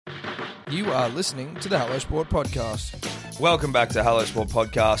You are listening to the Hello Sport Podcast. Welcome back to Hello Sport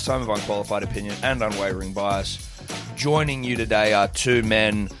Podcast, home of unqualified opinion and unwavering bias. Joining you today are two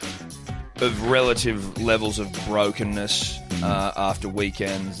men of relative levels of brokenness after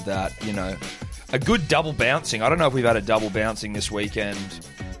weekends that, you know, a good double bouncing. I don't know if we've had a double bouncing this weekend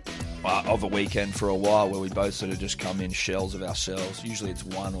of a weekend for a while where we both sort of just come in shells of ourselves. Usually it's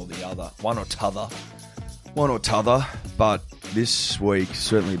one or the other, one or t'other. One or t'other, but this week,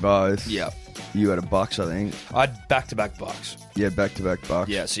 certainly both. Yeah. You had a Bucks, I think. I had back-to-back Bucks. Yeah, back-to-back Bucks.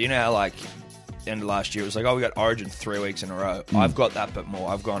 Yeah, so you know how, like, end of last year, it was like, oh, we got Origin 3 weeks in a row. I've got that, but more.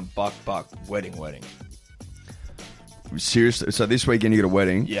 I've gone buck, wedding. Seriously? So this weekend you got a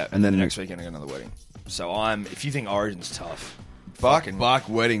wedding? Yeah, and then next weekend I got another wedding. So if you think Origin's tough. Buck,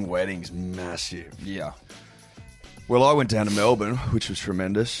 wedding's massive. Yeah. Well, I went down to Melbourne, which was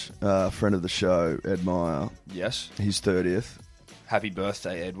tremendous. Friend of the show, Ed Meyer. Yes. His 30th. Happy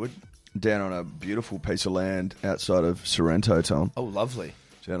birthday, Edward. Down on a beautiful piece of land outside of Sorrento, Tom. Oh, lovely.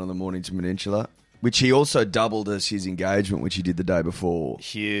 Down on the Mornington Peninsula. Which he also doubled as his engagement, which he did the day before.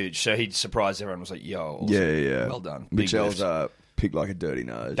 Huge. So he surprised everyone, was like, yo. Awesome. Yeah. Well done. Michelle's picked like a dirty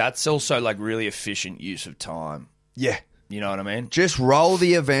nose. That's also like really efficient use of time. Yeah. You know what I mean? Just roll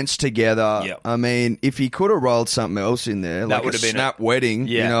the events together. Yep. I mean, if he could have rolled something else in there, That like would a have been snap wedding,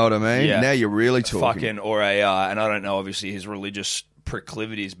 Yeah. you know what I mean? Yeah. Now you're really talking. And I don't know, obviously, his religious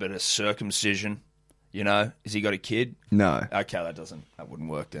proclivities, but a circumcision, you know? Has he got a kid? No. Okay, that wouldn't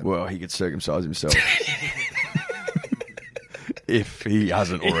work then. Well, he could circumcise himself. If he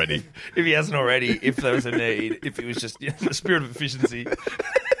hasn't already. If he hasn't already, if there was a need, if it was just the spirit of efficiency.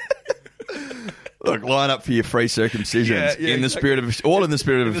 Look, line up for your free circumcisions in the spirit of efficiency.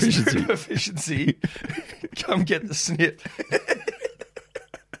 Spirit of efficiency. Come get the snip.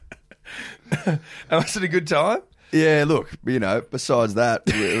 And was it a good time? Yeah, look, you know, besides that,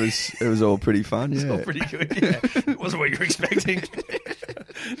 it was all pretty fun. Yeah, All pretty good. Yeah, it wasn't what you were expecting.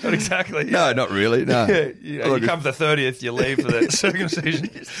 Not exactly. No, not really. No, Yeah, you come for the 30th, you leave for the circumcision.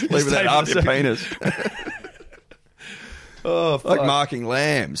 leave with that up your penis. Oh, fuck. Like marking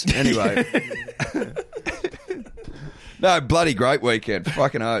lambs. Anyway. No, bloody great weekend.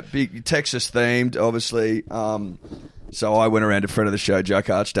 Fucking big Texas themed, obviously. So I went around to friend of the show, Jack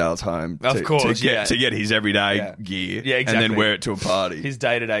Archdale's home. To get his everyday gear. Yeah, exactly. And then wear it to a party. His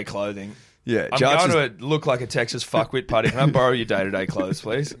day-to-day clothing. Yeah. I'm going to look like a Texas fuckwit party. Can I borrow your day-to-day clothes,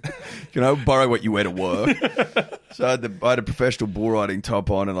 please? Can I borrow what you wear to work? So I had a professional bull riding top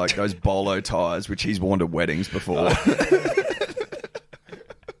on and like those bolo ties, which he's worn to weddings before.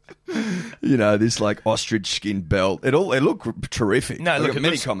 You know, this like ostrich skin belt. It looked terrific. No, look,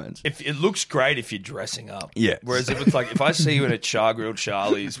 many comments. It looks great if you're dressing up. Yeah. Whereas if it's like, if I see you in a Char-Grilled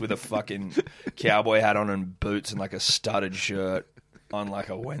Charlie's with a fucking cowboy hat on and boots and like a studded shirt on like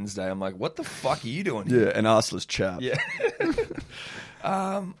a Wednesday, I'm like, what the fuck are you doing here? Yeah, an arseless chap. Yeah.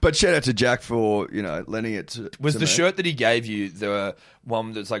 But shout out to Jack for, you know, lending it to Was the me. shirt that he gave you the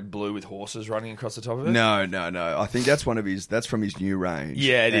one that's like blue with horses running across the top of it? No. I think that's that's from his new range.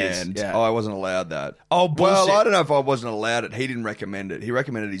 Yeah, it is. And Yeah. I wasn't allowed that. Oh, bullshit. Well, I don't know if I wasn't allowed it. He didn't recommend it. He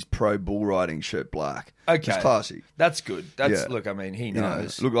recommended his pro bull riding shirt black. Okay. It's classy. That's good. Yeah. Look, I mean, he You know,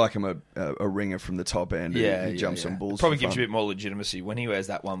 knows. look like I'm a ringer from the top end. And he jumps on bulls. Probably for gives fun. you a bit more legitimacy when he wears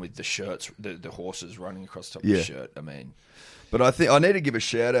that one with the shirts, the horses running across the top of Yeah. the shirt. I mean, But I think I need to give a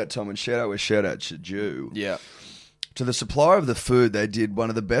shout out, Tom, and shout out to Jew. yeah. To the supplier of the food, they did one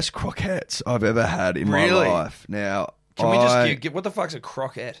of the best croquettes I've ever had in Really? my life. Now, Can we just get what the fuck's a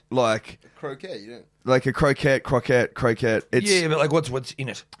croquette? like Croquette, you know. like a croquette. It's Yeah, but like what's in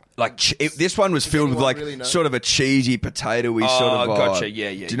it? Like this one was filled with anyone like really know? sort of a cheesy potatoey sort of vibe. Gotcha. Yeah.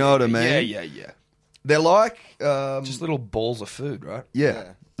 Do you know what I mean? Yeah. They're like Just little balls of food, right?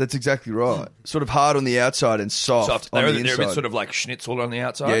 yeah. That's exactly right. Sort of hard on the outside and soft on They're the a inside. bit sort of like schnitzel on the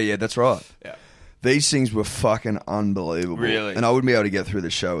outside. Yeah, that's right. Yeah. These things were fucking unbelievable. Really? And I wouldn't be able to get through the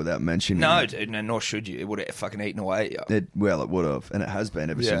show without mentioning No, it. dude, no, nor should you. It would have fucking eaten away at you. It would have, and it has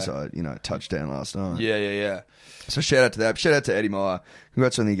been ever Yeah. since I, touched down last night. Yeah. So shout out to that. Shout out to Eddie Meyer.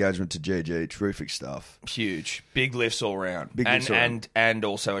 Congrats on the engagement to GG. Terrific stuff. Huge. Big lifts all round. Big lifts all round. And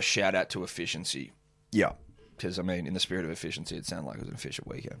also a shout out to efficiency. Yeah, Because, I mean, in the spirit of efficiency, it sounded like it was an efficient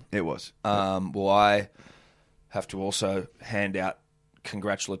weekend. it was. Well, I have to also hand out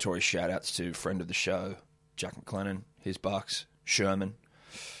congratulatory shout-outs to friend of the show, Jack McLennan, his Bucks, Sherman.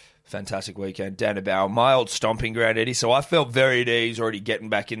 Fantastic weekend. Down to Barrel, my old stomping ground, Eddie. So I felt very at ease already getting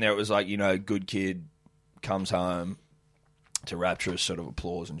back in there. It was like, good kid comes home to rapturous sort of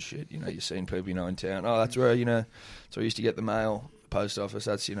applause and shit. You're seeing people, in town. Oh, that's where, that's where I used to get the mail. Post office,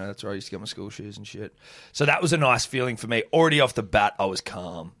 that's that's where I used to get my school shoes and shit. So that was a nice feeling for me. Already off the bat, I was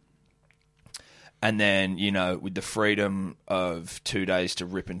calm. And then, with the freedom of 2 days to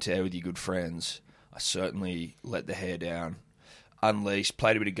rip and tear with your good friends, I certainly let the hair down, unleashed,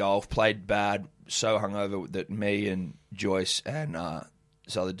 played a bit of golf, played bad, so hungover that me and Joyce and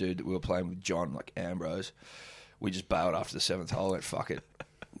this other dude that we were playing with, John, like Ambrose, we just bailed after the 7th hole. Went, fuck it.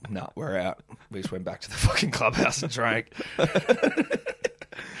 Nah, we're out. We just went back to the fucking clubhouse and drank.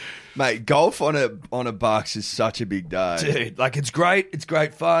 Mate, golf on a Bucks is such a big day. Dude, like it's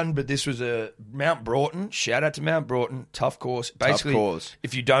great fun, but this was a Mount Broughton. Shout out to Mount Broughton. Tough course. Basically, tough course.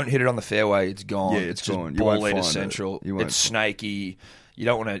 If you don't hit it on the fairway, it's gone. Yeah, it's gone. You won't find it. Central. It's snaky. You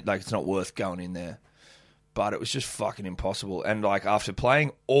don't want to, it's not worth going in there. But it was just fucking impossible. And after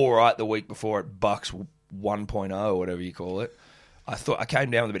playing all right the week before at Bucks 1.0 or whatever you call it, I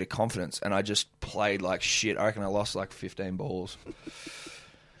came down with a bit of confidence and I just played like shit. I reckon I lost 15 balls.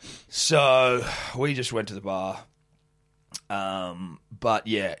 So we just went to the bar. But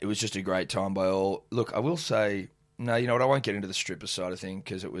yeah, it was just a great time by all. Look, I will say, no, you know what? I won't get into the stripper side of thing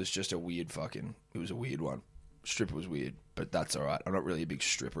because it was just a weird one. Stripper was weird, but that's all right. I'm not really a big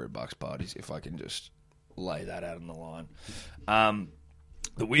stripper at Bucks parties, if I can just lay that out on the line.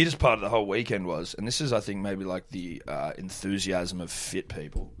 The weirdest part of the whole weekend was, and this is, I think, maybe the enthusiasm of fit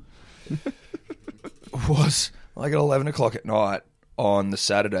people, was at 11 o'clock at night on the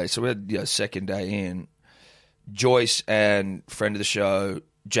Saturday. So we had second day in. Joyce and friend of the show,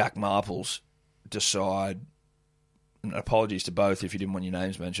 Jack Marples, decide, and apologies to both if you didn't want your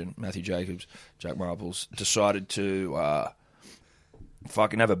names mentioned, Matthew Jacobs, Jack Marples, decided to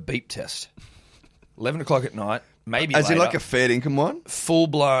fucking have a beep test. 11 o'clock at night, maybe As later. in a fair income one? Full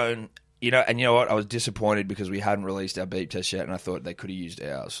blown, and you know what? I was disappointed because we hadn't released our beep test yet and I thought they could have used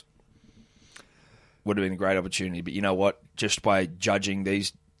ours. Would have been a great opportunity, but you know what? Just by judging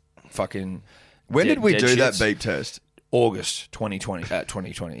these fucking... When did we do that beep test? August 2020.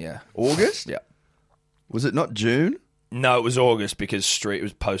 2020, yeah. August? Yeah. Was it not June? No, it was August because it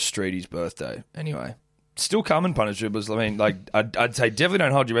was post Streety's birthday. Anyway, still coming, Punters Dribblers. I mean, I'd say definitely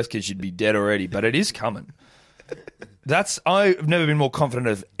don't hold your breath because you'd be dead already, but it is coming. I've never been more confident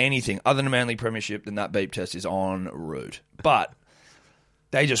of anything other than a Manly Premiership than that beep test is en route. But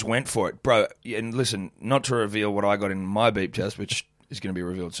they just went for it, bro. And listen, not to reveal what I got in my beep test, which is going to be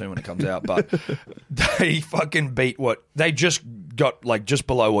revealed soon when it comes out, but they fucking beat what they just got, just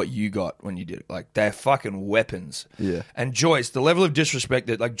below what you got when you did it. They're fucking weapons. Yeah. And Joyce, the level of disrespect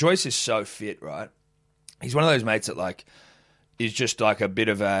that Joyce is so fit, right? He's one of those mates that is just a bit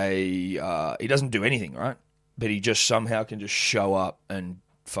of a he doesn't do anything, right? But he just somehow can just show up and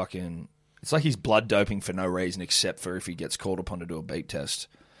fucking... It's like he's blood doping for no reason except for if he gets called upon to do a beep test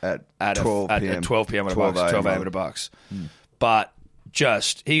at 12 p.m. At 12 p.m. at a Bucks, 12 a.m. at a Bucks. But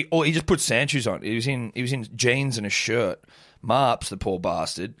he just put sand shoes on. He was in jeans and a shirt. Marps, the poor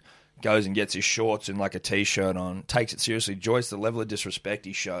bastard, goes and gets his shorts and a t-shirt on, takes it seriously. Joyce, the level of disrespect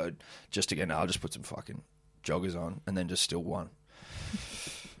he showed, just to go, I'll just put some fucking joggers on, and then just still won.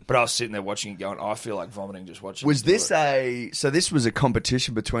 But I was sitting there watching it going, I feel like vomiting just watching Was this so this was a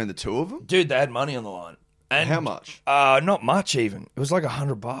competition between the two of them? Dude, they had money on the line. And how much? Not much even. It was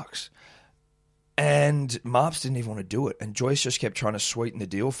 $100. And Marps didn't even want to do it. And Joyce just kept trying to sweeten the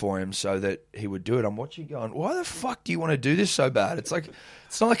deal for him so that he would do it. I'm watching going, why the fuck do you want to do this so bad? It's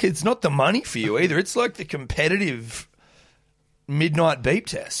it's not the money for you either. It's the competitive midnight beep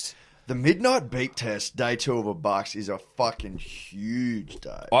test. The midnight beep test, day 2 of a Bucks, is a fucking huge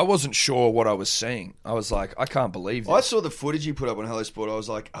day. I wasn't sure what I was seeing. I was like, I can't believe this. I saw the footage you put up on Hello Sport. I was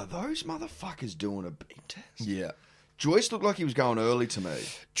like, are those motherfuckers doing a beep test? Yeah. Joyce looked like he was going early to me.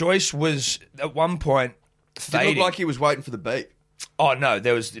 Joyce was, at one point, fading. Did it look like he was waiting for the beep? Oh, no.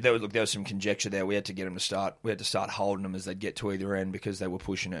 There was some conjecture there. We had to get him to start. We had to start holding them as they'd get to either end because they were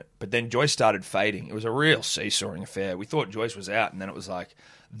pushing it. But then Joyce started fading. It was a real seesawing affair. We thought Joyce was out, and then it was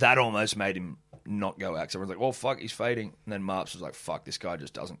that almost made him not go out. So everyone's like, well, fuck, he's fading. And then Marps was like, fuck, this guy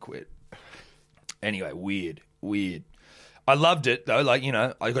just doesn't quit. Anyway, weird. I loved it, though.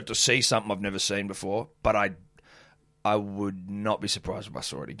 I got to see something I've never seen before, but I would not be surprised if I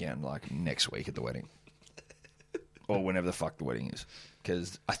saw it again, next week at the wedding. Or whenever the fuck the wedding is.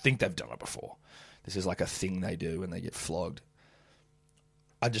 Because I think they've done it before. This is a thing they do when they get flogged.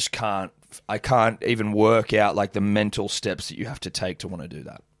 I just can't even work out the mental steps that you have to take to want to do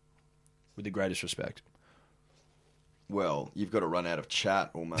that. With the greatest respect. Well, you've got to run out of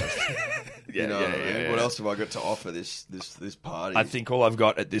chat almost. Yeah. What else have I got to offer this party? I think all I've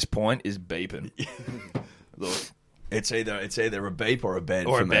got at this point is beeping. Look, it's either a beep or a bed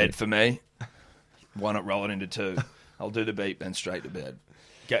or for a me. bed for me. Why not roll it into 2? I'll do the beep then straight to bed.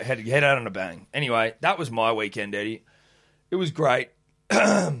 Head out on a bang. Anyway, that was my weekend, Eddie. It was great.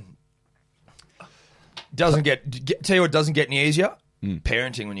 Tell you what doesn't get any easier?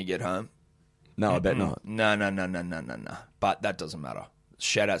 Parenting when you get home. No, I bet not. No. But that doesn't matter.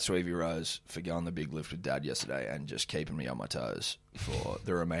 Shout out to Evie Rose for going the big lift with Dad yesterday and just keeping me on my toes for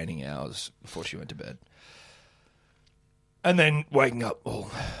the remaining hours before she went to bed. And then waking up all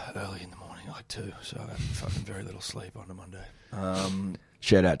early in the morning, like 2, so I had fucking very little sleep on a Monday.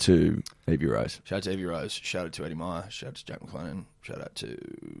 Shout out to Evie Rose. Shout out to Evie Rose. Shout out to Eddie Meyer. Shout out to Jack McLennan. Shout out to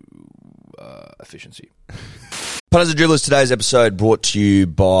Efficiency. Punters and Dribblers, today's episode brought to you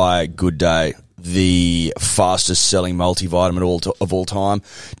by Good Day, the fastest selling multivitamin of all time.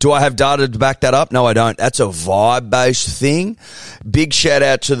 Do I have data to back that up? No, I don't. That's a vibe-based thing. Big shout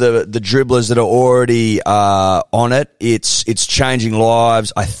out to the dribblers that are already on it. It's changing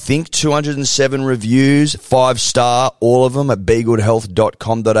lives. I think 207 reviews, 5-star, all of them at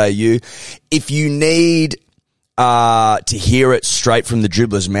begoodhealth.com.au. If you need to hear it straight from the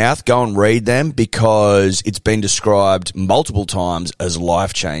dribbler's mouth, go and read them because it's been described multiple times as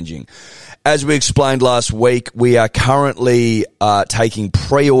life-changing. As we explained last week, we are currently taking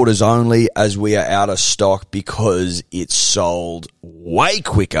pre-orders only as we are out of stock because it's sold way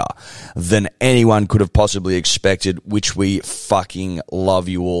quicker than anyone could have possibly expected, which we fucking love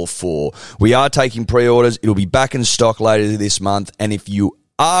you all for. We are taking pre-orders. It'll be back in stock later this month, and if you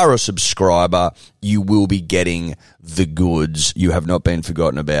are a subscriber, you will be getting the goods. You have not been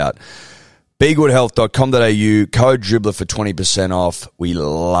forgotten about. BeGoodHealth.com.au, code Dribbler for 20% off. We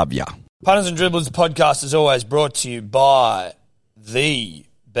love ya. Punters and Dribblers, the podcast is always brought to you by the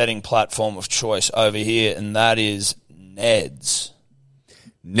betting platform of choice over here, and that is Neds.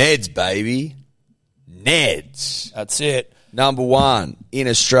 Neds, baby. Neds. That's it. Number one in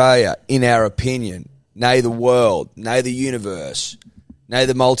Australia, in our opinion. Nay the world, nay the universe, nay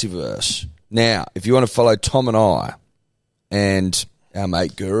the multiverse. Now, if you want to follow Tom and I and our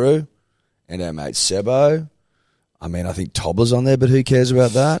mate Guru and our mate Sebo, I mean, I think Tobler's on there, but who cares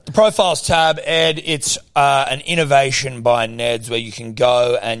about that? The Profiles tab, Ed, it's an innovation by Neds where you can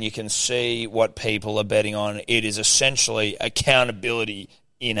go and you can see what people are betting on. It is essentially accountability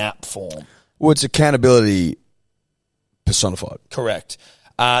in app form. Well, it's accountability personified. Correct.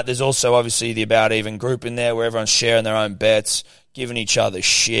 There's also obviously the About Even group in there where everyone's sharing their own bets, giving each other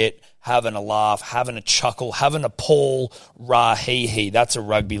shit, having a laugh, having a chuckle, having a Paul Rahihi. That's a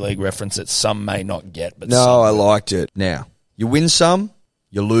rugby league reference that some may not get. But no, I liked it. Now, you win some,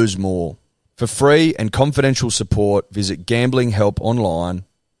 you lose more. For free and confidential support, visit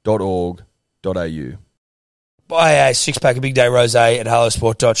gamblinghelponline.org.au. Buy a 6-pack of Big Day Rosé at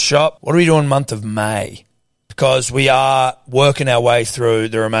hellosport.shop. What are we doing month of May? Because we are working our way through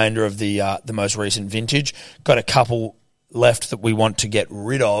the remainder of the most recent vintage. Got a couple left that we want to get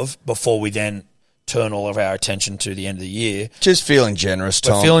rid of before we then turn all of our attention to the end of the year. Just feeling generous,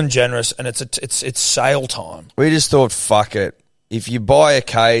 Tom. We're feeling generous, and it's sale time. We just thought, fuck it. If you buy a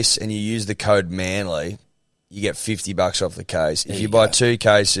case and you use the code Manly, you get $50 off the case. If you buy 2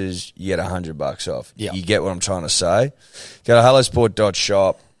 cases, you get $100 off. Yep. You get what I'm trying to say? Go to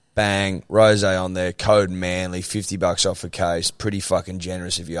hellosport.shop. Bang, rosé on there, code Manly, $50 off a case. Pretty fucking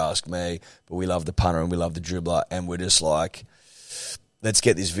generous if you ask me. But we love the punter and we love the dribbler, and we're just like, let's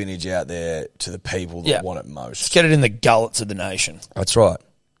get this vintage out there to the people that want it most. Let's get it in the gullets of the nation. That's right.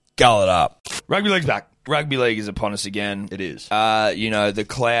 Gull it up. Rugby league's back. Rugby league is upon us again. It is. The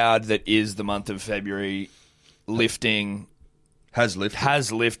cloud that is the month of February has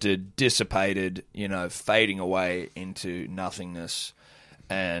lifted, dissipated, fading away into nothingness.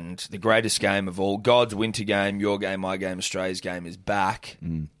 And the greatest game of all, God's winter game, your game, my game, Australia's game, is back.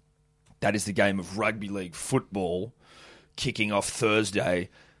 That is the game of rugby league football, kicking off Thursday.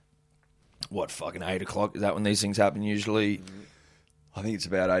 What, fucking 8 o'clock? Is that when these things happen usually? I think it's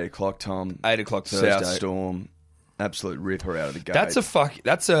about 8 o'clock, Tom. 8 o'clock Thursday. South Storm, absolute ripper out of the gate.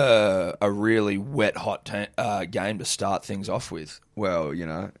 That's a really wet, hot game to start things off with. Well,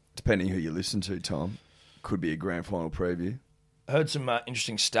 depending who you listen to, Tom, could be a grand final preview. Heard some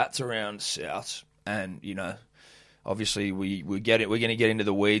interesting stats around South, and obviously we're going to get into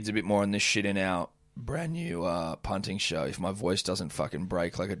the weeds a bit more on this shit in our brand new punting show. If my voice doesn't fucking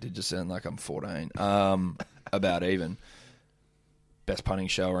break like it did just sound like I'm 14, About Even, best punting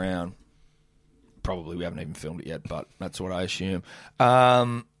show around. Probably we haven't even filmed it yet, but that's what I assume.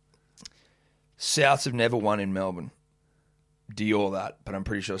 Souths have never won in Melbourne. Dior that, but I'm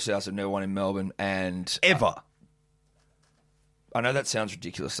pretty sure Souths have never won in Melbourne and ever. I know that sounds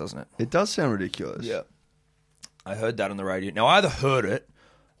ridiculous, doesn't it? It does sound ridiculous. Yeah. I heard that on the radio. Now, I either heard it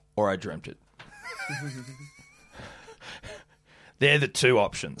or I dreamt it. They're the two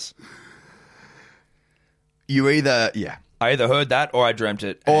options. You either, I either heard that or I dreamt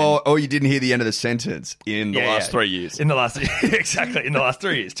it. Or you didn't hear the end of the sentence in the last 3 years. In the last, exactly, in the last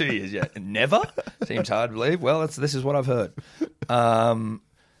 3 years, 2 years, yeah. Never? Seems hard to believe. Well, this is what I've heard. And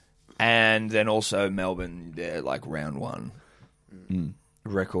then also Melbourne, they're like round one.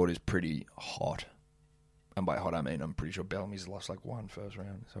 Record is pretty hot. And by hot, I mean I'm pretty sure Bellamy's lost like one first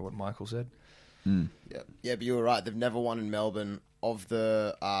round. Is that what Michael said? Yeah, but you were right. They've never won in Melbourne. Of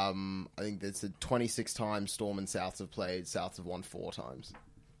the, I think there's 26 times Storm and Souths have played. Souths have won 4 times.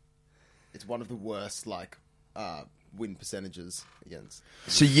 It's one of the worst win percentages against.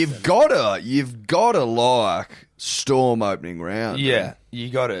 So you've gotta like Storm opening round. Yeah, man. you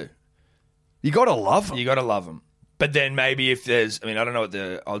got to love them. You got to love them. But then maybe if there's, I mean, I don't know what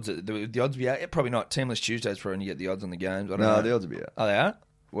the odds are. The odds be out. Yeah, probably not. Teamless Tuesdays probably when you get the odds on the games. I don't know. The odds will be out. Oh, they are?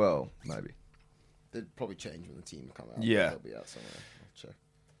 Well, maybe. They'd probably change when the team come out. Yeah. They'll be out somewhere. I'll check.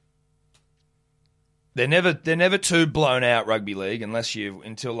 They're never too blown out rugby league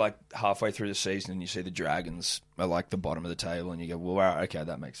until like halfway through the season and you see the Dragons are like the bottom of the table and you go, well, all right, okay,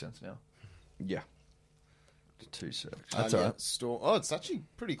 that makes sense now. Yeah. 2 secs. That's all right. Storm. Oh, it's actually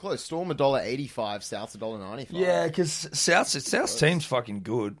pretty close. Storm $1.85, Souths $1.95. Yeah, because South's team's fucking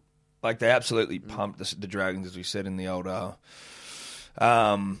good. Like they absolutely pumped the Dragons, as we said in the old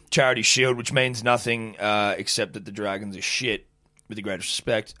Charity Shield, which means nothing except that the Dragons are shit, with the greatest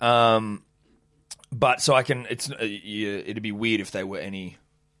respect. But so it'd be weird if they were any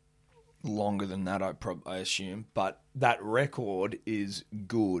longer than that. I assume, but that record is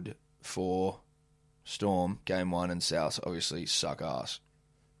good for Storm. Game 1 and South obviously suck ass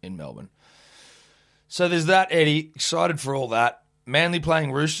in Melbourne. So there's that. Eddie, excited for all that. Manly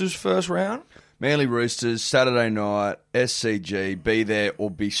playing Roosters first round. Manly Roosters, Saturday night, SCG, be there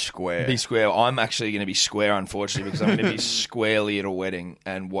or be square. Be square. I'm actually going to be square, unfortunately, because I'm going to be squarely at a wedding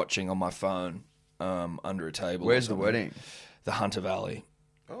and watching on my phone under a table. Where's the wedding? The Hunter Valley.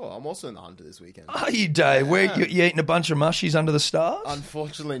 Oh, I'm also in the Hunter this weekend. Are you, Dave? Where you eating a bunch of mushies under the stars?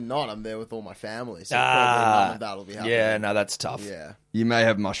 Unfortunately not. I'm there with all my family, so probably none of that will be happening. Yeah, no, that's tough. Yeah. You may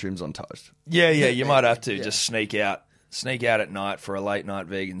have mushrooms on toast. Yeah, you might have to just sneak out at night for a late night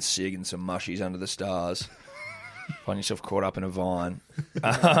vegan cig and some mushies under the stars. Find yourself caught up in a vine.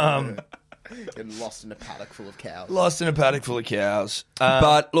 Getting lost in a paddock full of cows.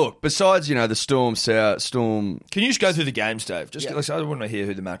 But look, besides the Storm. Can you just go through the games, Dave? I want to hear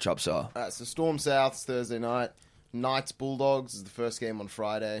who the matchups are. All right, so Storm Souths Thursday night. Knights Bulldogs is the first game on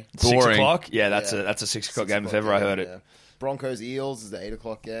Friday. 6 o'clock? Yeah, that's a 6 o'clock game if ever I heard it. Yeah. Broncos Eels is the 8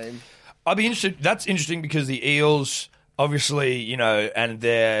 o'clock game. I'd be interested. That's interesting because the Eels, obviously, and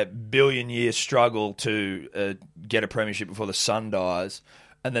their billion-year struggle to get a premiership before the sun dies,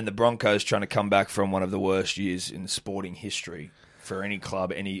 and then the Broncos trying to come back from one of the worst years in sporting history for any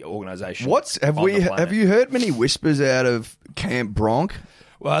club, any organisation. Have you heard many whispers out of Camp Bronc?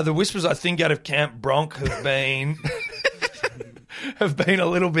 Well, the whispers I think out of Camp Bronc have been a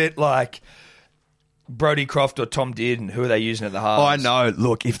little bit like Brodie Croft or Tom Dearden. Who are they using at the halves? Oh, I know.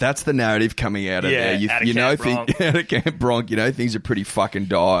 Look, if that's the narrative coming out of there, out of Camp Bronc, things are pretty fucking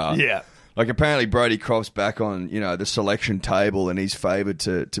dire. Yeah. Like apparently Brodie Croft's back on, the selection table and he's favoured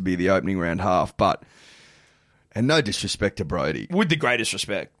to be the opening round half. And no disrespect to Brodie. With the greatest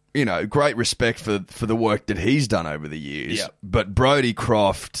respect. Great respect for the work that he's done over the years. Yeah. But Brodie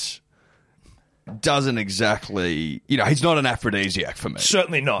Croft doesn't exactly, he's not an aphrodisiac for me.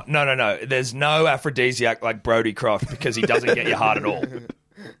 Certainly not. No. There's no aphrodisiac like Brodie Croft because he doesn't get you hard at all.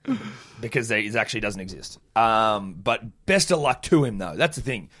 Because it actually doesn't exist. But best of luck to him, though. That's the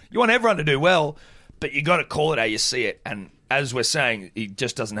thing. You want everyone to do well, but you got to call it how you see it. And as we're saying, he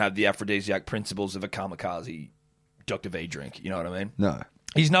just doesn't have the aphrodisiac principles of a kamikaze Dr. V drink. You know what I mean? No.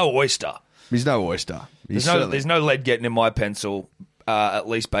 He's no oyster. There's no lead getting in my pencil, at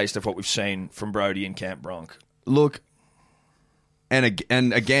least based off what we've seen from Brodie and Camp Bronc. Look,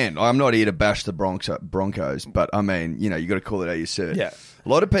 and again, I'm not here to bash the Broncos, but I mean, you got to call it how you see it. Yeah. A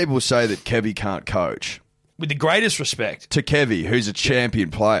lot of people say that Kevy can't coach. With the greatest respect to Kevy, who's a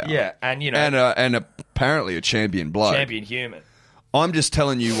champion player. Yeah, and and apparently a champion bloke. Champion human. I'm just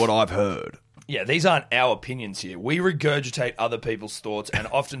telling you what I've heard. Yeah, these aren't our opinions here. We regurgitate other people's thoughts and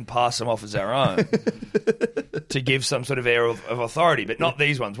often pass them off as our own to give some sort of air of authority, but not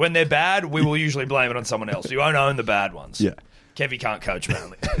these ones. When they're bad, we will usually blame it on someone else. You won't own the bad ones. Yeah. Kevy can't coach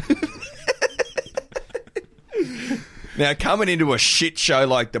Manly. Now, coming into a shit show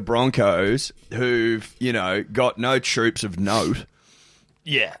like the Broncos, who've, got no troops of note.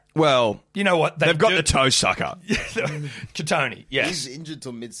 Yeah. Well, you know what? They've got the toe sucker. Katoni, yes. He's injured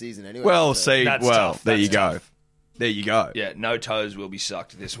till mid-season anyway. Well, so. There you go. There you go. Yeah, no toes will be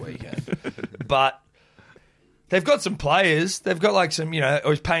sucked this weekend. But They've got some players. They've got like some,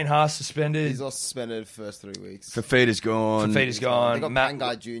 is Payne Haas suspended? He's also suspended first 3 weeks. Fafita's gone. Fafita's gone. They got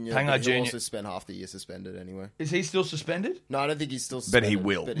Pangai Jr. Pangai but he'll Jr. also spend half the year suspended anyway. Is he still suspended? No, I don't think he's still suspended. But he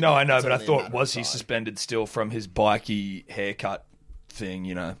will. No, I know, it's but I only a thought, matter was of he time. suspended still from his bikey haircut thing,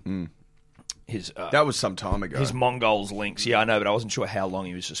 His That was some time ago. his Mongols links. Yeah, I know, but I wasn't sure how long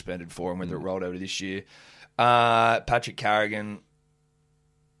he was suspended for and whether it rolled over to this year. Patrick Carrigan,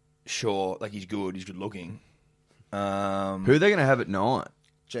 sure, like he's good looking. Who are they going to have at 9?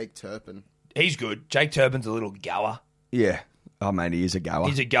 Jake Turpin. He's good. Jake Turpin's a little goer. Yeah. Oh, man, he is a goer.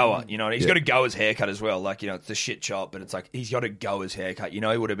 He's a goer, He's got a goer's haircut as well. Like, it's a shit chop, but it's like he's got a goer's haircut. He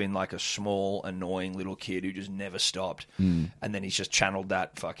would have been like a small, annoying little kid who just never stopped. And then he's just channeled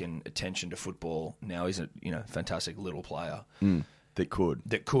that fucking attention to football. Now he's a, fantastic little player. That could.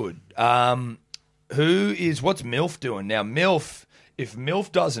 What's MILF doing? Now, if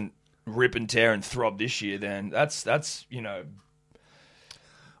MILF doesn't rip and tear and throb this year, then that's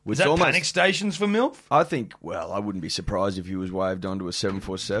is that panic stations for MILF? I think, I wouldn't be surprised if he was waved onto a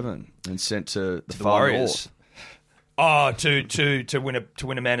 747 and sent to the far Warriors. north. Oh, to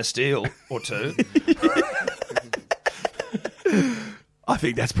win a Man of Steel or two. I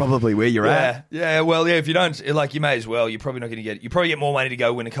think that's probably where you're at. Yeah. Well, if you don't, you may as well. You're probably not going to get. You probably get more money to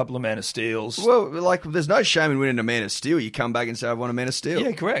go win a couple of Man of Steels. Well, there's no shame in winning a Man of Steel. You come back and say, I won a Man of Steel.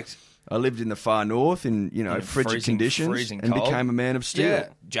 Yeah, correct. I lived in the far north in frigid conditions freezing and cold. became a Man of Steel. Yeah,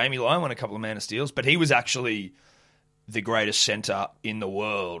 Jamie Lyon won a couple of Man of Steels, but he was actually the greatest centre in the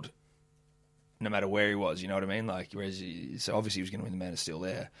world, no matter where he was. You know what I mean? So obviously he was going to win the Man of Steel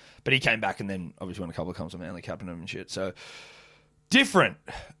there, but he came back and then obviously won a couple of comps of Manly, captain him and shit. So different.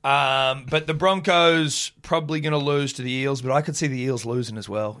 But the Broncos probably going to lose to the Eels, but I could see the Eels losing as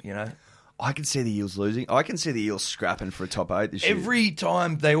well. I can see the Eels losing. I can see the Eels scrapping for a top 8 this year. Every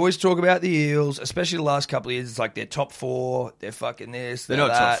time they always talk about the Eels, especially the last couple of years, it's like they're top 4, they're fucking this, They're not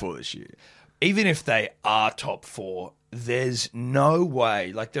that. top 4 this year. Even if they are top 4, there's no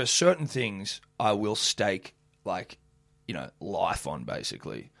way. Like, there are certain things I will stake, life on,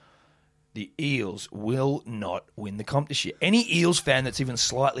 basically. The Eels will not win the comp this year. Any Eels fan that's even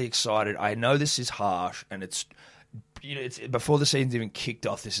slightly excited, I know this is harsh, and it's before the season's even kicked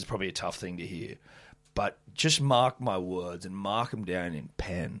off, this is probably a tough thing to hear. But just mark my words and mark them down in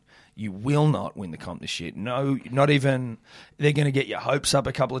pen. You will not win the comp this year. No, not even. They're going to get your hopes up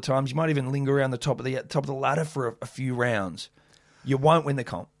a couple of times. You might even linger around the top of the ladder for a few rounds. You won't win the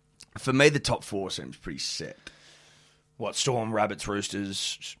comp. For me, the top 4 seems pretty set. What, Storm, Rabbits,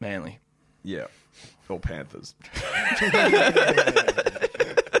 Roosters, Manly? Yeah. Or Panthers.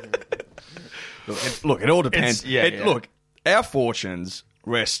 Look, it all depends. Look, our fortunes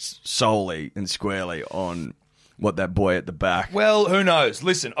rest solely and squarely on what that boy at the back. Well, who knows?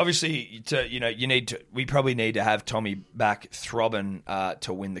 Listen, obviously, we probably need to have Tommy back throbbing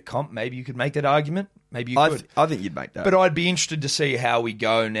to win the comp. Maybe you could make that argument. Maybe you could. I think you'd make that. But I'd be interested to see how we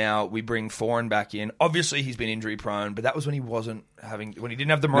go now. We bring Foran back in. Obviously, he's been injury prone, but that was when he didn't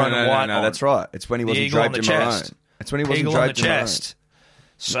have the maroon and white. No, that's right. It's when he wasn't draped in maroon. It's when he wasn't draped in maroon.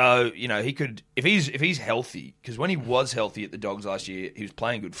 So, he could, if he's healthy, because when he was healthy at the Dogs last year, he was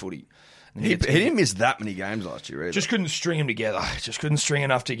playing good footy. He didn't miss that many games last year either. Just couldn't string them together. Just couldn't string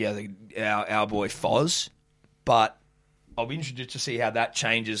enough together, our boy Foz. But I'll be interested to see how that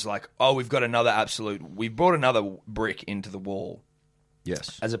changes. We've brought another brick into the wall.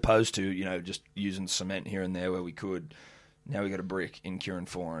 Yes. As opposed to, just using cement here and there where we could. Now we got a brick in Kieran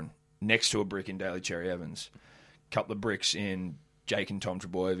Foran, next to a brick in Daly Cherry Evans. Couple of bricks in Jake and Tom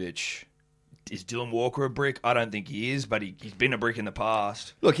Trebojevic. Is Dylan Walker a brick? I don't think he is, but he's been a brick in the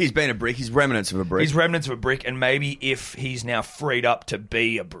past. Look, he's been a brick. He's remnants of a brick. He's remnants of a brick, and maybe if he's now freed up to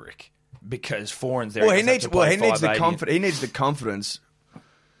be a brick, because Foran's there. He needs the confidence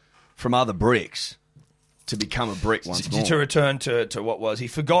from other bricks to become a brick once more. To return to what was. He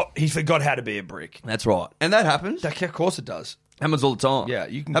forgot how to be a brick. That's right. And that happens. Of course it does. Happens all the time. Yeah,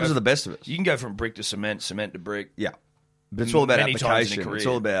 happens to the best of us. You can go from brick to cement to brick. Yeah. But it's all about Many times in a application. career. It's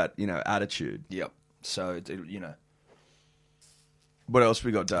all about, attitude. Yep. So, What else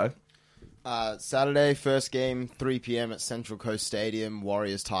we got, Dave? Saturday, first game, 3 p.m. at Central Coast Stadium,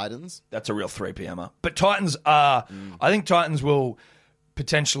 Warriors-Titans. That's a real 3 p.m.er. But Titans are... I think Titans will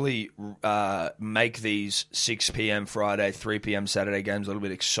potentially make these 6 p.m. Friday, 3 p.m. Saturday games a little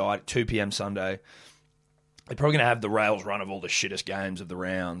bit exciting. 2 p.m. Sunday. They're probably going to have the rails run of all the shittest games of the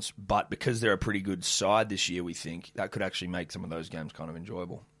rounds, but because they're a pretty good side this year, we think that could actually make some of those games kind of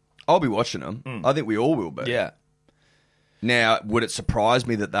enjoyable. I'll be watching them. I think we all will be. Yeah. Now, would it surprise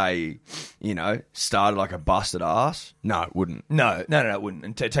me that they, started like a busted ass? No, it wouldn't. No, it wouldn't.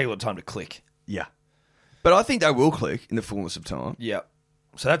 And take a lot of time to click. Yeah. But I think they will click in the fullness of time. Yeah.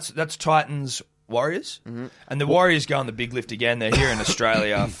 So that's Titans Warriors. Mm-hmm. And the Warriors go on the big lift again. They're here in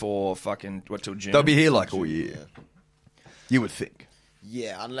Australia for fucking, till June? They'll be here like all year. You would think.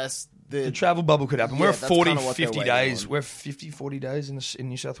 Yeah, unless the travel bubble could happen. Yeah, we're at 40, what 50 days. We're 50, 40 days in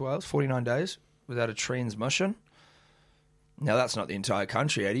New South Wales, 49 days without a transmission. Now, that's not the entire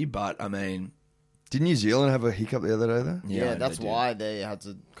country, Eddie, but, I mean... Did New Zealand have a hiccup the other day, though? Yeah, that's why they had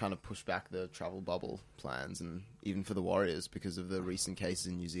to kind of push back the travel bubble plans, and even for the Warriors, because of the recent cases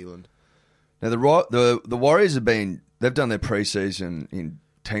in New Zealand. Now, the Warriors they've done their pre-season in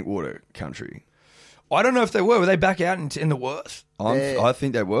Tankwater country. I don't know if they were. Were they back out in the Worth? I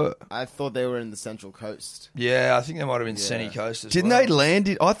think they were. I thought they were in the Central Coast. Yeah, I think they might have been Sunny Coast as Didn't well. they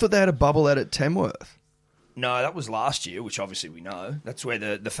land I thought they had a bubble out at Tamworth. No, that was last year, which obviously we know. That's where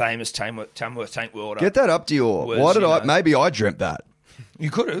the famous Tamworth Tank World. Get that up, Dior. Why did maybe I dreamt that.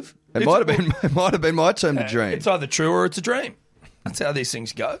 You could have. It might have been my turn to dream. It's either true or it's a dream. That's how these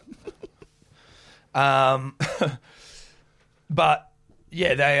things go. But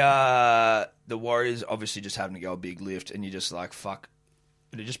yeah, they are the Warriors. Obviously, just having to go a big lift, and you're just like, fuck.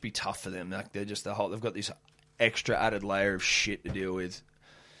 It'd just be tough for them. Like they're just they've got this extra added layer of shit to deal with,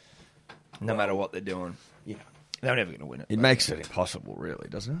 no matter what they're doing. Yeah, they're never going to win it. It makes it impossible, really,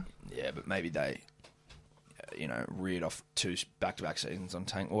 doesn't it? Yeah, but maybe they, reared off 2 back-to-back seasons on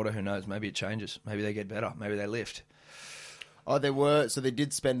tank water. Who knows? Maybe it changes. Maybe they get better. Maybe they lift. Oh, they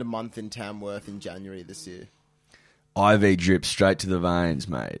did spend a month in Tamworth in January this year. IV drip straight to the veins,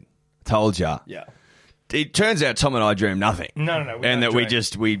 mate. Told ya. Yeah. It turns out Tom and I dream nothing. No. And that we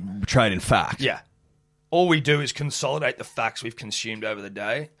trade in fact. Yeah. All we do is consolidate the facts we've consumed over the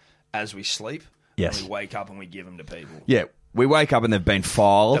day as we sleep. Yes. And we wake up and we give them to people. Yeah. We wake up and they've been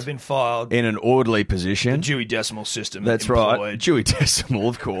filed. They've been filed. In an orderly position. The Dewey Decimal System. That's employed. right. Dewey Decimal,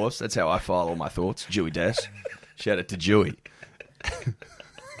 of course. That's how I file all my thoughts. Dewey Des. Shout out to Dewey.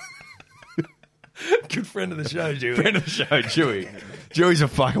 Good friend of the show, Dewey. Friend of the show, Dewey. Dewey's a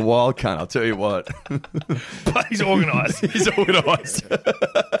fucking wild cunt, I'll tell you what. But he's organised. He's organised.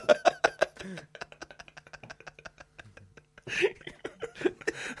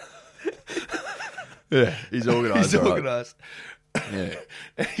 Yeah, he's organised. He's organised. Yeah.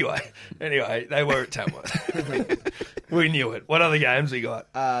 Anyway, they were at Tamworth. We knew it. What other games we got?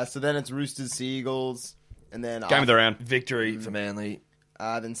 So then it's Roosters, Seagulls, and then Game of the round. Victory for Manly.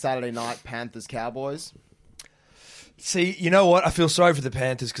 Then Saturday night, Panthers, Cowboys. See, you know what? I feel sorry for the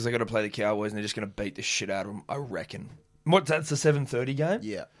Panthers because they got to play the Cowboys and they're just going to beat the shit out of them, I reckon. That's the 7:30 game?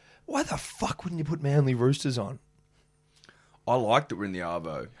 Yeah. Why the fuck wouldn't you put Manly Roosters on? I like that we're in the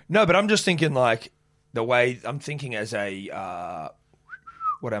Arvo. No, but I'm just thinking like the way I'm thinking as a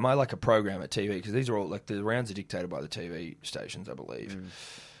what am I, like a program at TV? Because these are all like the rounds are dictated by the TV stations, I believe.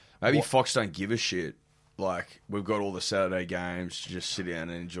 Maybe Fox don't give a shit. Like, we've got all the Saturday games, just sit down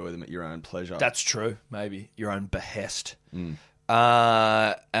and enjoy them at your own pleasure. That's true, maybe. Your own behest.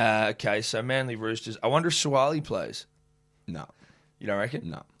 Okay, so Manly Roosters. I wonder if Suwali plays. No. You don't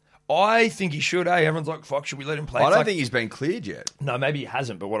reckon? No. I think he should, eh? Everyone's like, fuck, should we let him play? I don't think he's been cleared yet. No, maybe he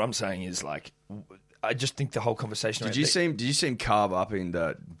hasn't, but what I'm saying is, like, I just think the whole conversation... Did you see him carve up in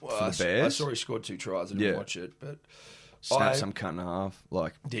for the Bears? I saw he scored 2 tries. I didn't watch it, but... Snapped some cut in half.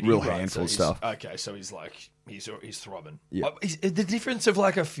 Like, Did real he? Right, handful so stuff. Okay, so he's like... He's throbbing. Yeah. The difference of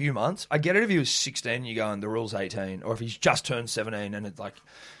like a few months, I get it if he was 16, you go and the rule's 18, or if he's just turned 17 and it's like...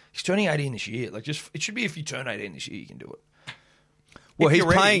 He's turning 18 this year. Like, just it should be if you turn 18 this year, you can do it. Well,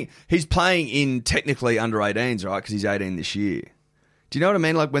 he's playing in technically under 18s, right? Because he's 18 this year. Do you know what I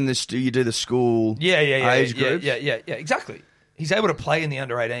mean? Like when you do the school age groups? Yeah, exactly. He's able to play in the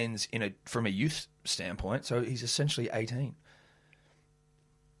under 18s from a youth standpoint, so he's essentially 18.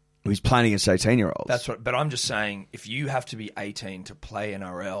 He's playing against 18-year-olds. That's what. But I'm just saying, if you have to be 18 to play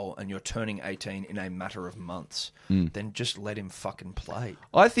NRL and you're turning 18 in a matter of months, then just let him fucking play.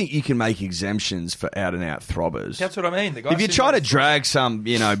 I think you can make exemptions for out-and-out throbbers. That's what I mean. The guy if you're trying to drag some,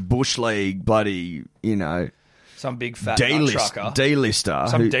 bush league bloody, some big fat nut trucker, D-lister,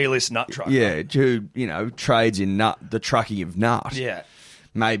 some D-list nut trucker, who trades in the trucking of nut. Yeah.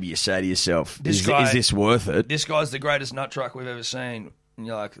 Maybe you say to yourself, is this worth it? This guy's the greatest nut truck we've ever seen. And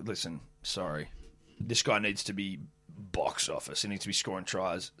you're like, listen, sorry. This guy needs to be box office. He needs to be scoring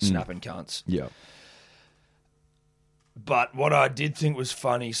tries, snapping cunts. Yeah. But what I did think was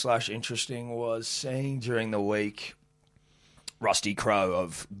funny / interesting was seeing during the week Rusty Crowe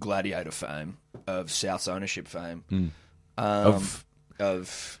of Gladiator fame, of South's ownership fame, of A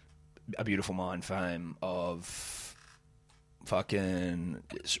Beautiful Mind fame, of fucking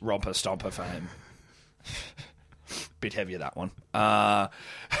Romper Stomper fame. Bit heavier, that one.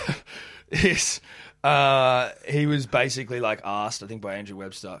 He was basically like asked, I think, by Andrew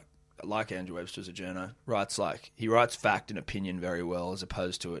Webster. Like Andrew Webster as a journo, he writes fact and opinion very well, as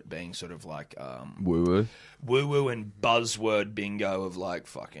opposed to it being sort of like Woo woo and buzzword bingo of like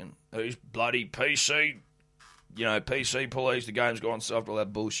fucking who's bloody PC, PC police, the game's gone soft, all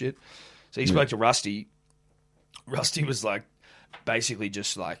that bullshit. So he spoke to Rusty. Rusty was like basically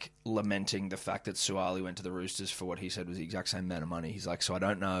just like lamenting the fact that Suwali went to the Roosters for what he said was the exact same amount of money. He's like, so I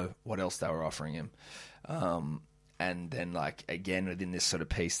don't know what else they were offering him. And then, like, again, within this sort of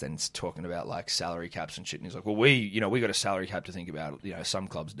piece, then it's talking about, like, salary caps and shit. And he's like, well, we got a salary cap to think about. Some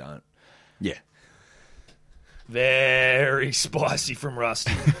clubs don't. Yeah. Very spicy from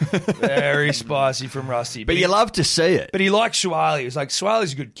Rusty. Very spicy from Rusty. But you love to see it. But he likes Suwali. He's like,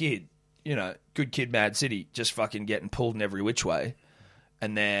 Suwali's a good kid. Good kid, Mad City. Just fucking getting pulled in every which way.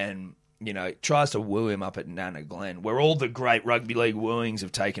 And then, tries to woo him up at Nana Glen, where all the great rugby league wooings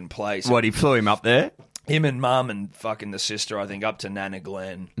have taken place. What, he flew him up there? Him and Mum and fucking the sister, I think, up to Nana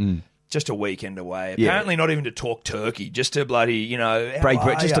Glen. Just a weekend away. Apparently not even to talk turkey, just to bloody, break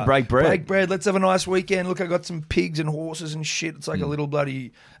bread. Just to break bread. Break bread. Let's have a nice weekend. Look, I got some pigs and horses and shit. It's like a little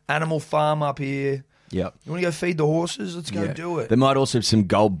bloody animal farm up here. Yep. You want to go feed the horses? Let's go do it. There might also have some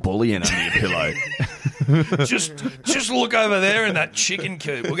gold bullion under your pillow. Just look over there in that chicken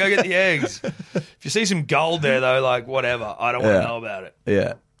coop. We'll go get the eggs. If you see some gold there, though, like, whatever. I don't want to know about it.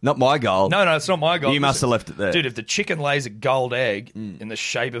 Yeah. Not my gold. No, it's not my gold. You must have left it there. Dude, if the chicken lays a gold egg in the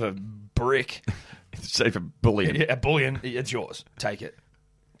shape of a brick... shape of bullion. Yeah, a bullion, it's yours. Take it.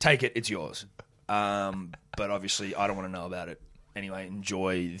 It's yours. But obviously, I don't want to know about it. Anyway,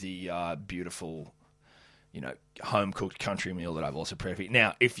 enjoy the beautiful... home-cooked country meal that I've also prepared for you.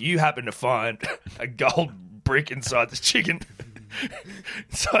 Now, if you happen to find a gold brick inside this chicken,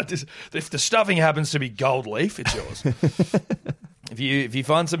 if the stuffing happens to be gold leaf, it's yours. If you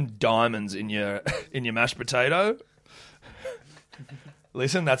find some diamonds in your mashed potato,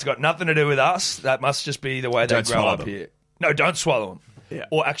 listen, that's got nothing to do with us. That must just be the way they grow up here. No, don't swallow them. Yeah.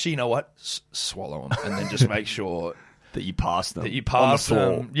 Or actually, you know what? Swallow them, and then just make sure that you pass them. That you pass on the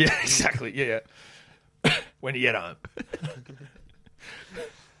floor. them. Yeah, exactly. Yeah. When you get home.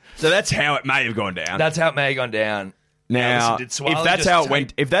 So that's how it may have gone down. That's how it may have gone down. Now, if that's how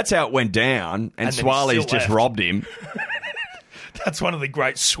it went down, and Swali's just robbed him, that's one of the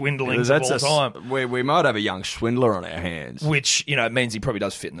great swindlings of all time. We might have a young swindler on our hands, which means he probably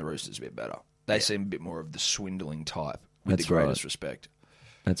does fit in the Roosters a bit better. They seem a bit more of the swindling type, with the greatest respect.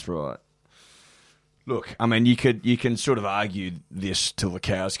 That's right. Look, I mean, you can sort of argue this till the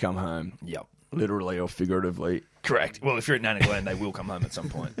cows come home. Yep. Literally or figuratively. Correct. Well, if you're at Nana Glen, they will come home at some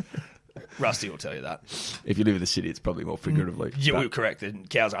point. Rusty will tell you that. If you live in the city, it's probably more figuratively. You were correct. The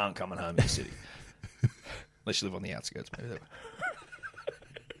cows aren't coming home in the city. Unless you live on the outskirts, maybe.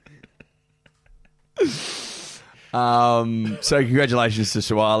 So congratulations to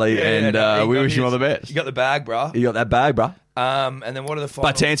Suwali, we wish him all the best. You got the bag, bro. You got that bag, bro. And then what are the final...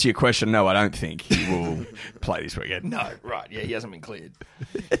 But to answer your question, no, I don't think he will play this weekend. No, right. Yeah, he hasn't been cleared.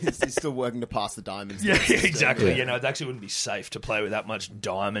 He's still working to pass the diamonds. Yeah, exactly. Yeah. It actually wouldn't be safe to play with that much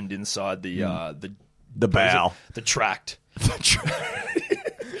diamond inside the bow. The tract.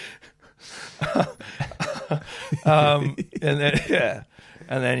 And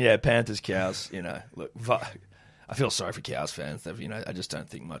then Panthers, cows. Look, I feel sorry for cows fans. I just don't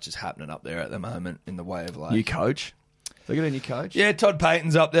think much is happening up there at the moment in the way of like new coach. They got a new coach. Yeah, Todd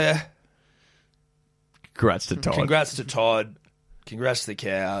Payton's up there. Congrats to Todd. Congrats to the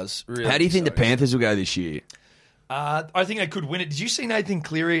cows. Really How do you think the Panthers will go this year? I think they could win it. Did you see Nathan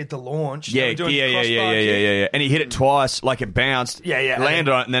Cleary at the launch? Yeah. And he hit it twice, like it bounced. Yeah.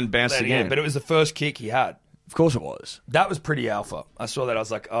 Landed on it and then bounced again. But it was the first kick he had. Of course it was. That was pretty alpha. I saw that. I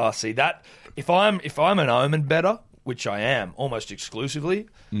was like, oh, see that. If I'm an omen better, which I am almost exclusively,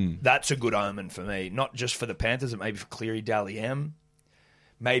 that's a good omen for me. Not just for the Panthers, but maybe for Cleary, Dally M.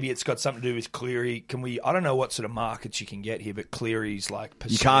 Maybe it's got something to do with Cleary. I don't know what sort of markets you can get here, but Cleary's like...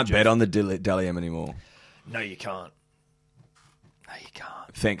 You can't bet on the Dally M anymore. No, you can't.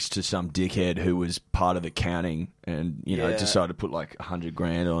 Thanks to some dickhead who was part of the counting and, decided to put like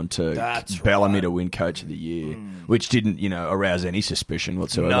 $100,000 on to Bellamy to win Coach of the Year, which didn't, arouse any suspicion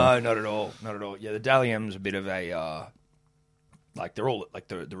whatsoever. No, not at all. Yeah, the Dally M's a bit of a... they're all like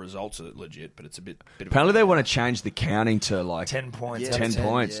the results are legit, but it's a bit. Apparently, they want to change the counting to like 10 points. 10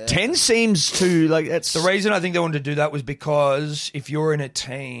 points. Yeah. 10 seems to like that's the reason I think they wanted to do that was because if you're in a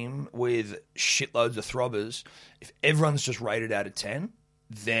team with shitloads of throbbers, if everyone's just rated out of 10,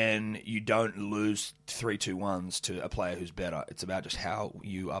 then you don't lose 3-2-1s to a player who's better. It's about just how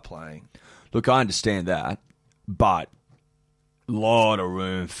you are playing. Look, I understand that, but a lot of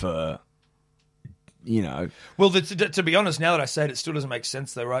room for Well, to be honest, now that I say it still doesn't make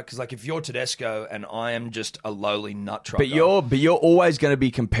sense though, right? Because like if you're Tedesco and I am just a lowly nut trucker, but you're always going to be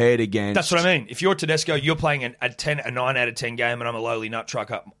compared against. That's what I mean. If you're Tedesco, you're playing a 9 out of 10 game, and I'm a lowly nut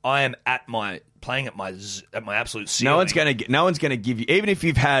trucker. I am playing at my absolute ceiling. No one's gonna give you, even if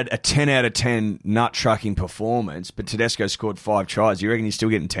you've had a 10 out of 10 nut trucking performance, but Tedesco scored 5 tries. You reckon you're still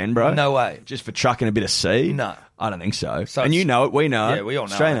getting 10, bro? No way. Just for chucking a bit of seed? No, I don't think so. And you know it. We know it. Yeah, we all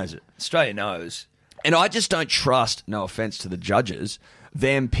know. Australia knows it. Australia knows. And I just don't trust, no offense to the judges,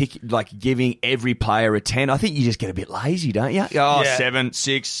 them giving every player a 10. I think you just get a bit lazy, don't you? Oh, Yeah. 7,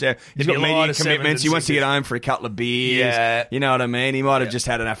 6, 7. He's There'd got be a lot media of commitments. sevens He and wants to get sixes. home for a couple of beers. Yeah. You know what I mean? He might have Yeah. just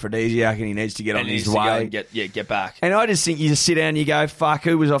had an aphrodisiac and he needs to get on And he his needs to go way. and get back. And I just think you just sit down and you go, fuck,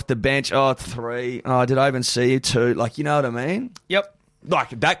 who was off the bench? Oh, 3. Oh, did I even see you? 2. Like, you know what I mean? Yep.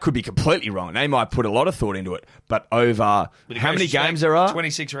 Like, that could be completely wrong. They might put a lot of thought into it. But over how many games there are?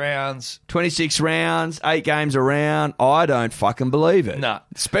 26 rounds. 26 rounds, 8 games around. I don't fucking believe it. No.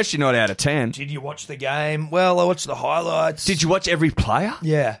 Especially not out of 10. Did you watch the game? Well, I watched the highlights. Did you watch every player?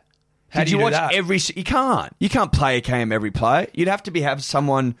 Yeah. How Did do you do watch that? every... You can't. You can't play a cam every player. You'd have to have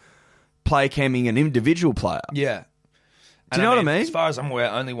someone play camming an individual player. Yeah. Do you know what I mean? As far as I'm aware,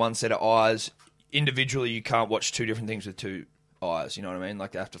 only one set of eyes. Individually, you can't watch 2 different things with 2 eyes. You know what I mean?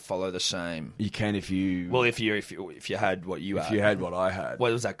 Like they have to follow the same. You can if you... Well, if you had what you had. If you had what I had.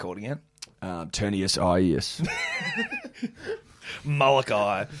 What was that called again? Turnius Ius.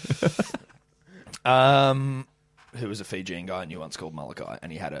 Molokai. Who was a Fijian guy and you once called Molokai,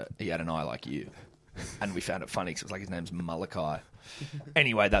 and he had an eye like you, and we found it funny because it was like his name's Molokai.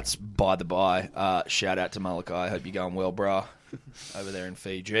 Anyway, that's by the by. Shout out to Molokai. Hope you're going well, brah, over there in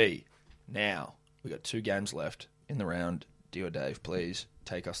Fiji. Now we got 2 games left in the round. Dio Dave, please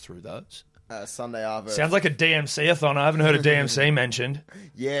take us through those. Sunday Arvo. Sounds like a DMC-a-thon. I haven't heard a DMC mentioned.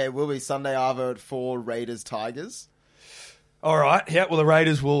 Yeah, it will be Sunday Arvo at 4, Raiders Tigers. All right. Yeah, well, the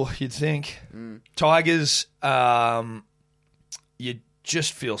Raiders will, you'd think. Tigers, you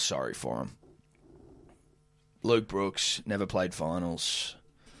just feel sorry for them. Luke Brooks, never played finals.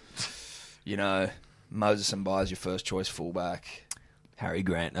 You know, Moses Mbai's your first choice fullback. Harry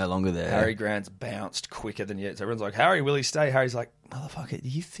Grant no longer there. Harry Grant's bounced quicker than yet. So everyone's like, Harry, will he stay? Harry's like, motherfucker, do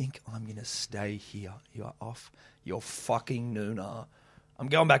you think I'm going to stay here? You are off your fucking nooner. I'm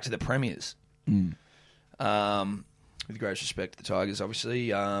going back to the Premiers. With great respect to the Tigers, obviously.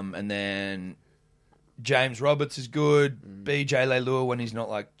 And then James Roberts is good. BJ Leilua, when he's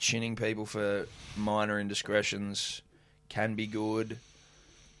not like chinning people for minor indiscretions, can be good.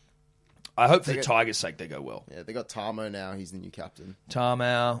 I hope for the Tigers' sake they go well. Yeah, they got Tamo now. He's the new captain.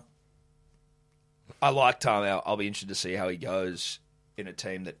 Tarmow. I like Tarmow. I'll be interested to see how he goes in a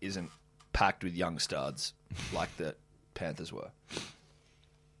team that isn't packed with young studs like the Panthers were.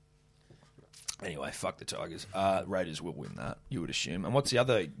 Anyway, fuck the Tigers. Raiders will win that, you would assume. And what's the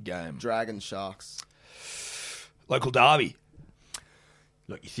other game? Dragons Sharks. Local derby.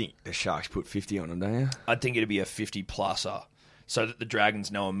 Look, you think the Sharks put 50 on them, don't you? I think it'd be a 50-pluser so that the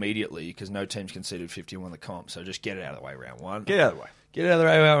Dragons know immediately because no team's conceded 50 and won the comp. So just get it out of the way round 1. Get out of the way. Get it out of the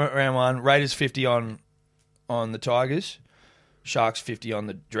way round 1. Raiders 50 on the Tigers. Sharks 50 on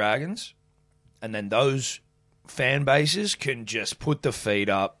the Dragons. And then those fan bases can just put the feet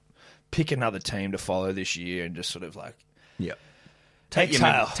up, pick another team to follow this year and just sort of like... Yep. Take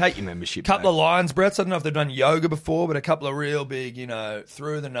your membership. Couple of lines, Brett. I don't know if they've done yoga before, but a couple of real big,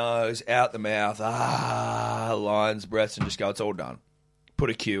 through the nose, out the mouth, lines, breaths, and just go, it's all done. Put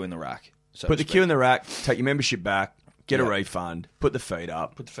a cue in the rack. Put the cue in the rack, take your membership back, get a Yeah. refund, put the feet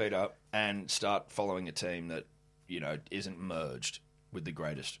up. Put the feet up and start following a team that, isn't merged with the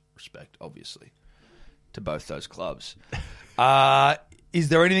greatest respect, obviously, to both those clubs. Is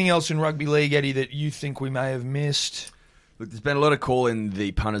there anything else in rugby league, Eddie, that you think we may have missed? Look, there's been a lot of call in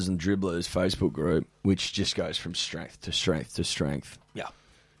the Punters and Dribblers Facebook group, which just goes from strength to strength to strength. Yeah.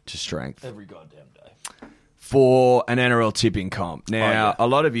 To strength. Every goddamn day. For an NRL tipping comp. Now, a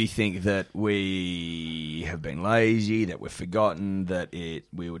lot of you think that we have been lazy, that we've forgotten, that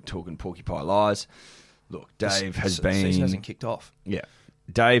we were talking porky pie lies. Look, Dave has been... The season hasn't kicked off. Yeah.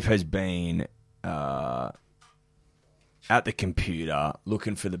 Dave has been at the computer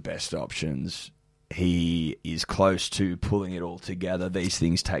looking for the best options. He is close to pulling it all together. These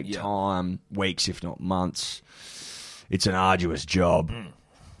things take time, weeks if not months. It's an arduous job.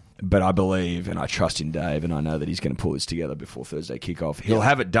 But I believe and I trust in Dave, and I know that he's going to pull this together before Thursday kickoff. He'll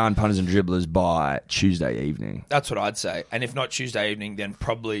have it done, Punters and Dribblers, by Tuesday evening. That's what I'd say. And if not Tuesday evening, then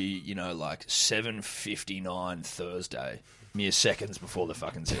probably, like 7:59 Thursday, mere seconds before the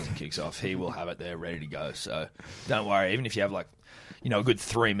fucking season kicks off. He will have it there ready to go. So don't worry. Even if you have a good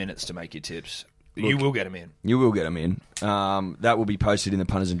 3 minutes to make your tips, You will get them in. You will get them in. That will be posted in the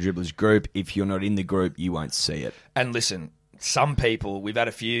Punters and Dribblers group. If you're not in the group, you won't see it. And listen, some people, we've had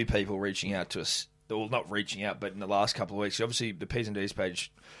a few people reaching out to us, well, not reaching out, but in the last couple of weeks, obviously the P's and D's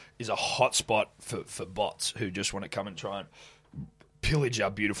page is a hot spot for bots who just want to come and try and pillage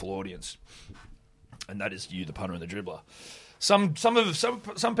our beautiful audience. And that is you, the punter and the dribbler. Some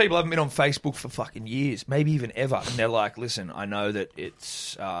people haven't been on Facebook for fucking years, maybe even ever, and they're like, "Listen, I know that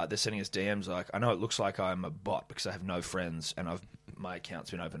it's." They're sending us DMs like, "I know it looks like I'm a bot because I have no friends and my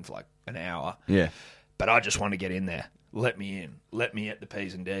account's been open for like an hour. Yeah, but I just want to get in there. Let me in. Let me at the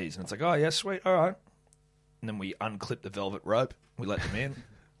P's and D's." And it's like, "Oh yeah, sweet, all right." And then we unclip the velvet rope, we let them in,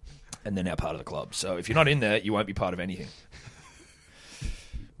 and they're now part of the club. So if you're not in there, you won't be part of anything.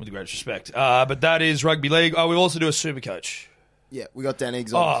 With the greatest respect. But that is rugby league. Oh, we also do a super coach. Yeah, we got Danny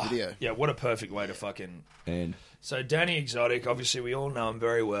Exotic's video. Yeah, what a perfect way to fucking... And So Danny Exotic, obviously we all know him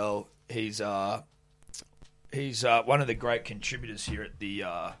very well. He's one of the great contributors here at the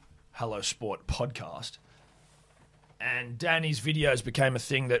Hello Sport podcast. And Danny's videos became a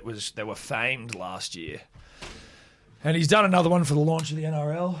thing they were famed last year. And he's done another one for the launch of the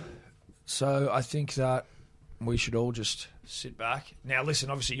NRL. So I think that we should all just sit back. Now,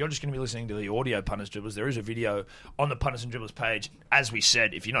 listen, obviously, you're just going to be listening to the audio Punters Dribblers. There is a video on the Punters and Dribblers page. As we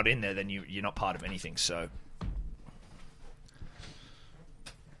said, if you're not in there, then you're not part of anything. So,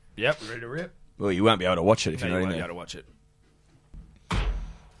 yep, ready to rip? well, you won't be able to watch it if No, you're you not won't in be there. able to watch it.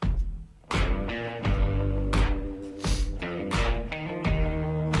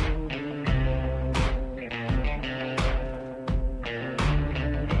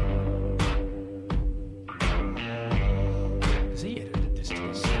 Has he edited this to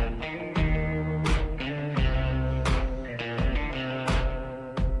us?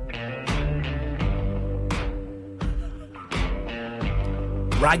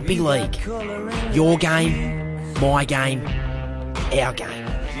 Rugby league. Your game, my game, our game.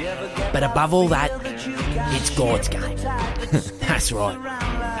 But above all that, it's God's game. That's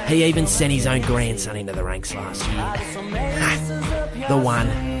right. He even sent his own grandson into the ranks last year. The one,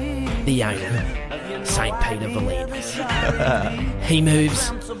 the only, St. Peter V'landys. He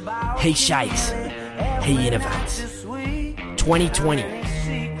moves, he shakes, he innovates. 2020,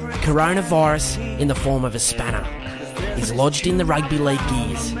 coronavirus in the form of a spanner is lodged in the rugby league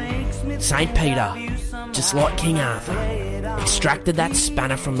gears. St. Peter, just like King Arthur, extracted that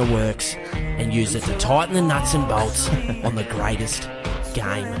spanner from the works and used it to tighten the nuts and bolts on the greatest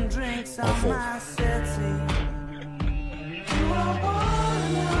game of all.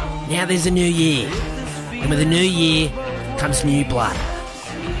 Now there's a new year, and with a new year comes new blood.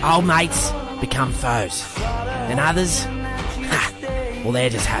 Old mates become foes, and others, well, they're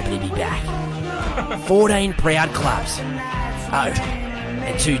just happy to be back. 14 proud clubs. Oh,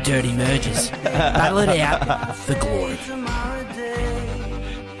 and 2 dirty mergers. Battle it out for glory.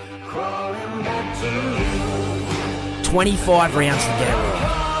 "25 rounds to get it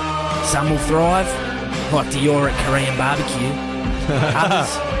right. Some will thrive, like Dior at Korean barbecue.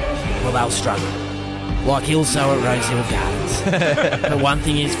 Others, well, they'll struggle, like Hillsow at Rose Hill Gardens. But one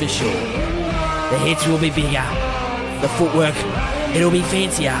thing is for sure, the hits will be bigger, the footwork, it'll be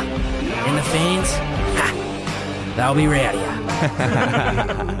fancier, and the fans, they'll be rowdier.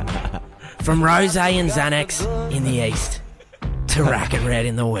 From rosé and Xanax in the east to racket red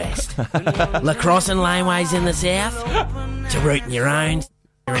in the west, lacrosse and laneways in the south to rooting your own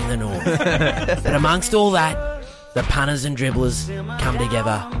in the north. But amongst all that, the punters and dribblers come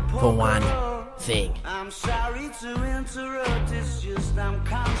together for one thing.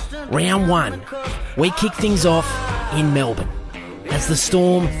 Round 1, we kick things off in Melbourne as the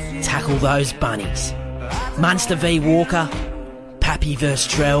Storm tackle those bunnies. Munster v Walker, Pappy vs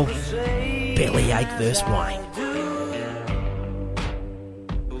Trell, Bellyache vs Wayne.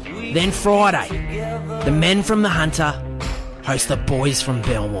 Then Friday, the men from the Hunter host the boys from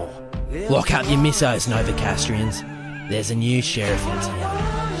Belmore. Lock up your missos, Novocastrians. There's a new sheriff in town.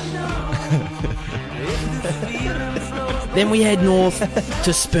 Then we head north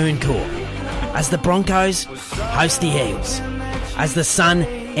to Spoon Court as the Broncos host the Eagles, as the sun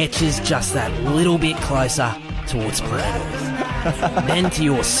etches just that little bit closer towards planet Earth. Then to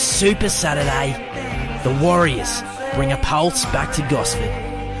your Super Saturday, the Warriors bring a pulse back to Gosford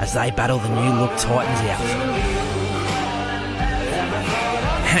as they battle the new look Titans outfit.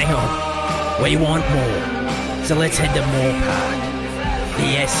 Hang on, we want more, so let's head to Moore Park,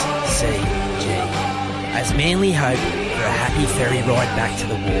 the SCG, as Manly hope for a happy ferry ride back to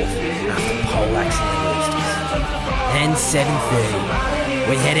the wharf after poleaxing the Roosters. And 7:30,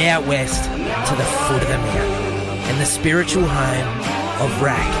 we head out west to the foot of the mountain and the spiritual home of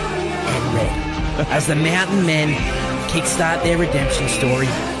Rack and Red. as the Mountain Men kickstart their redemption story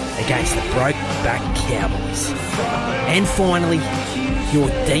against the broke-back Cowboys. And finally, your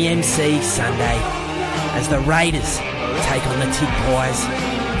DMC Sunday as the Raiders take on the Tig Pies,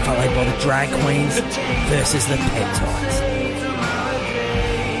 followed by the Drag Queens versus the Peptides.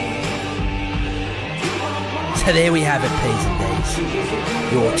 So there we have it, P's and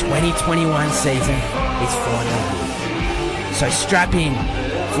D's. Your 2021 season is finally here. So strap in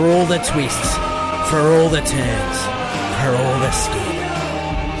for all the twists, for all the turns, for all the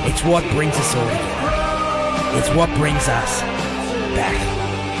scandal. It's what brings us all together. It's what brings us back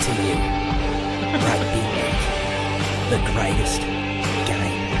to you. Rugby League, the greatest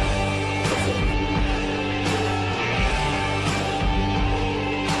game performed.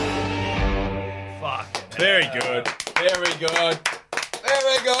 Very good. Very good.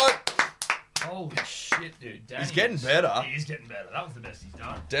 Very good. Holy shit, dude. He's getting better. He is getting better. That was the best he's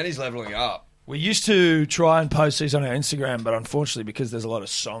done. Danny's leveling up. We used to try and post these on our Instagram, but unfortunately, because there's a lot of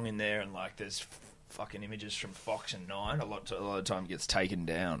song in there and like there's fucking images from Fox and Nine, a lot of time it gets taken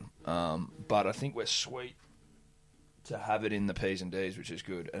down. But I think we're sweet to have it in the P's and D's, which is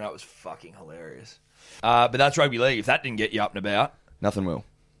good, and that was fucking hilarious. But that's rugby league. If that didn't get you up and about, Nothing will.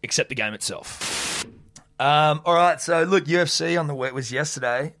 except the game itself. All right, so look, UFC on the it was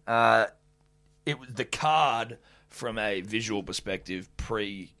yesterday. It was the card from a visual perspective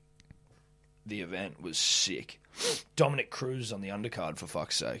pre the event was sick. Dominic Cruz on the undercard, for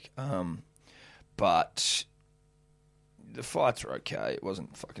fuck's sake. But the fights were okay. It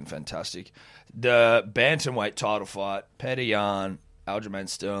wasn't fucking fantastic. The bantamweight title fight, Petr Yan, Aljamain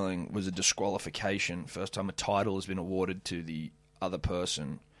Sterling, was a disqualification. First time a title has been awarded to the other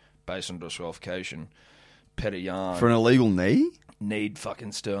person based on disqualification. Petr Yan For an illegal knee? kneed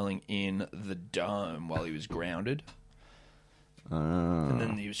fucking Sterling in the dome while he was grounded. And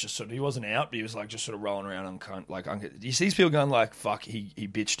then he was just he wasn't out, but he was like just sort of rolling around you see these people going like, fuck, he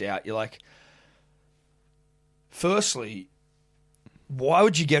bitched out. You're like, firstly, why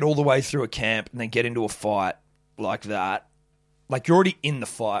would you get all the way through a camp and then get into a fight like that? Like, you're already in the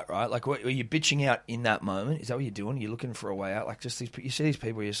fight, right? Like, what, are you bitching out in that moment? Is that what you're doing? Are you looking for a way out? Like, just these, you see these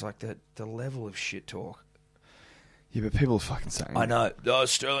people, you're just like, the level of shit talk. Yeah, but people are fucking saying I know. Oh,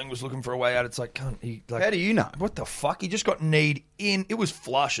 Sterling was looking for a way out. It's like, cunt. How do you know? What the fuck? He just got kneed in. It was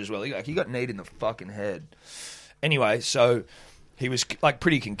flush as well. He got kneed in the fucking head. Anyway, so he was like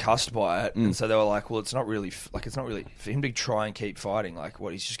pretty concussed by it, and so they were like, "Well, it's not really for him to try and keep fighting. Like,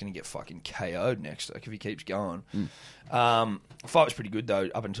 what? He's just going to get fucking KO'd next. Like, if he keeps going." The fight was pretty good though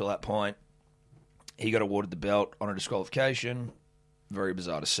up until that point. He got awarded the belt on a disqualification. Very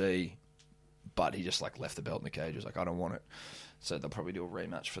bizarre to see. But he just like left the belt in the cage. He was like, I don't want it. So they'll probably do a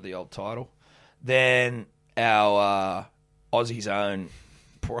rematch for the old title. Then our Aussie's own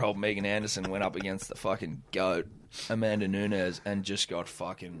poor old Megan Anderson went up against the fucking GOAT, Amanda Nunes, and just got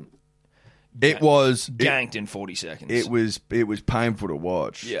fucking ganked in 40 seconds. It was painful to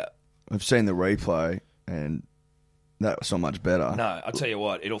watch. Yeah. I've seen the replay, and that was so much better. No, I'll tell you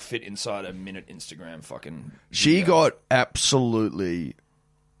what, it'll fit inside a minute Instagram fucking She video. got absolutely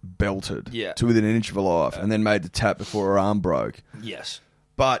belted to within an inch of her life, and then made the tap before her arm broke. Yes.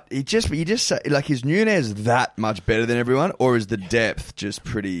 But you just say, like, is Nunes that much better than everyone, or is the depth just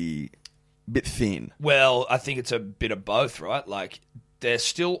pretty bit thin? Well, I think it's a bit of both, right? Like, they're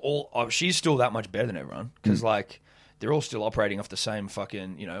still she's still that much better than everyone because, like, they're all still operating off the same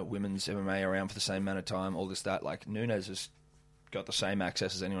fucking, women's MMA around for the same amount of time, all this, that. Like, Nunes has got the same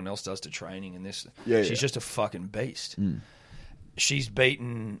access as anyone else does to training and this. She's just a fucking beast. She's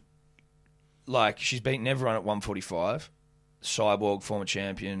beaten everyone at 145. Cyborg, former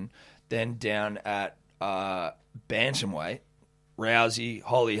champion. Then down at bantamweight, Rousey,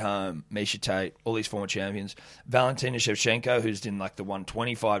 Holly Holm, Misha Tate, all these former champions. Valentina Shevchenko, who's in like the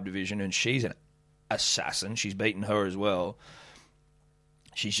 125 division, and she's an assassin. She's beaten her as well.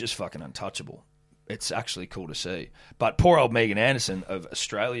 She's just fucking untouchable. It's actually cool to see. But poor old Megan Anderson of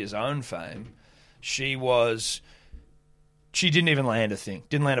Australia's own fame, she didn't even land a thing.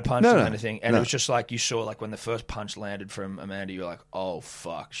 Didn't land a punch, didn't land a thing. And it was just like, you saw, like, when the first punch landed from Amanda, you're like, oh,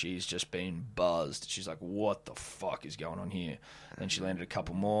 fuck, she's just been buzzed. She's like, what the fuck is going on here? Then she landed a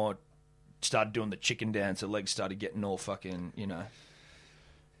couple more, started doing the chicken dance, her legs started getting all fucking,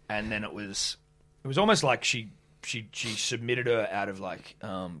 And then it was almost like she submitted her out of, like,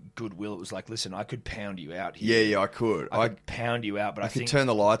 goodwill. It was like, listen, I could pound you out here. Yeah, I could. I could pound you out, but I could think turn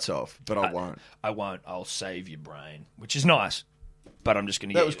the lights off, but I won't. I won't. I'll save your brain, which is nice. But I'm just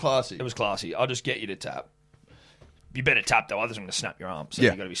going to. That was classy. It was classy. I'll just get you to tap. You better tap though, otherwise I'm going to snap your arm. So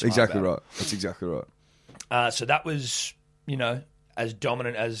Yeah, you got to be smart exactly about right. That's exactly right. So that was, as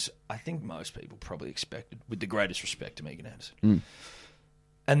dominant as I think most people probably expected, with the greatest respect to Megan Anderson.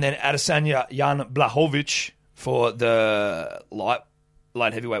 And then Adesanya Jan Blachowicz for the light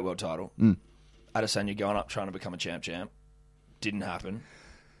heavyweight world title. Adesanya going up trying to become a champ. Didn't happen.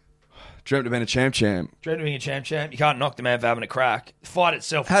 Dreamt of being a champ. Dreamt of being a champ. You can't knock the man for having a crack. The fight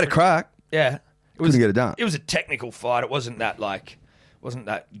itself Had a crack. Yeah. Couldn't get it done. It was a technical fight. It wasn't that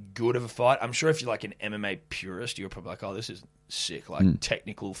good of a fight. I'm sure if you're like an MMA purist, you're probably like, oh, this is sick, like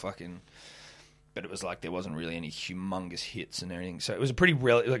technical fucking. But it was like there wasn't really any humongous hits and everything. So it was a pretty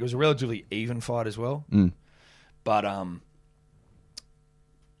it was a relatively even fight as well. But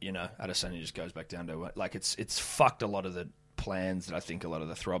Adesanya just goes back down to like it's fucked a lot of the plans that I think a lot of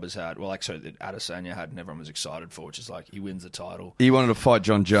the throbbers had. Well, like so that Adesanya had and everyone was excited for, which is like he wins the title. He wanted to fight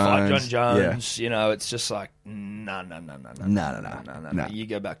John Jones. Yeah. It's just like no. You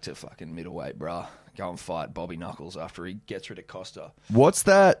go back to fucking middleweight, bruh. Go and fight Bobby Knuckles after he gets rid of Costa. What's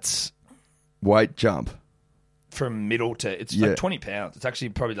that weight jump? From middle to it's like 20 pounds. It's actually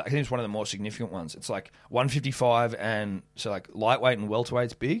probably I think it's one of the more significant ones. It's like 155 and so like lightweight and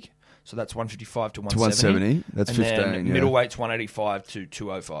welterweight's big. So that's 155 to 170. That's and 15. Then middleweight's 185 to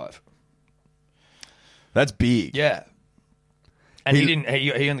 205. That's big. Yeah. And he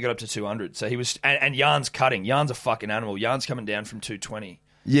only got up to 200. So he was and Jan's cutting. Jan's a fucking animal. Jan's coming down from 220.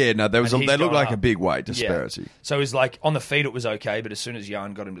 Yeah, no, they looked like up. a big weight disparity. Yeah. So it was like on the feet it was okay, but as soon as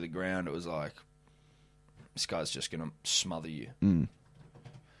Jan got him to the ground, it was like this guy's just going to smother you.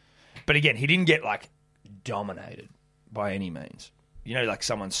 But again, he didn't get like dominated by any means. You know, like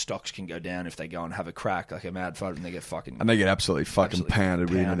someone's stocks can go down if they go and have a crack, like a mad fight, and they get fucking... And they get absolutely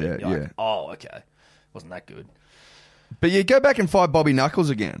pounded into there, yeah. Like, oh, okay. Wasn't that good. But you go back and fight Bobby Knuckles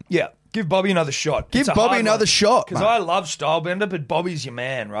again. Yeah. Give Bobby another shot. Give Bobby another shot, because I love Stylebender, but Bobby's your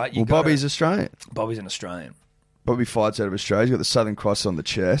man, right? Bobby's Australian. Bobby's an Australian. Bobby fights out of Australia. He's got the Southern Cross on the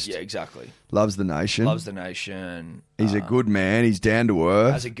chest. Yeah, exactly. Loves the nation. He's a good man. He's down to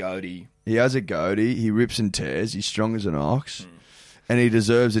earth. Has a goatee. He has a goatee. He rips and tears. He's strong as an ox. And he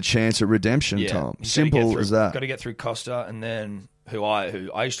deserves a chance at redemption time. Simple as that. Got to get through Costa, and then who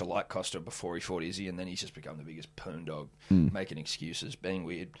I used to like Costa before he fought Izzy, and then he's just become the biggest poon dog, making excuses, being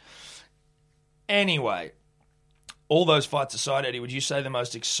weird. Anyway, all those fights aside, Eddie, would you say the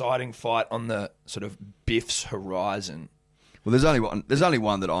most exciting fight on the sort of Biff's horizon? Well, there's only one. There's only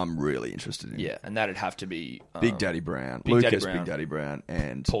one that I'm really interested in. Yeah, and that'd have to be Big Daddy Brown, Big Lucas Daddy Brown. Big Daddy Brown,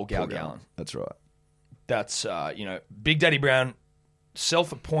 and Paul Gallen. That's right. That's Big Daddy Brown,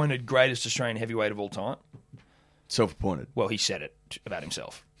 self-appointed greatest Australian heavyweight of all time. Self-appointed. Well, he said it about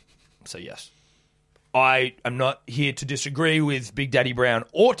himself. So, yes. I am not here to disagree with Big Daddy Brown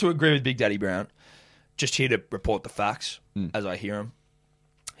or to agree with Big Daddy Brown. Just here to report the facts as I hear them.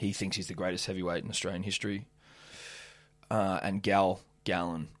 He thinks he's the greatest heavyweight in Australian history. And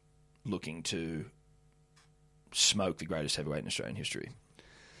Gallen looking to smoke the greatest heavyweight in Australian history.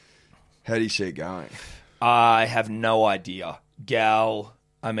 How do you see it going? I have no idea. Gal,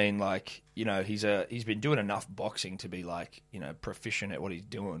 I mean, like, you know, he's been doing enough boxing to be like, you know, proficient at what he's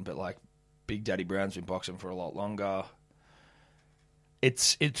doing, but like Big Daddy Brown's been boxing for a lot longer.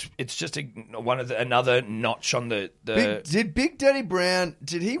 It's just another notch on the Did Big Daddy Brown,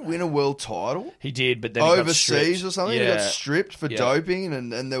 did he win a world title? He did, but then overseas or something? Yeah. He got stripped for doping,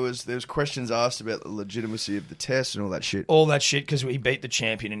 and there was questions asked about the legitimacy of the test and all that shit. All that shit because he beat the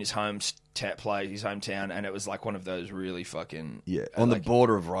champion in his hometown, and it was like one of those really fucking on the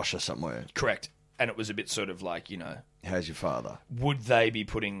border of Russia somewhere. Correct, and it was a bit sort of like, you know, how's your father? Would they be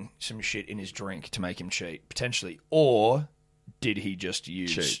putting some shit in his drink to make him cheat potentially, or did he just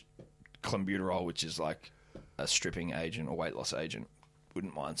use clenbuterol, which is like a stripping agent or weight loss agent?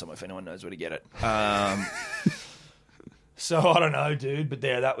 Wouldn't mind someone if anyone knows where to get it. So I don't know, dude. But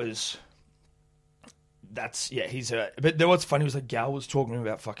But then what's funny was like Gal was talking to me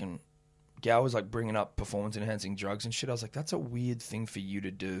about Gal was like bringing up performance enhancing drugs and shit. I was like, that's a weird thing for you to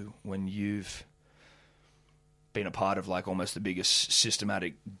do when you've been a part of like almost the biggest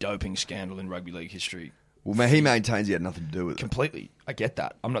systematic doping scandal in rugby league history. Well, man, he maintains he had nothing to do with it. Completely. I get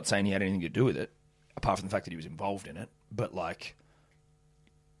that. I'm not saying he had anything to do with it, apart from the fact that he was involved in it. But, like,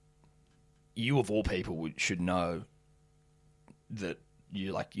 you of all people should know that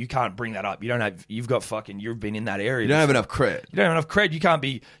you can't bring that up. You've been in that area. You don't have enough cred. You don't have enough cred. You can't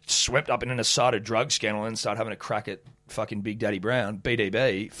be swept up in an asada drug scandal and start having a crack at fucking Big Daddy Brown,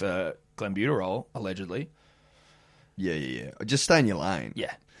 BDB, for clenbuterol, allegedly. Yeah. Just stay in your lane.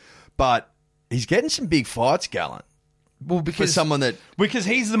 Yeah. But he's getting some big fights, Gallen. Well, because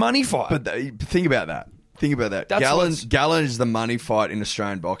he's the money fight. But think about that. Gallen is the money fight in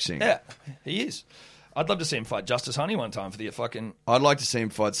Australian boxing. Yeah, he is. I'd love to see him fight Justice Honey one time for the fucking... I'd like to see him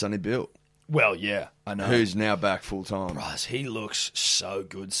fight Sonny Bill, Well, yeah, I know. who's now back full time. Bros, he looks so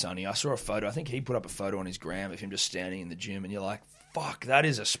good, Sonny. I saw a photo. I think he put up a photo on his gram of him just standing in the gym, and you're like, fuck, that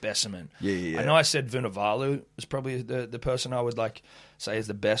is a specimen. Yeah. I know I said Vunivalu was probably the person I would like say is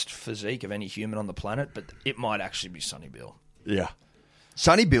the best physique of any human on the planet, but it might actually be Sonny Bill. Yeah.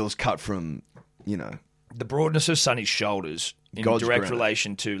 Sonny Bill's cut from, The broadness of Sonny's shoulders in God's direct granite.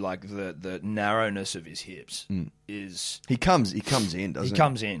 relation to like the narrowness of his hips is... He comes in, doesn't he? He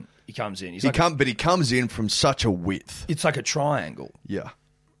comes in. He's But he comes in from such a width. It's like a triangle. Yeah.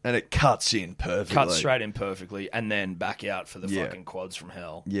 And it cuts in perfectly. Cuts straight in perfectly, and then back out for the Yeah. fucking quads from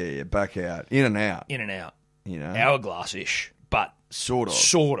hell. Yeah, back out. In and out. In and out. Hourglass-ish. But Sort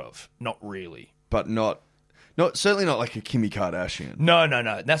of. Not really. But not certainly not like a Kimi Kardashian. No.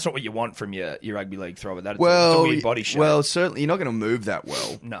 That's not what you want from your rugby league thrower. That's Well, a weird body shape. Well, certainly you're not going to move that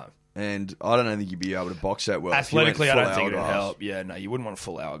well. No. And I don't think you'd be able to box that well. if you went Athletically, I full don't think it would hourglass. help. Yeah, no, you wouldn't want a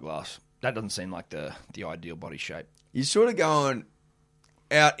full hourglass. That doesn't seem like the ideal body shape. You're sort of going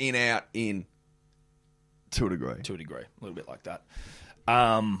out, in to a degree. To a degree. A little bit like that.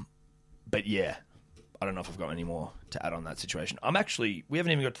 But yeah, I don't know if I've got any more to add on that situation. We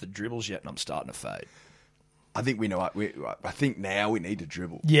haven't even got to the dribbles yet, and I'm starting to fade. I think we know. I think now we need to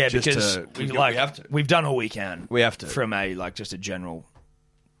dribble. Yeah, Just because we have to. We've done all we can. We have to. From just a general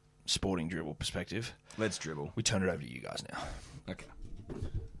sporting dribble perspective. Let's dribble. We turn it over to you guys now. Okay. I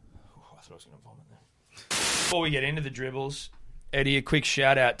thought I was going to vomit there. Before we get into the dribbles, Eddie, a quick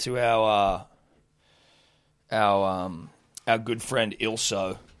shout out to our good friend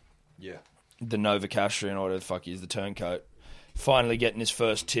Ilso, Yeah. the Novocastrian, or whatever the fuck he is, the turncoat. Finally getting his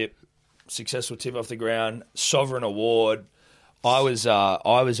first tip, successful tip off the ground, Sovereign Award. I was on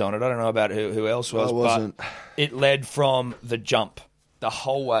it. I don't know about who else was, I wasn't. but it led from the jump the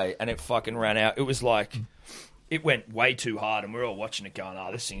whole way, and it fucking ran out. It was like it went way too hard, and we were all watching it going,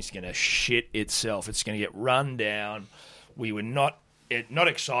 this thing's going to shit itself. It's going to get run down. We were not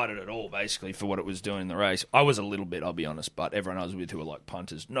excited at all, basically, for what it was doing in the race. I was a little bit, I'll be honest, but everyone I was with who were like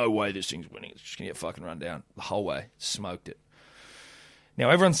punters, no way this thing's winning. It's just going to get fucking run down the whole way. Smoked it. Now,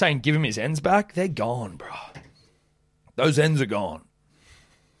 everyone's saying give him his ends back. They're gone, bro. Those ends are gone.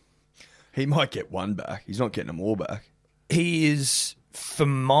 He might get one back. He's not getting them all back. He is, for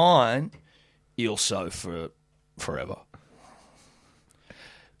mine, Ilso for forever.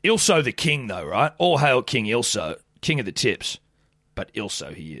 Ilso the king, though, right? All hail King Ilso, king of the tips. But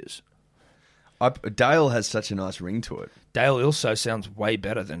Ilso he is. Dale has such a nice ring to it. Dale Ilso sounds way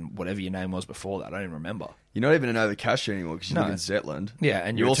better than whatever your name was before that. I don't even remember. You're not even a Novocastrian anymore because you No. live in Zetland. Yeah,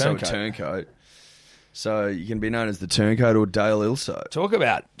 and you're you're a also turncoat. a turncoat. So you can be known as the turncoat or Dale Ilso. Talk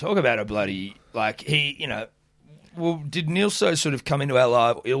about a bloody, like, he, well, did Ilso sort of come into our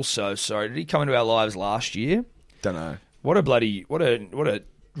lives, did he come into our lives last year? Don't know. What a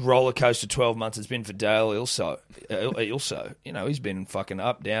roller coaster 12 months it's been for Dale Ilso. He's been fucking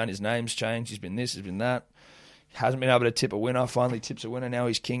up, down, his name's changed, he's been this, he's been that. Hasn't been able to tip a winner, finally tips a winner, now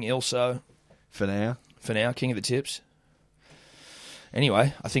he's King Ilso. For now, king of the tips.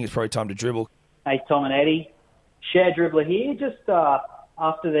 Anyway, I think it's probably time to dribble. Hey, Tom and Eddie. Share Dribbler here. Just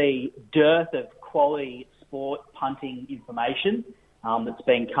after the dearth of quality sport punting information that's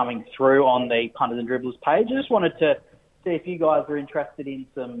been coming through on the Punters and Dribblers page, I just wanted to see if you guys are interested in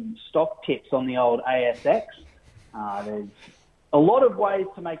some stock tips on the old ASX. There's a lot of ways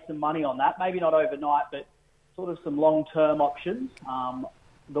to make some money on that. Maybe not overnight, but sort of some long-term options.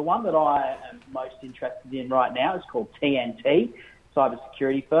 The one that I am most interested in right now is called TNT.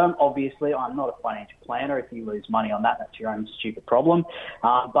 Cybersecurity firm. Obviously, I'm not a financial planner. If you lose money on that, that's your own stupid problem.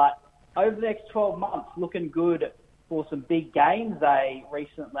 But over the next 12 months, looking good for some big gains. They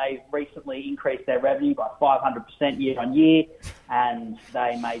recently increased their revenue by 500% year on year, and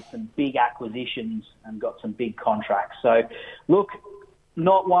they made some big acquisitions and got some big contracts. So, look,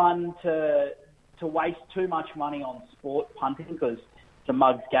 not one to waste too much money on sport punting because it's a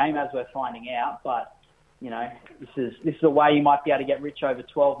mug's game, as we're finding out, but this is a way you might be able to get rich over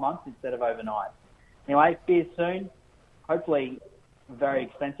 12 months instead of overnight. Anyway, beers soon. Hopefully, very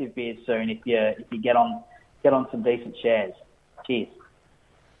expensive beers soon if you get on some decent shares. Cheers.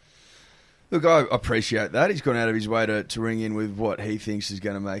 Look, I appreciate that. He's gone out of his way to ring in with what he thinks is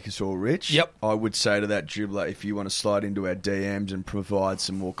going to make us all rich. Yep. I would say to that dribbler, if you want to slide into our DMs and provide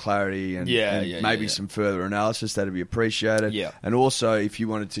some more clarity and maybe some further analysis, that'd be appreciated. Yeah. And also, if you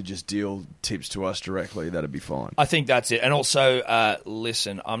wanted to just deal tips to us directly, that'd be fine. I think that's it. And also,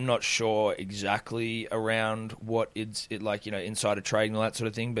 listen, I'm not sure exactly around what it's insider trading and all that sort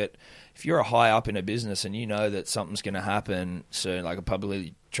of thing, but if you're a high up in a business and you know that something's going to happen soon, like a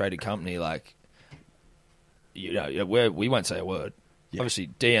publicly traded company, like, we won't say a word. Yeah. Obviously,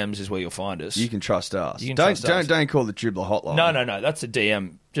 DMs is where you'll find us. You can trust us. Don't call the dribbler hotline. No. That's a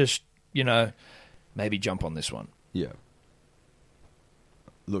DM. Just maybe jump on this one. Yeah.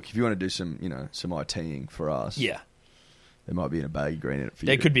 Look, if you want to do some ITing for us, yeah, there might be a bag of green in it for you.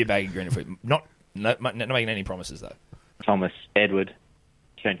 There could be a bag of green for you. Not making any promises though. Thomas, Edward,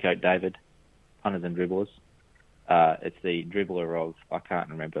 Turncoat David, punters and dribblers. It's the dribbler of, I can't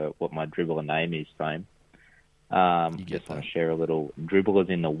remember what my dribbler name is, fame. Just want to share a little dribblers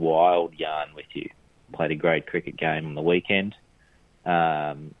in the wild yarn with you. Played a great cricket game on the weekend.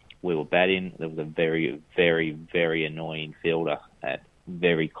 We were batting. There was a very, very, very annoying fielder at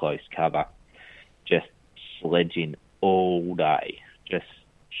very close cover, just sledging all day, just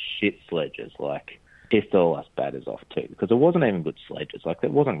shit sledges, like pissed all us batters off too, because it wasn't even good sledges, like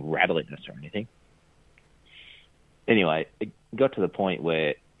it wasn't rattling us or anything. Anyway, it got to the point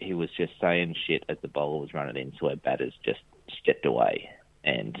where he was just saying shit as the bowler was running in, so our batters just stepped away,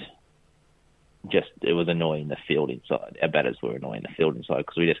 and it was annoying the field inside. Our batters were annoying the field inside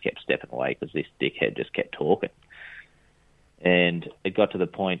because we just kept stepping away because this dickhead just kept talking. And it got to the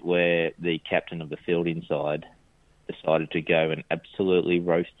point where the captain of the field inside decided to go and absolutely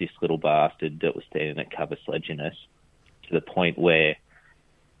roast this little bastard that was standing at cover sledging us, to the point where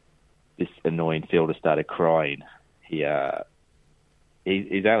this annoying fielder started crying. He's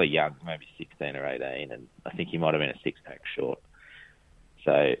only young, maybe 16 or 18, and I think he might have been a six-pack short.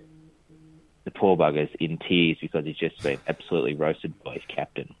 So the poor bugger's in tears because he's just been absolutely roasted by his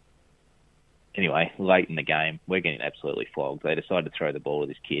captain. Anyway, late in the game, we're getting absolutely flogged. They decide to throw the ball to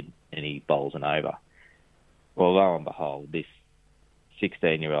this kid, and he bowls an over. Well, lo and behold, this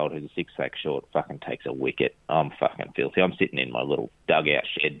 16-year-old who's a six-pack short fucking takes a wicket. I'm fucking filthy. I'm sitting in my little dugout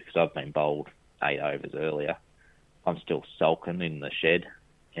shed because I've been bowled 8 overs earlier. I'm still sulking in the shed,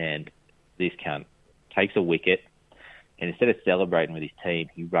 and this cunt takes a wicket, and instead of celebrating with his team,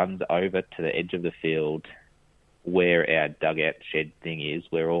 he runs over to the edge of the field where our dugout shed thing is,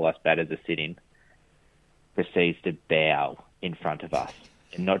 where all us batters are sitting, proceeds to bow in front of us.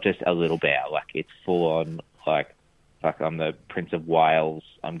 And not just a little bow, like it's full on, like, fuck, I'm the Prince of Wales,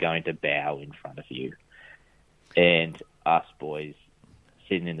 I'm going to bow in front of you. And us boys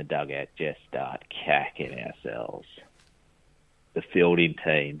sitting in the dugout just start cacking ourselves. The fielding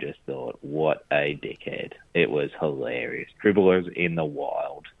team just thought, what a dickhead. It was hilarious. Dribblers in the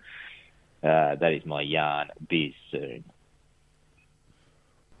wild. That is my yarn. Biz soon.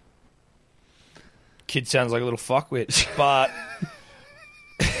 Kid sounds like a little fuckwit, but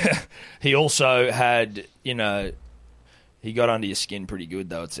he also had, he got under your skin pretty good,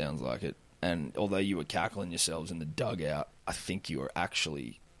 though, it sounds like it. And although you were cackling yourselves in the dugout, I think you were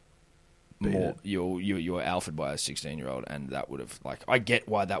actually more, you were alphaed by a 16-year-old, and that would have, I get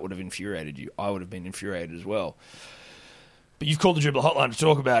why that would have infuriated you. I would have been infuriated as well. But you've called the dribbler hotline to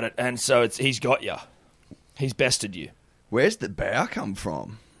talk about it, and so he's got you. He's bested you. Where's the bow come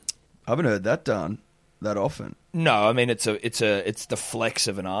from? I haven't heard that done that often. No, I mean it's the flex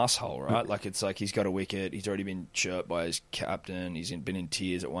of an asshole, right? Like it's like he's got a wicket, he's already been chirped by his captain, been in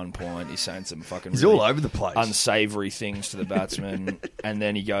tears at one point, he's saying some fucking he's really all over the place, unsavoury things to the batsman, and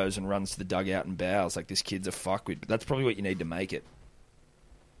then he goes and runs to the dugout and bows like this kid's a fuckwit. But that's probably what you need to make it.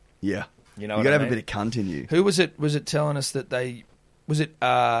 Yeah. You know, you got to have a bit of cunt in you. Who was it? Was it telling us that they was it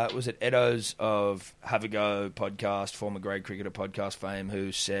Edo's of Have a Go podcast, former grade cricketer podcast fame,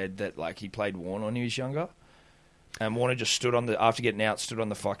 who said that he played Warner when he was younger, and Warner just stood on after getting out, stood on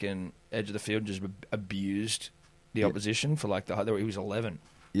the fucking edge of the field, just abused the opposition for he was 11.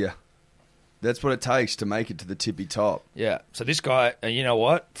 Yeah, that's what it takes to make it to the tippy top. Yeah. So this guy, you know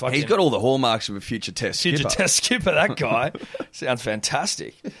what? He's got all the hallmarks of a future Test skipper. That guy sounds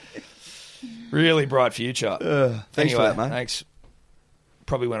fantastic. Really bright future. Thanks for that, mate. Thanks.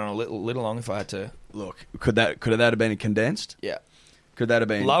 Probably went on a little long if I had to. Look, could that have been condensed? Yeah. Could that have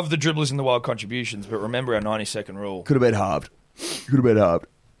been? Love the dribblers in the wild contributions, but remember our 90-second rule. Could have been halved.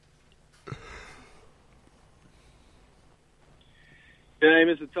 G'day,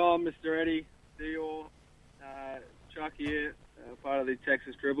 Mr. Tom, Mr. Eddie, Dior, Chuck here, part of the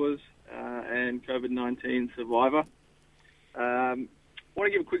Texas Dribblers and COVID-19 survivor. Want to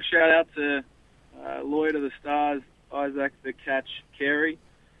give a quick shout out to Lloyd of the Stars, Isaac the Catch Carey.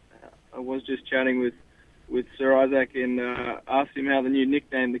 I was just chatting with Sir Isaac and asked him how the new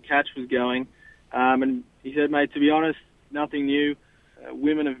nickname, the Catch, was going. And he said, mate, to be honest, nothing new.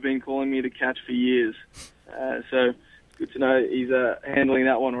 Women have been calling me the Catch for years. So it's good to know he's handling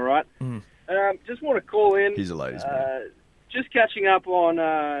that one all right. Just want to call in. He's a ladies' man. Just catching up on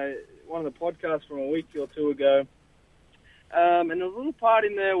one of the podcasts from a week or two ago. And there was a little part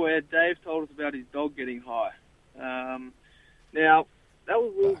in there where Dave told us about his dog getting high. Now, that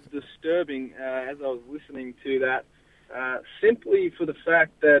was a little disturbing as I was listening to that, simply for the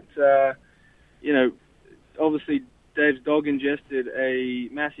fact that, obviously Dave's dog ingested a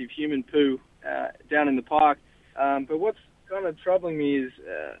massive human poo down in the park. But what's kind of troubling me is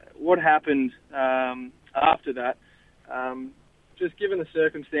what happened after that. Just given the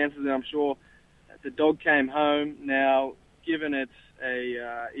circumstances, and I'm sure the dog came home. Now, given it's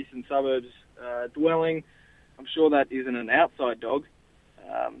a eastern suburbs dwelling, I'm sure that isn't an outside dog.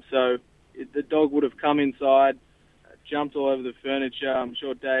 So the dog would have come inside, jumped all over the furniture. I'm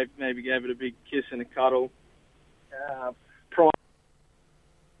sure Dave maybe gave it a big kiss and a cuddle.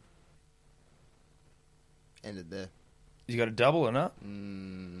 Ended there. You got a double or not?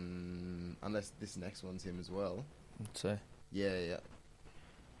 Unless this next one's him as well. Let's see. Yeah.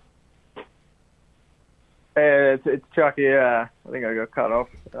 Hey, it's Chuck here. I think I got cut off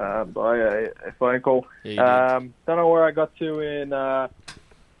by a phone call. Yeah, you did. Don't know where I got to in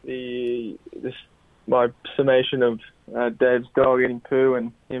my summation of Dave's dog eating poo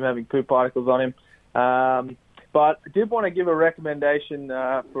and him having poo particles on him. But I did want to give a recommendation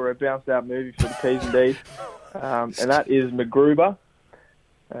for a bounced out movie for the P's and D's, and that is MacGruber,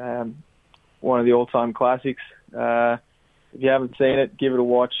 one of the all-time classics. If you haven't seen it, give it a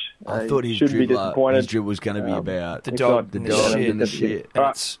watch. I thought his dribble was going to be about the dog and the shit.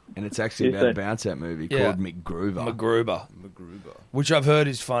 And it's actually about a bounce-out movie called MacGruber. MacGruber. Which I've heard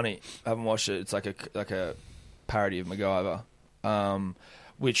is funny. I haven't watched it. It's like a parody of MacGyver,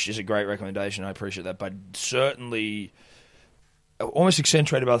 which is a great recommendation. I appreciate that. But certainly almost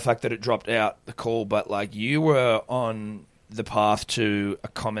accentuated by the fact that it dropped out, the call. But like you were on the path to a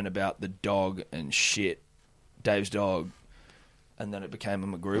comment about the dog and shit, Dave's dog, and then it became a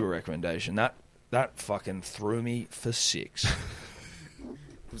MacGruber recommendation. That fucking threw me for 6. It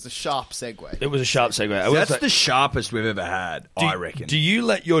was a sharp segue. It was a sharp segue. That's the sharpest we've ever had, I reckon. Do you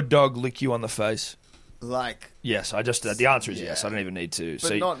let your dog lick you on the face? Like, yes, the answer is yes. I don't even need to.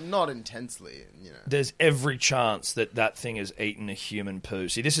 But not intensely, There's every chance that thing has eaten a human poo.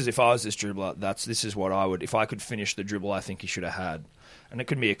 See, this is if I was this dribbler, this is what I would, if I could finish the dribble I think he should have had. And it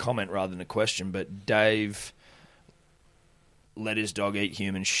could be a comment rather than a question, but Dave let his dog eat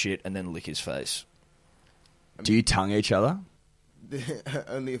human shit and then lick his face. Do you tongue each other?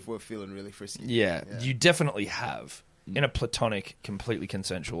 Only if we're feeling really frisky. Yeah, you definitely have. In a platonic, completely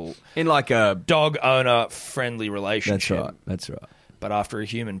consensual, in like a dog owner friendly relationship. That's right. But after a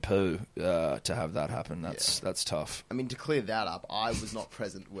human poo, to have that happen, that's tough. I mean, to clear that up, I was not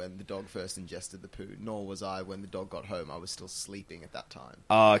present when the dog first ingested the poo, nor was I when the dog got home. I was still sleeping at that time.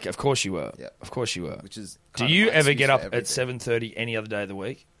 Okay, of course you were. Yeah. Of course you were. Which is Do you ever get up at 7:30 any other day of the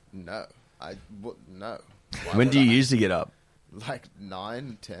week? No. No. When do you usually get up? Like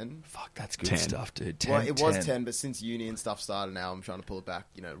 9, 10. Fuck, that's good 10. stuff, dude. 10, well, it was 10, but since uni and stuff started now, I'm trying to pull it back,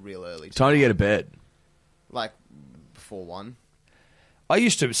 real early. Time to go to bed. Like before 1. I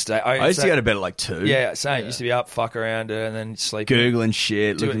used to stay. I used to go to bed at like 2. Yeah, same. Used to be up, fuck around, and then sleep. Googling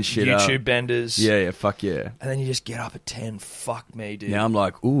shit, looking shit up. YouTube benders. Yeah, fuck yeah. And then you just get up at 10. Fuck me, dude. Now I'm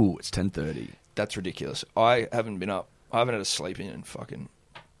like, ooh, it's 10:30. That's ridiculous. I haven't been up. I haven't had a sleep in fucking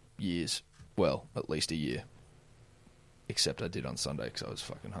years. Well, at least a year. Except I did on Sunday because I was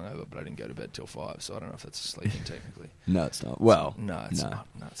fucking hungover, but I didn't go to bed till 5, so I don't know if that's sleeping technically. No, it's not. Well, no, it's not.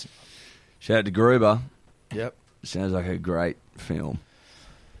 No, it's not. Shout out to Gruber. Yep. Sounds like a great film.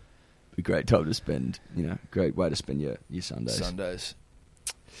 A great time to spend, great way to spend your Sundays.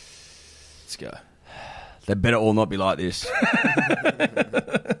 Let's go. They better all not be like this.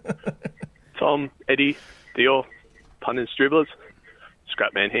 Tom, Eddie, Dior, punters, dribblers,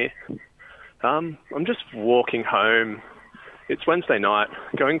 Scrapman here. I'm just walking home. It's Wednesday night,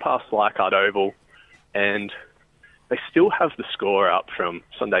 going past Leichhardt Oval, and they still have the score up from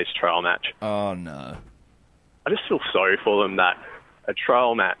Sunday's trial match. Oh, no. I just feel sorry for them that a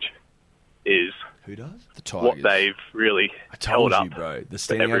trial match is Who does? The Tigers. what they've really held up. Bro. The for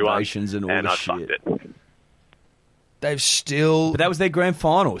standing everyone, ovations and all and the I shit. fucked it. They've still... But that was their grand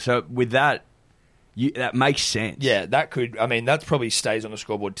final, so with that, that makes sense. Yeah, that could... I mean, that probably stays on the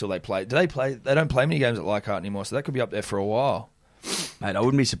scoreboard till they play. Do they play... They don't play many games at Leichhardt anymore, so that could be up there for a while. Mate, I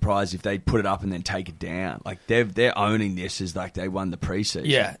wouldn't be surprised if they put it up and then take it down. Like, they're owning this as like they won the preseason.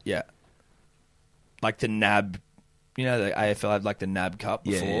 Yeah. Like the NAB... the AFL had like the NAB Cup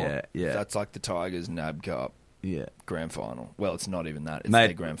before. Yeah. That's like the Tigers NAB Cup. Yeah. Grand final. Well, it's not even that. It's Mate,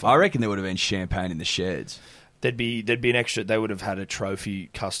 their grand final. I reckon there would have been champagne in the sheds. There'd be an extra... They would have had a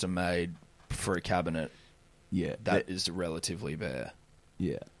trophy custom made for a cabinet. Yeah. That is relatively bare.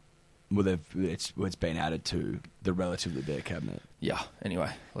 Yeah. it's been added to the relatively bare cabinet. Yeah. Anyway,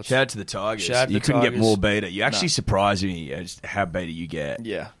 Shout out to the Tigers. Shout out to you the couldn't Tigers. get more beta. You actually No. surprised me as how beta you get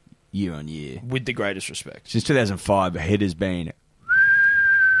Yeah. year on year. With the greatest respect. Since 2005, the head has been.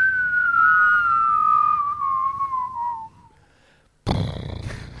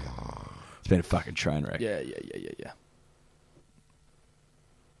 It's been a fucking train wreck. Yeah.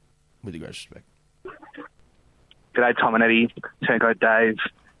 With the greatest respect. G'day, Tom and Eddie. Turncoat Dave.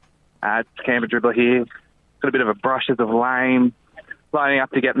 Canberra Dribbler here. Got a bit of a brushes of lame. Lining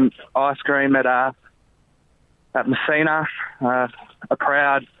up to get ice cream at Messina. A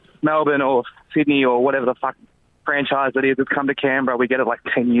proud Melbourne or Sydney or whatever the fuck franchise it is that's come to Canberra. We get it like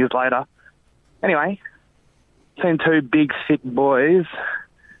 10 years later. Anyway, seen two big, thick boys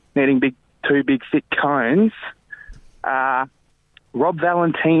needing two big, thick cones. Rob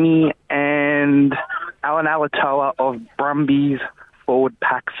Valentini and Alan Alatoa of Brumbies forward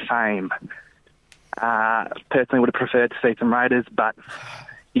pack fame. Personally would have preferred to see some Raiders, but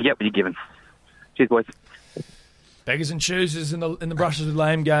you get what you're given. Cheers, boys. Beggars and choosers in the brushes with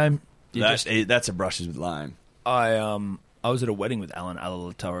lame game. That's a brushes with lame. I was at a wedding with Alan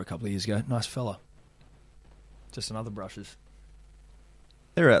Alatoa a couple of years ago. Nice fella. Just another brushes.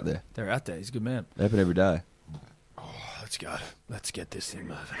 They're out there. They're out there. He's a good man. They happen every day. Let's go. Let's get this thing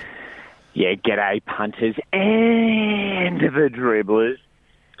moving. Yeah, g'day, punters and the dribblers.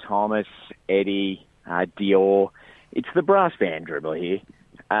 Thomas, Eddie, Dior. It's the brass band dribbler here.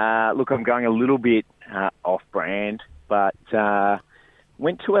 Look, I'm going a little bit off-brand, but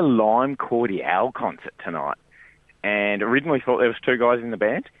went to a Lime Cordial concert tonight and originally thought there was two guys in the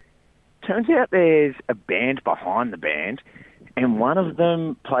band. Turns out there's a band behind the band, and one of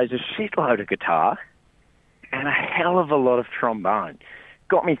them plays a shitload of guitar and a hell of a lot of trombone.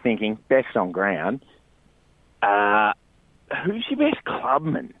 Got me thinking, best on ground, who's your best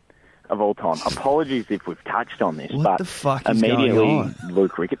clubman of all time? Apologies if we've touched on this, What but the fuck is immediately going on?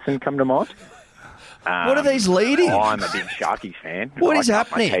 Luke Ricketson come to mind. What are these leading? I'm a big Sharkies fan. What I is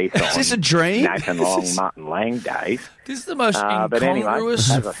cut my happening? teeth Is this on a dream? Nathan Long, Martin Lang days. This is the most But anyway, incongruous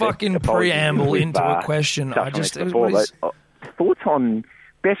as I said, fucking apologies preamble if, into a question. touched I on just this before, everybody's- but, thoughts on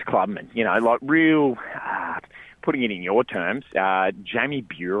best clubman? You know, like real, putting it in your terms, Jamie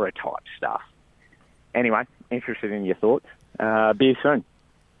Buhrer type stuff. Anyway, interested in your thoughts. Be you soon.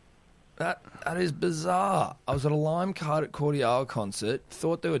 That is bizarre. I was at a Lime Cordial concert.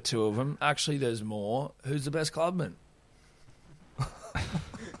 Thought there were two of them. Actually, there's more. Who's the best clubman?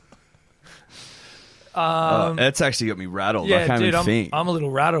 That's actually got me rattled. Yeah, I can't dude, even think. I'm a little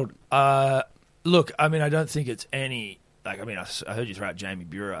rattled. Look, I mean, I don't think it's any. Like, I mean, I heard you throw out Jamie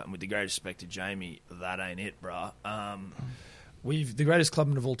Buhrer, and with the greatest respect to Jamie, that ain't it, bruh. The greatest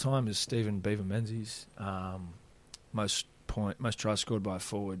clubman of all time is Stephen Beaver Menzies. Most tries scored by a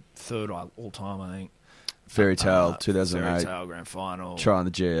forward, third all time, I think. Fairy Tale, 2008. Fairy Tale Grand Final. Trying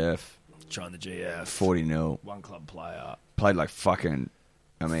the GF. 40-0. One club player. Played like fucking,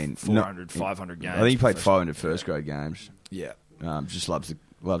 400, 500 games. I think he played 500 first grade games. Yeah. Just loves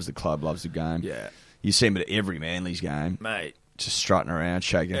the club, loves the game. Yeah. You see him at every Manly's game. Mate. Just strutting around,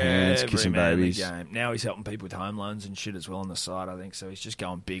 shaking hands, Every kissing Manly babies. game. Now he's helping people with home loans and shit as well on the side, I think. So he's just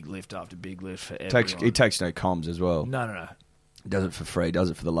going big lift after big lift for everyone. He takes no comms as well. No. Does it for free, does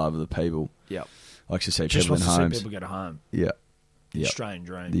it for the love of the people. Yep. Likes to see Just people in wants to homes. see people go to home. Yeah. The Australian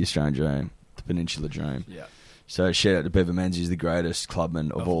dream. The Australian dream. The Peninsula dream. Yeah. So shout out to Beaver Menzies, the greatest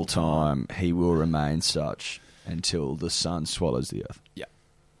clubman of all time. He will remain such until the sun swallows the earth. Yeah.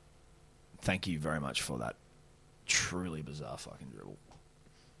 Thank you very much for that truly bizarre fucking dribble.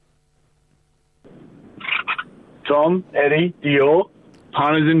 Tom, Eddie, Dior,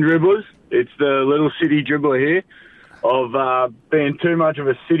 punters and dribblers. It's the little city dribbler here. Of being too much of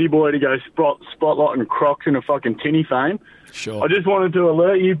a city boy to go spotlighting Crocs in a fucking tinny fame. Sure. I just wanted to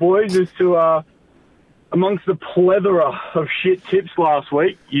alert you boys as to amongst the plethora of shit tips last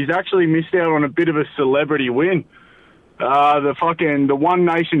week, you've actually missed out on a bit of a celebrity win. The One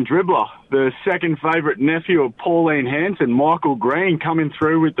Nation dribbler, the second favourite nephew of Pauline Hanson, Michael Green, coming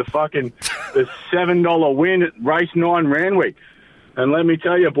through with the $7 win at race 9 Randwick. And let me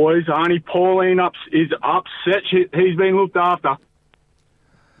tell you, boys, Auntie Pauline is upset. He's been looked after.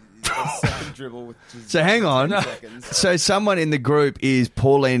 Second dribble with just So hang on. 10 seconds. So someone in the group is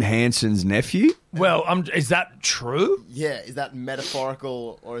Pauline Hanson's nephew? Well, is that true? Yeah, is that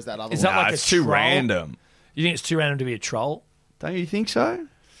metaphorical or is that otherwise? Is that like it's a too troll? random. You think it's too random to be a troll? Don't you think so?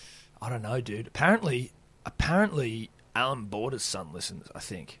 I don't know, dude. Apparently, Alan Border's son listens, I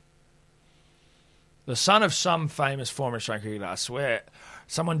think. The son of some famous former Australian cricketer, I swear.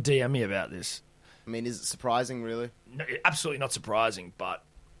 Someone DM me about this. I mean, is it surprising, really? No, absolutely not surprising, but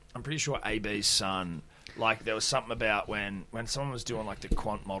I'm pretty sure AB's son. Like there was something about when someone was doing like the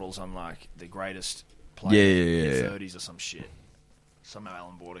quant models on like the greatest player in the 30s or some shit. Somehow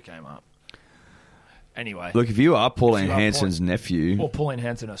Alan Border came up. Anyway, Look, if you are Pauline Hanson's nephew, or Pauline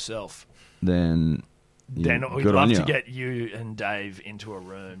Hanson herself, then we'd good love to get you and Dave into a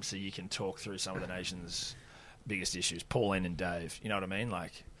room so you can talk through some of the nation's biggest issues. Pauline and Dave, you know what I mean?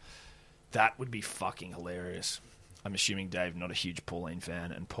 Like that would be fucking hilarious. I'm assuming Dave not a huge Pauline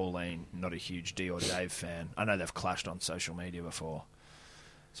fan and Pauline not a huge D or Dave fan. I know they've clashed on social media before,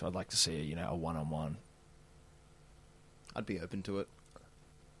 so I'd like to see a one-on-one. I'd be open to it.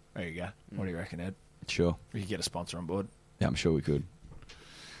 There you go. What do you reckon, Ed? Sure. We could get a sponsor on board. Yeah, I'm sure we could.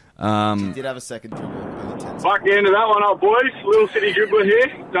 He did have a second dribble. Only 10 Fuck the end of that one up, boys. Little City dribbler here.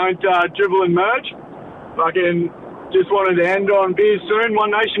 Don't dribble and merge. Fucking just wanted to end on beers soon.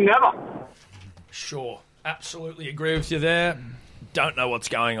 One nation, never. Sure. Absolutely agree with you there. Don't know what's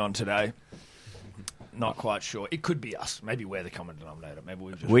going on today. Not quite sure. It could be us. Maybe we're the common denominator. Maybe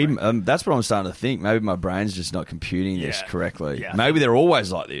we've just that's what I'm starting to think. Maybe my brain's just not computing this correctly. Yeah. Maybe they're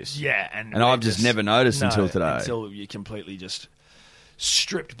always like this. Yeah, and I've just never noticed until today. Until you're completely just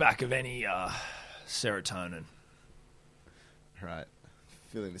stripped back of any serotonin. Right.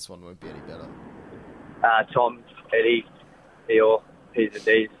 Feeling this one won't be any better. Tom, Eddie, Theo, P's and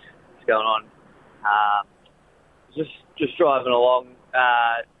D's. What's going on? Just driving along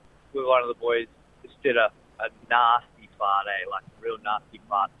with one of the boys. Just did a nasty fart, like a real nasty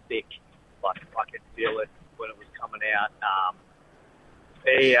fart, thick. Like I could feel it when it was coming out.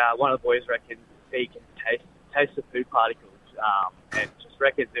 One of the boys reckons he can taste the food particles, and just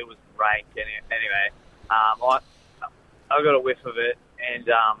reckons it was rank. Anyway, I got a whiff of it, and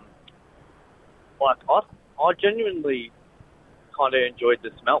I genuinely kind of enjoyed the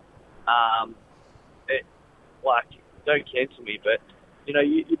smell. Don't cancel me, but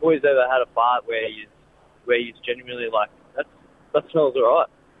you boys ever had a fart where you genuinely like that smells alright,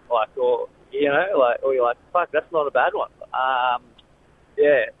 or you're like, fuck, that's not a bad one.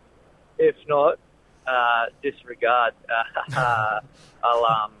 Yeah. If not, disregard.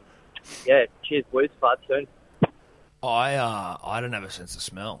 Cheers, boys. Fart soon. I don't have a sense of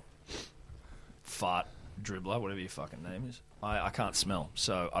smell. Fart dribbler, whatever your fucking name is. I can't smell,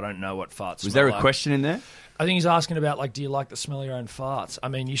 so I don't know what farts smell. Was there a like. question in there? I think he's asking about, like, do you like the smell of your own farts? I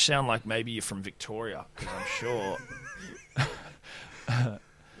mean, you sound like maybe you're from Victoria, because I'm sure. A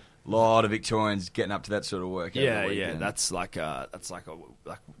lot of Victorians getting up to that sort of work. Yeah. That's like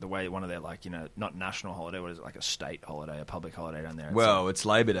the way one of their, like, not national holiday. What is it? Like a state holiday, a public holiday down there. Well, it's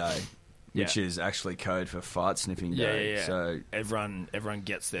Labor Day, which is actually code for fart sniffing day. Yeah. So everyone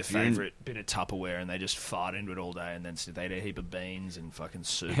gets their favourite bit of Tupperware and they just fart into it all day, and then they eat a heap of beans and fucking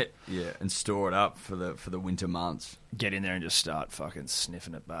soup. Yeah, and store it up for the winter months. Get in there and just start fucking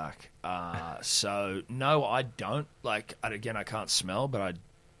sniffing it back. So no, I don't. Like, again, I can't smell, but I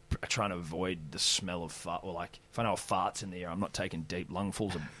try and avoid the smell of fart. Or like, if I know a fart's in the air, I'm not taking deep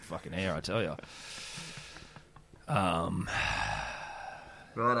lungfuls of fucking air. I tell you.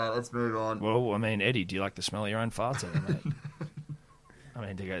 Righto, let's move on. Well, I mean, Eddie, do you like the smell of your own farts, Eddie, mate? I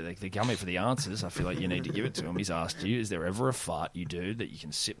mean, they're coming for the answers. I feel like you need to give it to him. He's asked you, is there ever a fart you do that you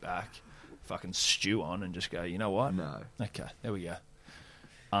can sit back, fucking stew on, and just go, you know what? No. Okay, there we go.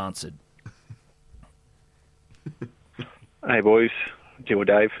 Answered. Hey, boys. Jill,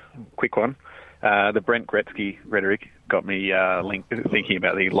 Dave. Quick one. The Brent Gretzky rhetoric got me thinking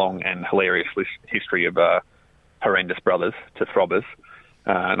about the long and hilarious history of horrendous brothers to throbbers.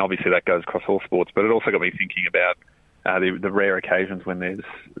 And obviously that goes across all sports, but it also got me thinking about the rare occasions when there's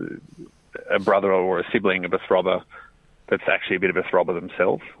a brother or a sibling of a throbber that's actually a bit of a throbber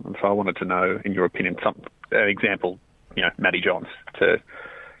themselves. And so I wanted to know, in your opinion, an example, Matty Johns to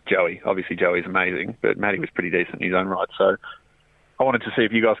Joey. Obviously Joey's amazing, but Matty was pretty decent in his own right. So I wanted to see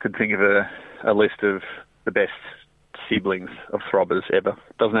if you guys could think of a list of the best siblings of throbbers ever.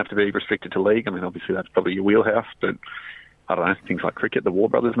 Doesn't have to be restricted to league. I mean, obviously that's probably your wheelhouse, but I don't know, things like cricket, the War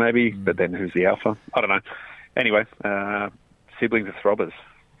Brothers maybe, but then who's the alpha? I don't know. Anyway, siblings of throbbers.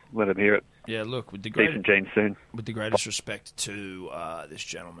 Let them hear it. Yeah, look, with the decent genes soon. With the greatest respect to this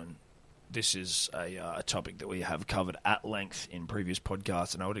gentleman, this is a topic that we have covered at length in previous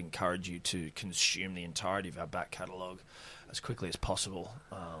podcasts, and I would encourage you to consume the entirety of our back catalogue as quickly as possible.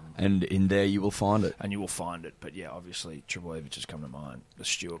 And in there you will find it. And you will find it. But yeah, obviously, Trebojevic has come to mind. The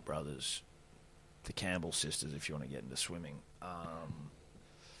Stewart brothers, the Campbell sisters, if you want to get into swimming.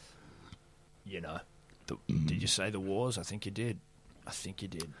 Did you say the Wars? I think you did.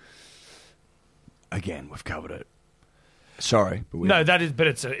 Again, we've covered it. Sorry, but no, that is, but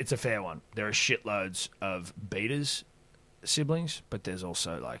it's a fair one. There are shitloads of beaters siblings, but there's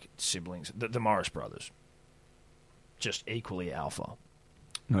also like siblings. The Morris brothers, just equally alpha,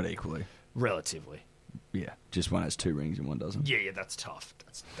 Not equally. relatively. Yeah, just one has 2 rings and one doesn't. Yeah, that's tough.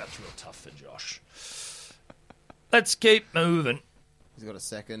 That's real tough for Josh. Let's keep moving. He's got a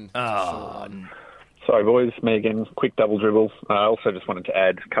second. Sorry, boys. Me again. Quick double dribble. I also just wanted to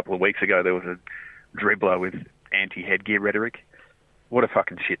add, a couple of weeks ago, there was a dribbler with anti-headgear rhetoric. What a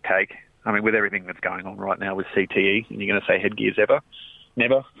fucking shit take. I mean, with everything that's going on right now with CTE, and you're going to say headgear's ever?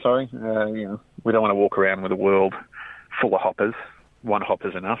 Never, sorry. We don't want to walk around with a world full of hoppers. One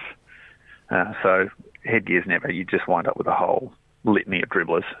hopper's enough. So headgear's never. You just wind up with a whole litany of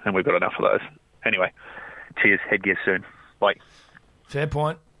dribblers, and we've got enough of those. Anyway, cheers. Headgear soon. Bye. Fair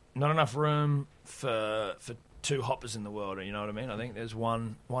point. Not enough room for 2 hoppers in the world. You know what I mean? I think there's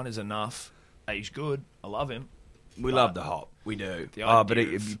one. One is enough. He's good. I love him. We love the hop. We do.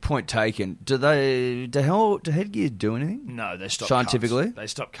 The point taken. Do headgear do anything? No, they stop scientifically. Cuts. They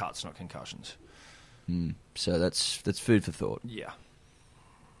stop cuts, not concussions. So that's food for thought. Yeah.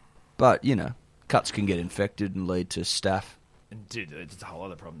 But cuts can get infected and lead to staph. And dude, it's a whole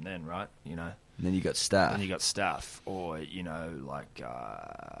other problem then, right? And then you got staph. And you got staph, or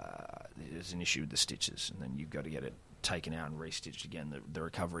there's an issue with the stitches, and then you've got to get it taken out and restitched again. The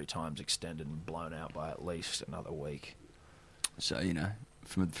recovery time's extended and blown out by at least another week. So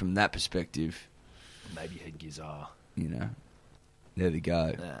from that perspective, maybe headgears are. There we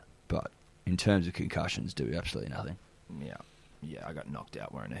go. Yeah. But in terms of concussions, do absolutely nothing. Yeah, I got knocked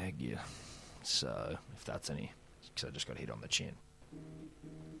out wearing a headgear. So if that's any, because I just got hit on the chin.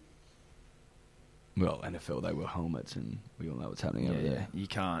 Well, NFL, they were helmets, and we all know what's happening over there. You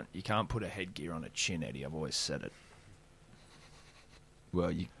can't put a headgear on a chin, Eddie. I've always said it.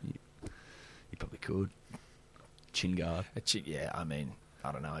 Well, you probably could. Chin guard. Yeah, I mean,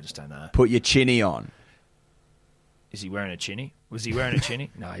 I don't know. I just don't know. Put your chinny on. Is he wearing a chinny? Was he wearing a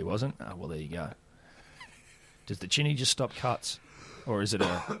chinny? No, he wasn't. Oh, well, there you go. Does the chinny just stop cuts, or is it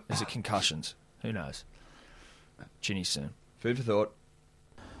concussions? Who knows? Chinny soon. Food for thought.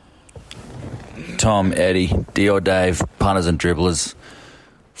 Tom, Eddie, Dio, Dave, punters and dribblers.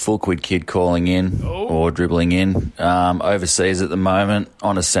 Full quid kid calling in or dribbling in. Overseas at the moment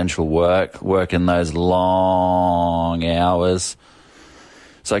on essential work, working those long hours.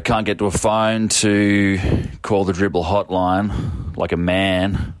 So I can't get to a phone to call the dribble hotline like a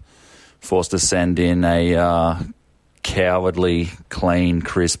man. Forced to send in a cowardly, clean,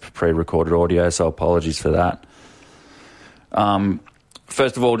 crisp, pre-recorded audio, so apologies for that.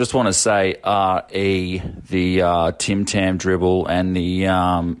 First of all, just want to say RE, the Tim Tam dribble and the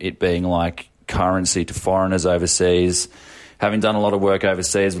it being like currency to foreigners overseas. Having done a lot of work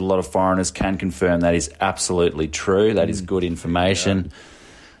overseas with a lot of foreigners, can confirm that is absolutely true. That is good information. Yeah.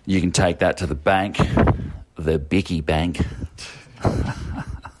 You can take that to the bank, the Bicky Bank.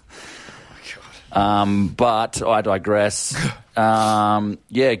 But I digress.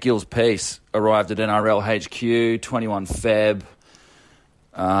 Gill's piece arrived at NRL HQ, 21 Feb.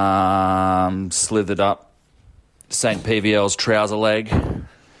 Slithered up St. PVL's trouser leg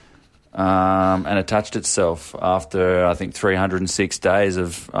and attached itself after, I think, 306 days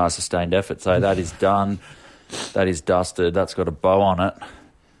of sustained effort. So that is done. That is dusted. That's got a bow on it.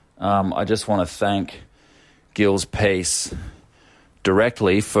 I just want to thank Gill's piece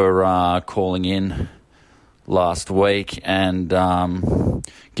directly for calling in last week and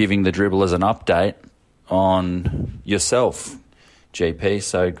giving the dribblers an update on yourself, GP,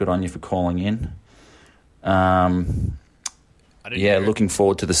 so good on you for calling in. Looking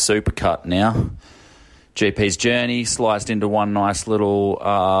forward to the supercut now. GP's journey sliced into one nice little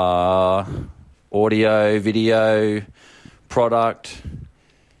audio, video product.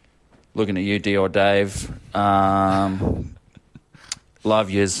 Looking at you, D or Dave. Love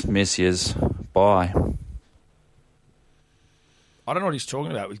yous, miss yous. Bye. I don't know what he's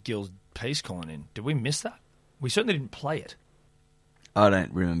talking about with Gill's piece calling in. Did we miss that? We certainly didn't play it. I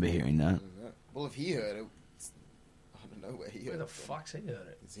don't remember hearing that. Well, if he heard it, I don't know where he heard it. Where the fuck's he heard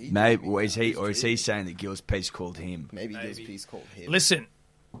it? Maybe, is he saying that Gill's piece called him? Maybe Gill's piece called him. Listen,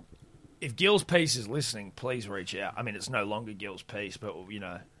 if Gill's piece is listening, please reach out. I mean, it's no longer Gill's piece, but,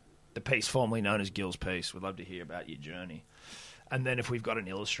 the piece formerly known as Gill's piece. We'd love to hear about your journey. And then if we've got an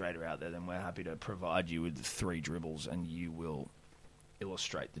illustrator out there, then we're happy to provide you with 3 dribbles and you will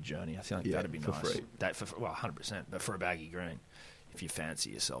illustrate the journey. I feel like that'd be for nice. Free. 100%, but for a baggy green. If you fancy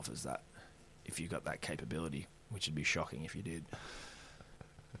yourself as that, if you've got that capability, which would be shocking if you did.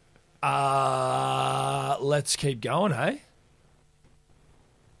 Let's keep going, hey? It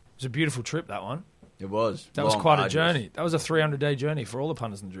was a beautiful trip, that one. It was. That was quite a journey. That was a 300-day journey for all the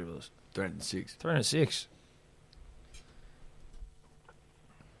punters and dribblers. 306. 306.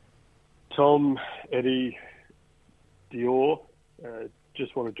 Tom, Eddie, Dior.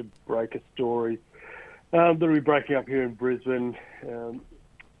 Just wanted to break a story. That'll be breaking up here in Brisbane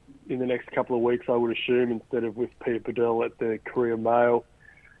in the next couple of weeks, I would assume, instead of with Peter Padell at the Courier Mail.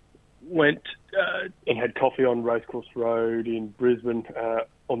 Went and had coffee on Racecourse Road in Brisbane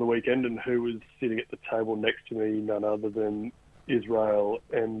on the weekend, and who was sitting at the table next to me? None other than Israel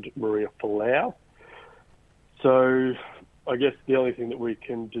and Maria Folau. So I guess the only thing that we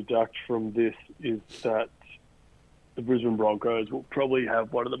can deduct from this is that the Brisbane Broncos will probably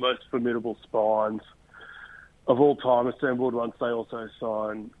have one of the most formidable spines of all time assembled once they also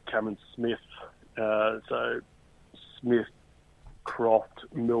sign Cameron Smith. So Smith, Croft,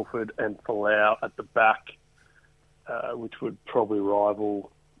 Milford and Folau at the back, which would probably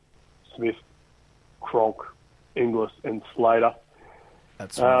rival Smith, Cronk, Inglis and Slater.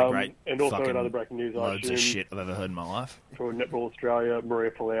 That's one of the great and also fucking another breaking news, loads of shit I've ever heard in my life. For Netball Australia,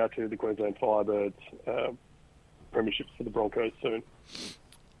 Maria Folau to the Queensland Firebirds. Premierships for the Broncos soon.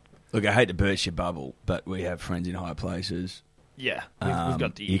 Look, I hate to burst your bubble, but we have friends in high places. Yeah, we've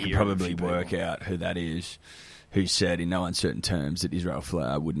got the you can ear of a probably few work people. out who that is, who said in no uncertain terms that Israel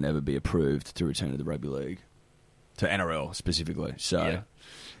Folau would never be approved to return to the rugby league, to NRL specifically. So Yeah.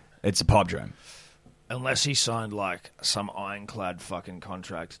 it's a pipe dream. Unless he signed like some ironclad fucking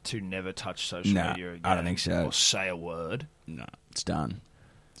contract to never touch social Nah, media again. I don't think so. Or say a word. No, it's done.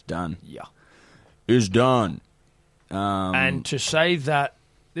 It's done. Yeah. It's done. And to say that,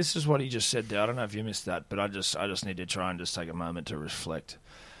 this is what he just said there. I don't know if you missed that, but I just need to try and just take a moment to reflect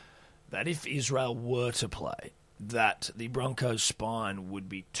that if Israel were to play, that the Broncos' spine would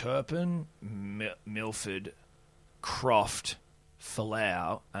be Turpin, Milford, Croft,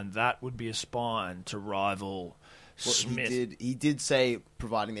 Folau, and that would be a spine to rival Smith. He did say,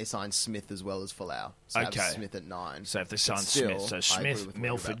 providing they sign Smith as well as Folau. So have Smith at 9. So if they But sign still, Smith, so I agree Smith, with what you're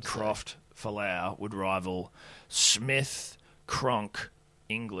Milford, about to say. Croft, Folau would rival Smith, Cronk,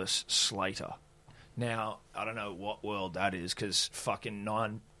 Inglis, Slater. Now, I don't know what world that is, because fucking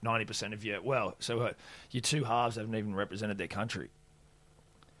 90% of your two halves haven't even represented their country.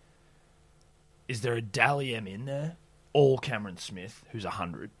 Is there a Dally M in there? All Cameron Smith, who's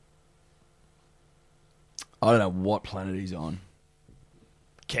 100. I don't know what planet he's on.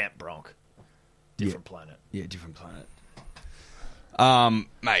 Camp Bronc. Different planet. Yeah, different planet.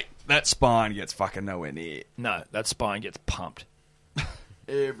 Mate, that spine gets fucking nowhere near. No, that spine gets pumped.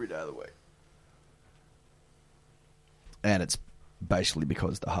 Every day of the week. And it's basically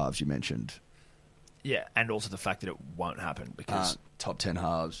because the halves you mentioned. Yeah, and also the fact that it won't happen because top 10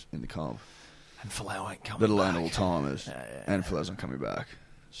 halves in the comp. And Folau ain't coming Let alone back. all-timers. Yeah. And Folau's not coming back.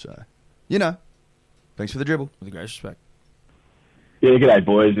 So, thanks for the dribble. With the greatest respect. Yeah, g'day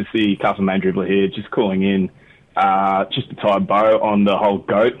boys. It's the Castlemaine dribbler here, just calling in just to tie a bow on the whole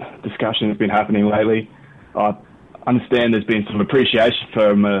GOAT discussion that's been happening lately. I understand there's been some appreciation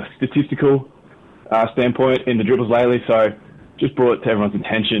from a statistical standpoint in the dribbles lately, so just brought to everyone's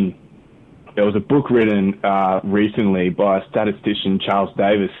attention. There was a book written recently by statistician Charles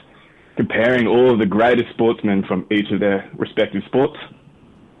Davis comparing all of the greatest sportsmen from each of their respective sports.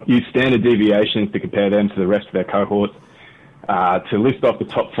 Use standard deviations to compare them to the rest of their cohorts. To list off the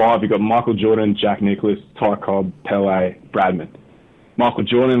top 5, you've got Michael Jordan, Jack Nicklaus, Ty Cobb, Pele, Bradman. Michael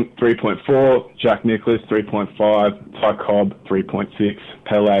Jordan, 3.4, Jack Nicklaus, 3.5, Ty Cobb, 3.6,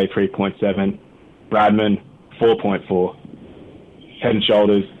 Pele, 3.7, Bradman, 4.4. Head and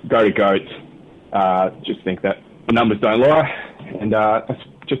shoulders, go to GOAT. Just think that the numbers don't lie. And that's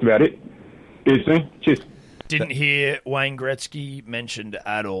just about it. See you soon. Cheers. Didn't hear Wayne Gretzky mentioned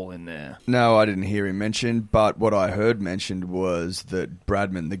at all in there. No, I didn't hear him mentioned, but what I heard mentioned was that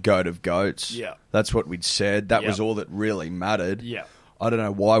Bradman, the GOAT of GOATs, Yeah. that's what we'd said. That was Yeah. all that really mattered. Yeah. I don't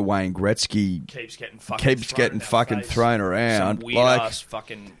know why Wayne Gretzky Keeps getting fucking thrown around. Some weird-ass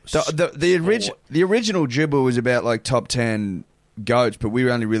fucking The original dribble was about like top 10 GOATs, but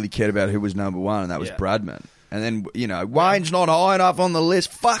we only really cared about who was number 1, and that was Yeah. Bradman. And then, Wayne's not high enough on the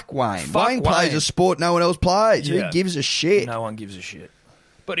list. Fuck Wayne. Wayne plays a sport no one else plays. Yeah. Who gives a shit? No one gives a shit.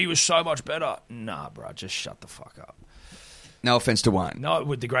 But he was so much better. Nah, bro, just shut the fuck up. No offense to Wayne. No,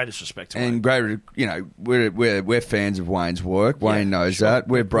 with the greatest respect to Wayne. And great, we're fans of Wayne's work. Wayne knows that.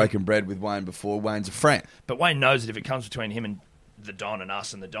 We've broken bread with Wayne before. Wayne's a friend. But Wayne knows that if it comes between him and the Don and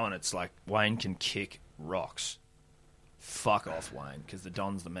us and the Don, it's like Wayne can kick rocks. Fuck off, Wayne, because the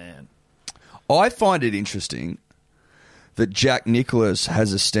Don's the man. I find it interesting that Jack Nicklaus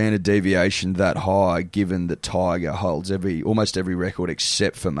has a standard deviation that high, given that Tiger holds almost every record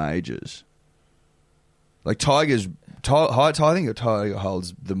except for majors. Like Tiger's I think Tiger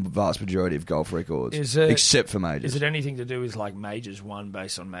holds the vast majority of golf records, except for majors. Is it anything to do with like majors won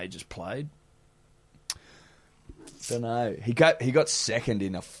based on majors played? Don't know. He got second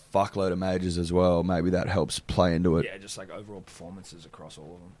in a fuckload of majors as well. Maybe that helps play into it. Yeah, just like overall performances across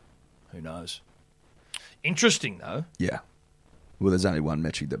all of them. Who knows? Interesting though. Yeah. Well, there's only one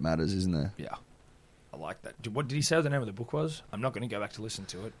metric that matters, isn't there? Yeah. I like that. What did he say the name of the book was? I'm not going to go back to listen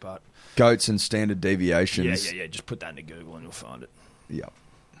to it, but... Goats and Standard Deviations. Yeah. Just put that into Google and you'll find it. Yep.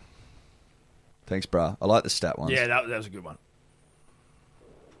 Thanks, brah. I like the stat ones. Yeah, that was a good one.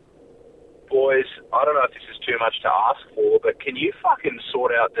 Boys, I don't know if this is too much to ask for, but can you fucking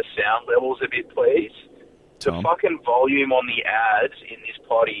sort out the sound levels a bit, please? Tom? The fucking volume on the ads in this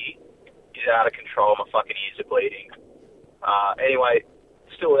potty is out of control. My fucking ears are bleeding. Anyway,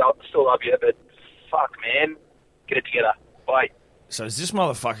 still love you, but fuck, man. Get it together. Bye. So is this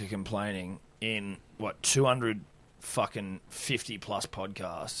motherfucker complaining in, 200 fucking 50 plus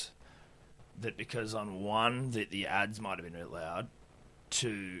podcasts that because on one that the ads might have been a bit loud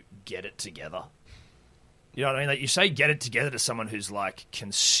to get it together? You know what I mean? Like you say get it together to someone who's like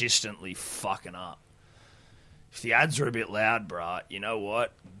consistently fucking up. If the ads are a bit loud, bruh, you know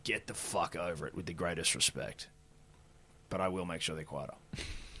what? Get the fuck over it with the greatest respect. But I will make sure they're quieter.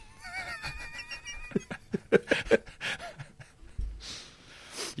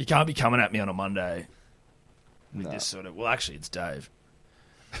 You can't be coming at me on a Monday with this sort of... Well, actually, it's Dave.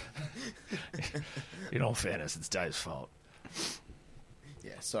 In all fairness, it's Dave's fault.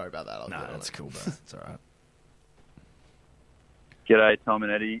 Yeah, sorry about that. No, that's cool, bro. It's all right. G'day, Tom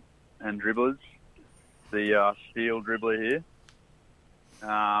and Eddie and dribblers. The Steel dribbler here.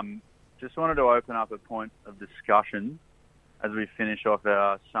 Just wanted to open up a point of discussion as we finish off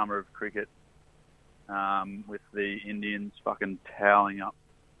our summer of cricket with the Indians fucking toweling up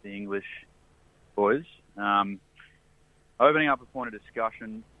the English boys. Opening up a point of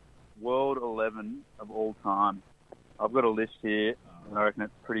discussion, World 11 of all time. I've got a list here, and I reckon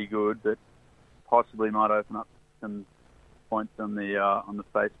it's pretty good, but possibly might open up some points on the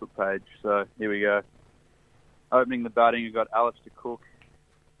Facebook page. So here we go. Opening the batting, we've got Alistair Cook,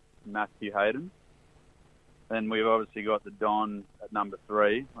 Matthew Hayden. Then we've obviously got the Don at number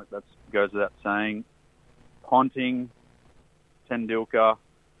 3, like that goes without saying. Ponting, Tendulkar,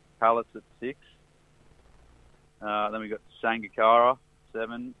 Palace at 6. Then we've got Sangakkara,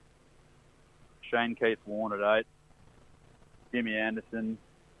 7. Shane Keith Warne at 8. Jimmy Anderson.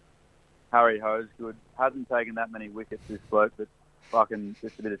 Harry Hosegood. Hasn't taken that many wickets, this bloke, but fucking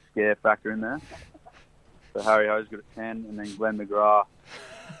just a bit of scare factor in there. So Harry Hosegood at 10, and then Glenn McGrath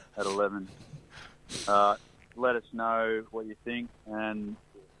at 11. Let us know what you think, and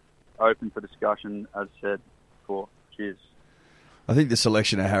open for discussion, as said before. Cheers. I think the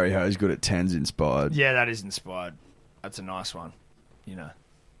selection of Harry Hosegood at 10's inspired. Yeah, that is inspired. That's a nice one. You know.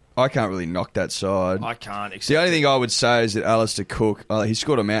 I can't really knock that side. I can't. The only thing I would say is that Alistair Cook, he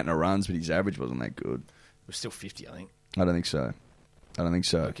scored a mountain of runs, but his average wasn't that good. It was still 50, I think. I don't think so. I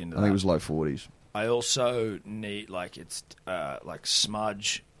think it was low 40s. I also need, it's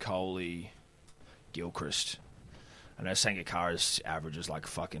Smudge, Coley, Gilchrist. I know Sangakkara's average is like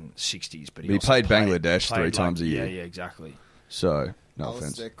fucking 60s, but he played Bangladesh 3 times a year. Yeah, exactly. So, no offense.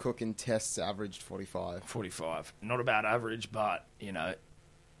 Alistair Cook in tests averaged 45. 45. Not a bad average, but,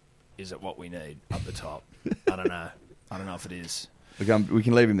 is it what we need up the top? I don't know. I don't know if it is. Look, we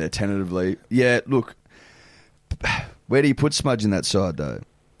can leave him there tentatively. Yeah, look, where do you put Smudge in that side, though?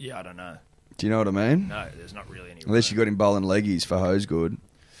 Yeah, I don't know. Do you know what I mean? No, there's not really any. Unless you got him bowling leggies for Hosegood.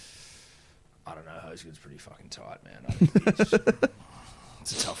 I don't know. Hosegood's pretty fucking tight, man.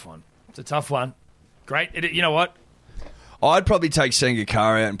 It's a tough one. It's a tough one. Great. You know what? I'd probably take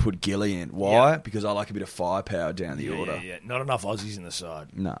Sangakkara out and put Gilly in. Why? Yeah. Because I like a bit of firepower down the order. Yeah. Not enough Aussies in the side.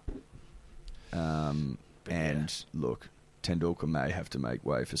 No. Look, Tendulkar may have to make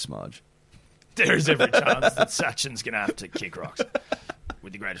way for Smudge. There is every chance that Sachin's going to have to kick rocks.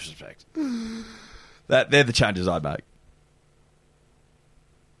 With the greatest respect. They're the changes I'd make.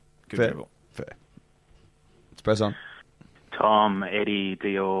 Good dribble. Fair. Let's press on. Tom, Eddie,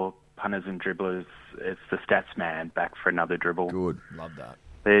 Dior, punters and dribblers. It's the stats man back for another dribble. Good. Love that.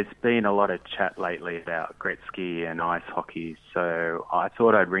 There's been a lot of chat lately about Gretzky and ice hockey, so I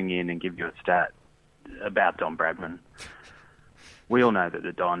thought I'd ring in and give you a stat about Don Bradman. We all know that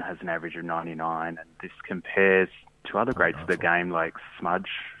the Don has an average of 99, and this compares to other greats of the game like Smudge,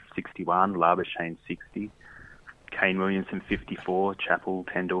 61, Labuschagne, 60, Kane Williamson, 54, Chappell,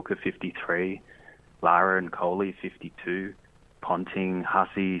 Tendulkar, 53, Lara and Coley, 52, Ponting,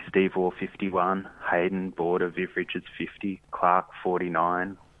 Hussey, Steve Waugh, 51, Hayden, Border, Viv Richards, 50, Clark,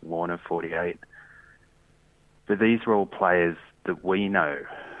 49, Warner, 48. But these are all players that we know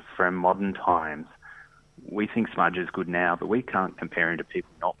from modern times. We think Smudge is good now, but we can't compare him to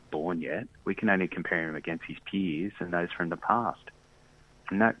people not born yet. We can only compare him against his peers and those from the past.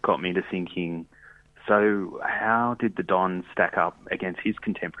 And that got me to thinking, so how did the Don stack up against his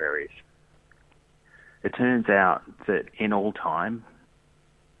contemporaries? It turns out that in all time,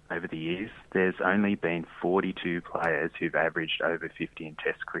 over the years, there's only been 42 players who've averaged over 50 in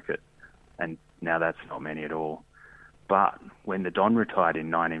Test cricket. And now that's not many at all. But when the Don retired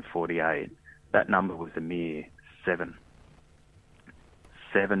in 1948, that number was a mere 7.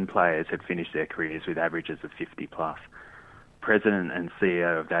 7 players had finished their careers with averages of 50 plus. President and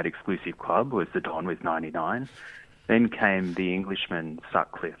CEO of that exclusive club was the Don with 99. Then came the Englishman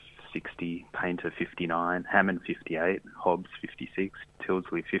Sutcliffe, 60, Painter, 59, Hammond, 58, Hobbs, 56,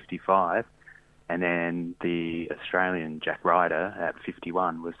 Tildesley, 55, and then the Australian Jack Ryder at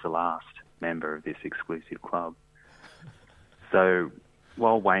 51 was the last member of this exclusive club. So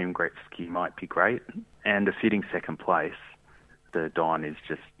while Wayne Gretzky might be great and a fitting second place, the Don is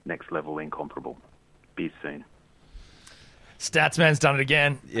just next level incomparable. Be soon. Statsman's done it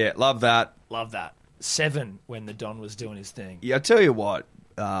again. Yeah, love that. Love that. 7 when the Don was doing his thing. Yeah, I tell you what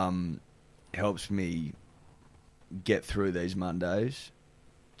helps me get through these Mondays.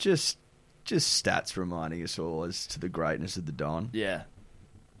 Just stats reminding us all as to the greatness of the Don. Yeah.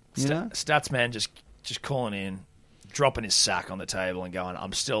 You know? Statsman just calling in, dropping his sack on the table and going,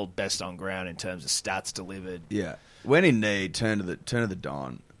 I'm still best on ground in terms of stats delivered. Yeah. When in need, turn to the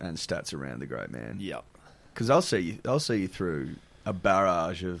Don and stats around the great man. Yep. Because I'll see you through a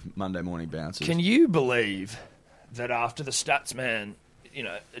barrage of Monday morning bounces. Can you believe that after the Statsman,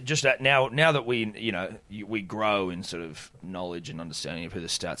 just now that we grow in sort of knowledge and understanding of who the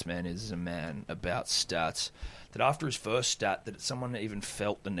Statsman is as a man about stats, that after his first stat, that someone even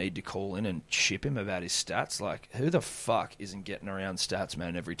felt the need to call in and chip him about his stats? Like, who the fuck isn't getting around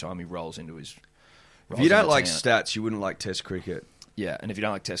Statsman every time he rolls into his... If you don't like stats, you wouldn't like Test cricket. Yeah, and if you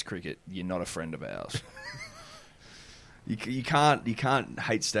don't like Test cricket, you're not a friend of ours. You can't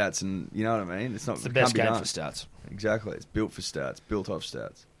hate stats, and you know what I mean. It's the best game for stats. Exactly, it's built for stats, built off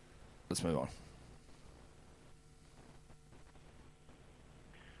stats. Let's move on.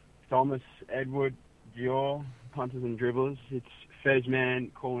 Thomas, Edward, Dior, punters and dribblers. It's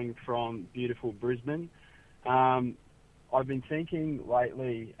Fezman calling from beautiful Brisbane. I've been thinking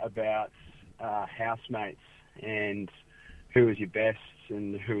lately about housemates and who is your best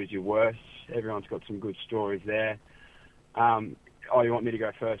and who is your worst. Everyone's got some good stories there. You want me to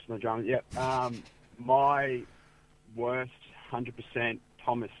go first on the drums? Yep. My worst, 100%,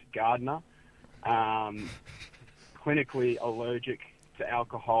 Thomas Gardner. Clinically allergic to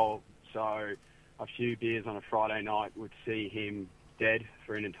alcohol, so a few beers on a Friday night would see him dead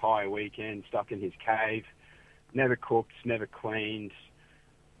for an entire weekend, stuck in his cave. Never cooked, never cleaned,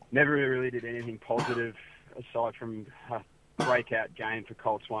 never really did anything positive aside from a breakout game for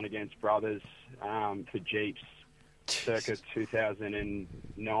Colts 1 against Brothers for Jeeps circa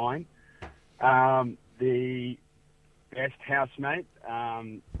 2009. The best housemate,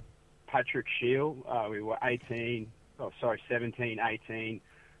 Patrick Shield. We were 17, 18,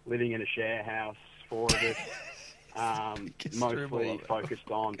 living in a share house, 4 of us, mostly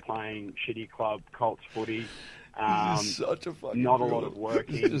focused on playing shitty club Colts footy. Such a fucking not a lot of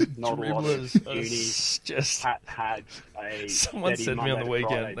working, not a lot of uni. Just had a someone said to me on the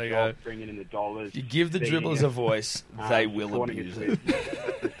weekend, they go, bringing in the dollars. If you give the dribblers a voice, they will abuse it.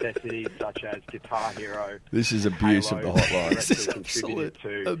 Necessities such as Guitar Hero. This is abuse Halo, of the hotline. This is absolute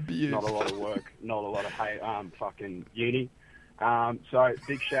abuse. Not a lot of work, not a lot of fucking uni. So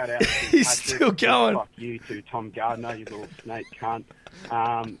big shout out to He's Patrick. still going. Fuck you to Tom Gardner, you little snake cunt.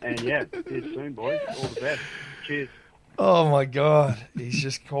 And yeah, see you soon, boys. All the best. Cheers. Oh my God. He's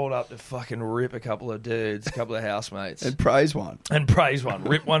just called up to fucking rip a couple of dudes, a couple of housemates. And praise one.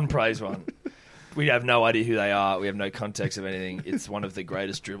 Rip one, praise one. We have no idea who they are. We have no context of anything. It's one of the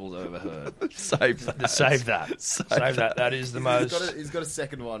greatest dribbles I've ever heard. Save that. Save that. That is the most... He's got a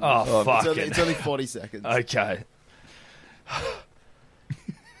second one. Oh, fuck It's only 40 seconds. Okay.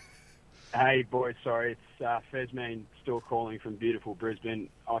 Hey, boys, sorry. It's Fezman still calling from beautiful Brisbane.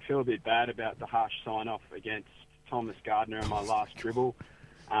 I feel a bit bad about the harsh sign-off against Thomas Gardner in my last dribble.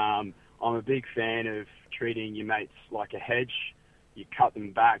 I'm a big fan of treating your mates like a hedge. You cut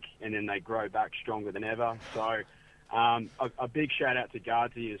them back, and then they grow back stronger than ever. So a big shout-out to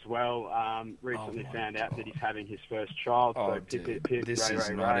Guardsy as well. Recently found out that he's having his first child. Oh, so dude, pip, this Ray, is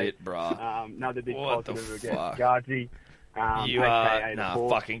Ray, not Ray. it, brah. Another big What the positive fuck? against Guardsy. You AKA the are...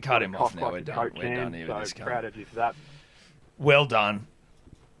 Hawk. fucking cut him off now. Cough We're like a done. Coke We're can, done here with this so cunt. proud of you for that. Well done.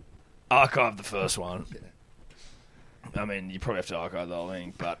 Archive the first one. I mean, you probably have to archive the whole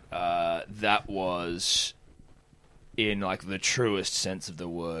thing, but that was, in like the truest sense of the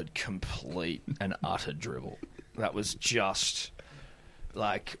word, complete and utter dribble. That was just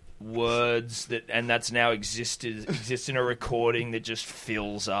like words that, and that's now exists in a recording that just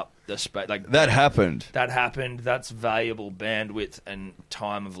fills up the space. Like That happened. That happened. That's valuable bandwidth and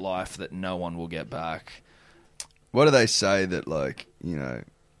time of life that no one will get back. What do they say that, like, you know,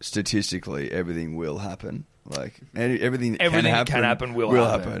 statistically everything will happen? Like everything that can happen will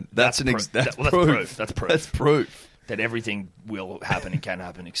happen. That's proof. That's proof. That's proof that everything will happen and can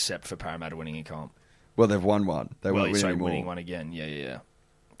happen except for Parramatta winning a comp. Well, they've won one. They won't win anymore. Winning one again. Yeah.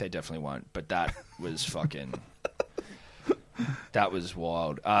 They definitely won't. But that was fucking... that was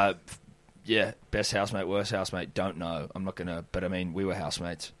wild. Yeah, best housemate, worst housemate, don't know. I'm not going to... But, I mean, we were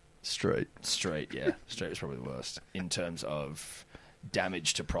housemates. Street, yeah. Street was probably the worst in terms of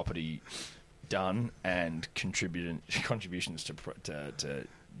damage to property done and contributions to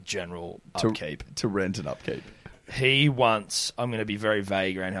general upkeep. To rent and upkeep. He once, I'm going to be very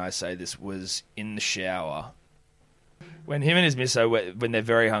vague around how I say this, was in the shower. When him and his misso, when they're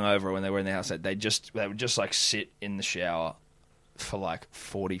very hungover, when they were in the house, they would just like sit in the shower for like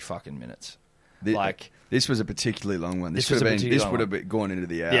 40 fucking minutes. This was a particularly long one. This would have gone into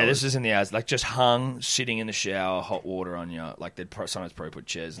the hours. Yeah, this is in the hours. Like just hung, sitting in the shower, hot water on you. Like they'd sometimes probably put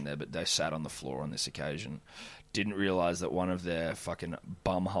chairs in there, but they sat on the floor on this occasion. Didn't realise that one of their fucking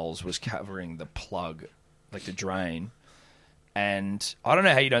bum holes was covering the plug, like the drain. And I don't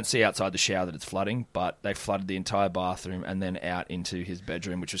know how you don't see outside the shower that it's flooding, but they flooded the entire bathroom and then out into his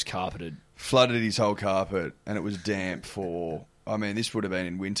bedroom, which was carpeted. Flooded his whole carpet, and it was damp for... I mean, this would have been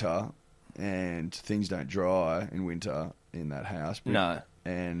in winter, and things don't dry in winter in that house. But, no.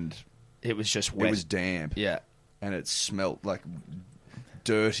 And... it was just wet. It was damp. Yeah. And it smelt like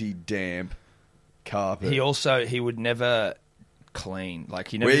dirty, damp carpet. He would never... clean. Like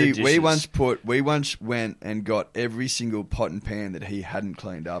he never did dishes. We once went and got every single pot and pan that he hadn't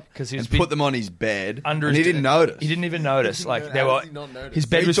cleaned up and put them on his bed under and he didn't notice. He didn't even notice. Like they were his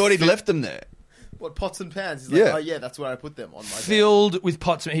bed he was thought he'd left them there. What, pots and pans? He's like, oh yeah, that's where I put them on my bed. Filled with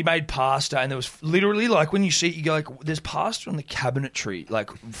pots. He made pasta, and there was literally like when you see it, you go like, "There's pasta on the cabinetry."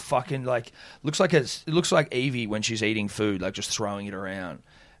 Like fucking like it looks like Evie when she's eating food, like just throwing it around.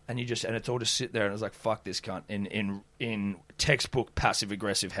 And it's all just sit there, and I was like, "Fuck this cunt!" In textbook passive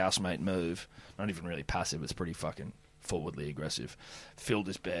aggressive housemate move, not even really passive. It's pretty fucking forwardly aggressive. Filled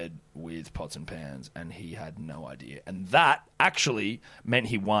his bed with pots and pans, and he had no idea. And that actually meant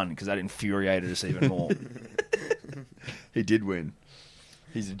he won because that infuriated us even more. He did win.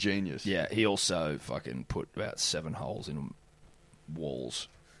 He's a genius. Yeah, he also fucking put about 7 holes in walls,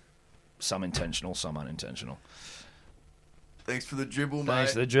 some intentional, some unintentional. Thanks for the dribble, mate.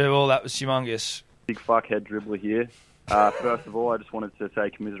 Thanks for the dribble. That was humongous. Big fuckhead dribbler here. First of all, I just wanted to say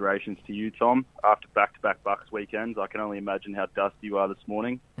commiserations to you, Tom. After back-to-back Bucks weekends, I can only imagine how dusty you are this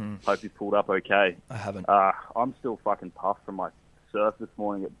morning. Hope you pulled up okay. I haven't. I'm still fucking puffed from my surf this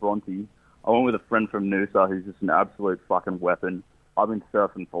morning at Bronte. I went with a friend from Noosa who's just an absolute fucking weapon. I've been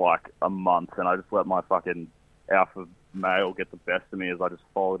surfing for like a month, and I just let my fucking alpha male get the best of me as I just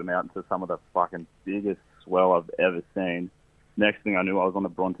followed him out into some of the fucking biggest swell I've ever seen. Next thing I knew, I was on the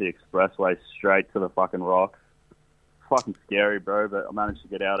Bronte Expressway straight to the fucking rocks. Fucking scary, bro, but I managed to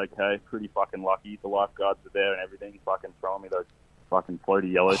get out okay. Pretty fucking lucky. The lifeguards were there and everything, fucking throwing me those fucking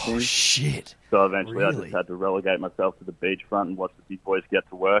floaty yellow things. Oh, shit. So eventually Really? I just had to relegate myself to the beachfront and watch the big boys get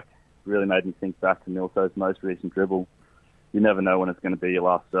to work. Really made me think back to Milso's most recent dribble. You never know when it's going to be your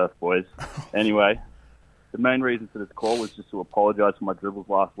last surf, boys. Anyway, the main reason for this call was just to apologise for my dribbles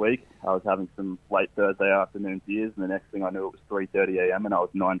last week. I was having some late Thursday afternoon beers, and the next thing I knew, it was 3:30 a.m. and I was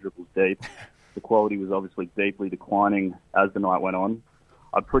 9 dribbles deep. The quality was obviously deeply declining as the night went on.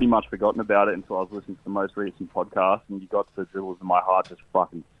 I'd pretty much forgotten about it until I was listening to the most recent podcast, and you got to the dribbles and my heart just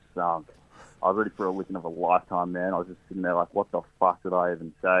fucking sunk. I was ready for a licking of a lifetime, man. I was just sitting there like, what the fuck did I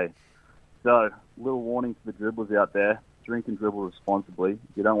even say? So, little warning to the dribblers out there. Drink and dribble responsibly.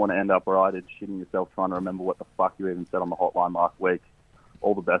 You don't want to end up where I did, shitting yourself trying to remember what the fuck you even said on the hotline last week.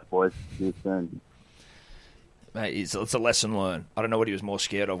 All the best, boys. See you soon. Mate, it's a lesson learned. I don't know what he was more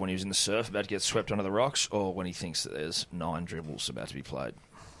scared of when he was in the surf, about to get swept under the rocks, or when he thinks that there's 9 dribbles about to be played.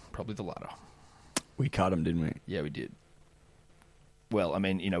 Probably the latter. We cut him, didn't we? Yeah, we did. Well, I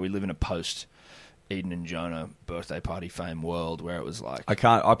mean, you know, we live in a post-Eden and Jonah birthday party fame world where it was like... I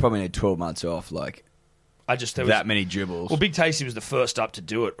probably need 12 months off, like... that many dribbles. Well, Big Tasty was the first up to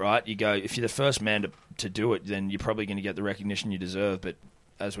do it, right? You go, if you're the first man to do it, then you're probably going to get the recognition you deserve. But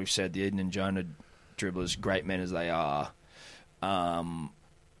as we've said, the Eden and Jonah dribblers, great men as they are,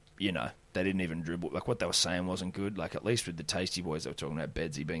 you know, they didn't even dribble. Like, what they were saying wasn't good. Like, at least with the Tasty boys, they were talking about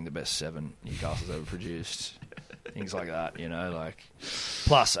Bedsy being the best 7 Newcastle's ever produced. Things like that, you know? Like,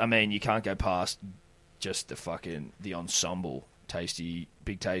 plus, I mean, you can't go past just the ensemble. Tasty,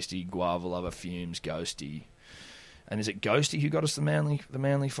 Big Tasty, Guava Lover, Fumes, Ghosty. And is it Ghosty who got us the manly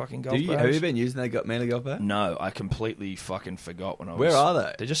fucking golf bags? Have you been using that manly golf bag? No, I completely fucking forgot when I was... Where are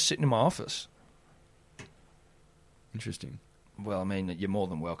they? They're just sitting in my office. Interesting. Well, I mean, you're more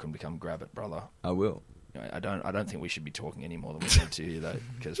than welcome to come grab it, brother. I will. I don't think we should be talking any more than we need to here, though,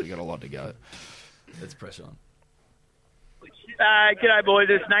 because we got a lot to go. Let's press on. G'day, boys.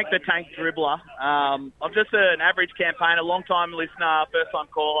 It's Snake the Tank Dribbler. I'm just an average campaigner, long-time listener, first-time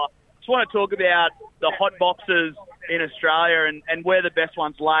caller. Just want to talk about the hot boxes in Australia and where the best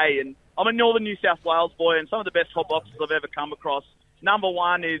ones lay. And I'm a northern New South Wales boy, and some of the best hot boxes I've ever come across. Number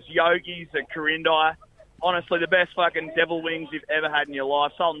 1 is Yogi's at Corindi. Honestly, the best fucking devil wings you've ever had in your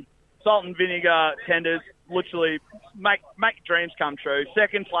life. Salt and vinegar tenders, literally make dreams come true.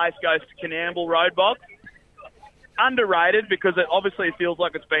 Second place goes to Canamble Road Box. Underrated because it obviously feels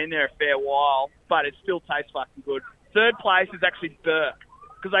like it's been there a fair while, but it still tastes fucking good. Third place is actually Burke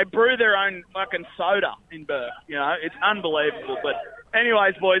because they brew their own fucking soda in Burke. You know, it's unbelievable. But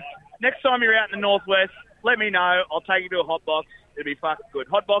anyways, boys, next time you're out in the northwest, let me know. I'll take you to a hot box. It'll be fucking good.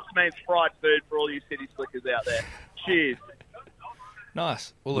 Hot box means fried food for all you city slickers out there. Cheers.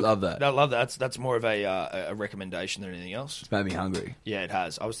 Nice. Well, look, Love that. I love that. That's more of a recommendation than anything else. It's made me hungry. Yeah, it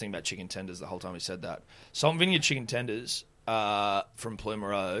has. I was thinking about chicken tenders the whole time he said that. Salt and vinegar chicken tenders from Plumer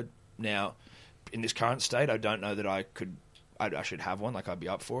Road. Now, in this current state, I don't know that I should have one. Like, I'd be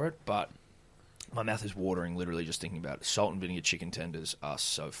up for it. But my mouth is watering literally just thinking about it. Salt and vinegar chicken tenders are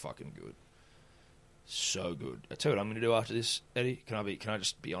so fucking good. So good. I tell you what I'm going to do after this, Eddie. Can I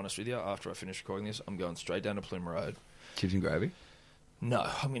just be honest with you? After I finish recording this, I'm going straight down to Plumer Road. Chips and gravy? No,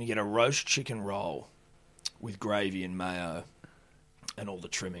 I'm going to get a roast chicken roll with gravy and mayo and all the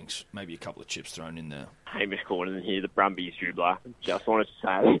trimmings. Maybe a couple of chips thrown in there. Hamish Cornerton here, the Brumbies dribbler. Just wanted to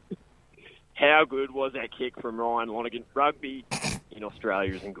say, how good was that kick from Ryan Lonergan? Rugby in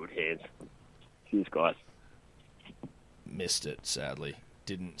Australia is in good hands. Cheers, guys. Missed it, sadly.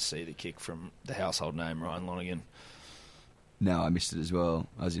 Didn't see the kick from the household name, Ryan Lonergan. No, I missed it as well.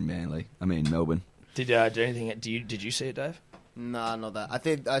 I was in Melbourne. Did anything? Did you see it, Dave? Nah, not that. I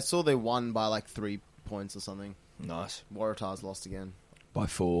think I saw they won by like 3 points or something. Nice. Waratahs lost again. By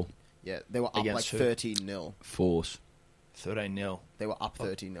 4. Yeah, they were up Against like who? 13-0. Force. 13-0. They were up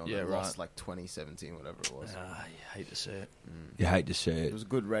 13-0. Yeah, They right. lost like 2017, whatever it was. You hate to see it. You hate to see It it. was a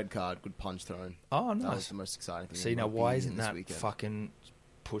good red card, good punch thrown. Oh, nice. That was the most exciting thing. See, in now rugby why isn't this that weekend. fucking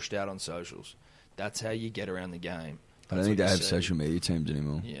pushed out on socials? That's how you get around the game. I don't That's think what they you have see. social media teams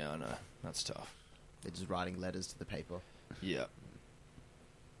anymore. Yeah, I know. That's tough. They're just writing letters to the paper. Yeah.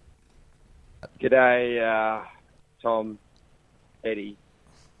 G'day, Tom, Eddie,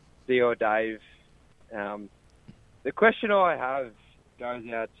 Theo, Dave. The question I have goes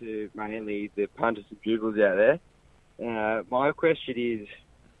out to mainly the punters and dribblers out there. My question is,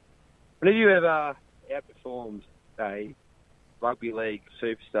 when have you ever outperformed a rugby league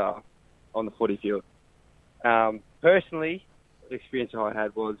superstar on the footy field? Personally, the experience I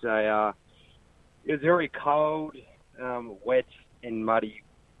had was it was very cold, wet and muddy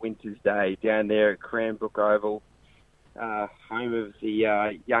winter's day down there at Cranbrook Oval, home of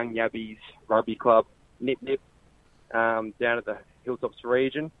the Young Yabbies Rugby Club, Nip Nip, down at the Hilltops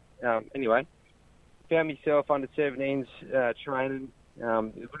region. Anyway, found myself under 17s training.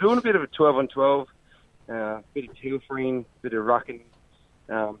 We're doing a bit of a 12-on-12, bit of pilfering, bit of rucking,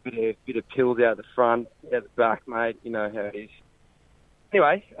 bit of pills out the front, out the back, mate. You know how it is.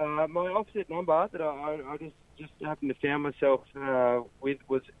 Anyway, my opposite number that I just happened to found myself with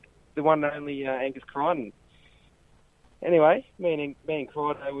was the one and only Angus Crichton. Anyway, me and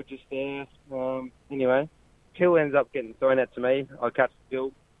Crichton were just there. Anyway, pill ends up getting thrown out to me. I catch the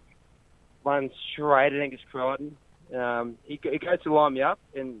pill, run straight at Angus Crichton. He goes to line me up,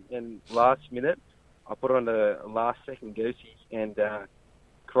 and last minute, I put on the last second goosey, and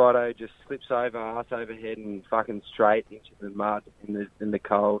Crichton just slips over, ass over head, and fucking straight into the mud in the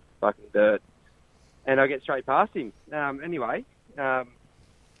cold fucking dirt. And I get straight past him. Anyway,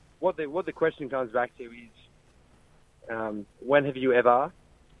 what the question comes back to is, when have you ever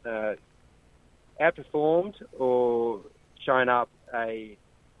outperformed or shown up a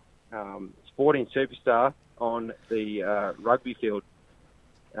sporting superstar on the rugby field?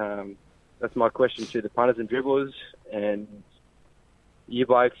 That's my question to the punters and dribblers and you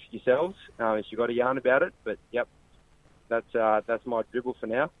blokes yourselves. If you've got a yarn about it, but yep, that's my dribble for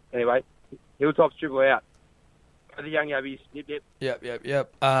now. Anyway, Hilltops dribble out. The young yabbies. Yep.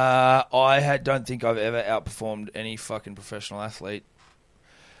 Yep. Don't think I've ever outperformed any fucking professional athlete.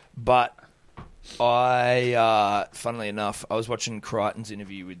 But funnily enough, I was watching Crichton's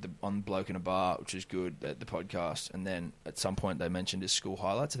interview on Bloke in a Bar, which is good at the podcast, and then at some point they mentioned his school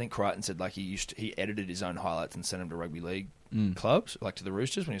highlights. I think Crichton said like he edited his own highlights and sent them to rugby league clubs, like to the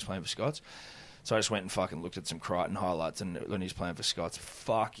Roosters when he was playing for Scots. So I just went and fucking looked at some Crichton highlights, and when he was playing for Scots,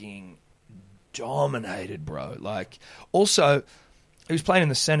 fucking dominated, bro. Like, also, he was playing in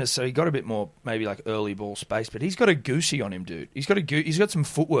the centre, so he got a bit more maybe like early ball space, but he's got a goosey on him, dude. He's got some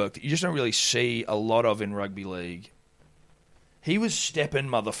footwork that you just don't really see a lot of in rugby league. He was stepping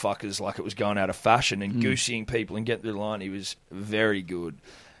motherfuckers like it was going out of fashion and gooseying people and getting through the line. He was very good.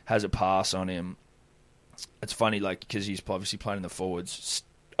 Has a pass on him. It's funny, like, because he's obviously playing in the forwards.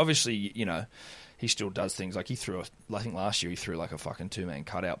 Obviously, you know, he still does things. Like, I think last year he threw like a fucking two-man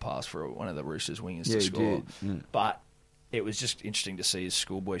cutout pass for one of the Roosters wingers to score. But it was just interesting to see his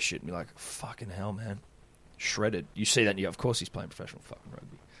schoolboy shit and be like, fucking hell, man. Shredded. You see that and you go, of course he's playing professional fucking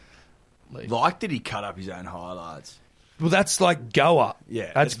rugby league. Like, did he cut up his own highlights? Well, that's like Goa.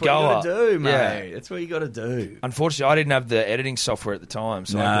 Yeah, that's what you Goa. got to do, mate. Yeah. That's what you got to do. Unfortunately, I didn't have the editing software at the time,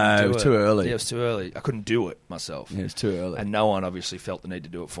 so I couldn't do it was too early. Yeah, it was too early. I couldn't do it myself. Yeah, it was too early. And no one obviously felt the need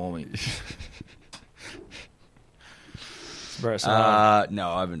to do it for me. No,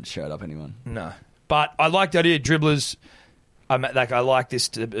 I haven't showed up anyone. No. But I like the idea of dribblers. I like this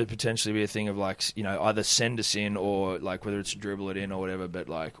to potentially be a thing of, like, you know, either send us in or, like, whether it's dribble it in or whatever, but,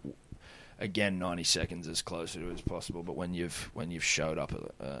 like, again, 90 seconds as close to it as possible. But when you've showed up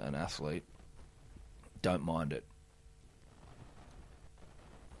an athlete, don't mind it.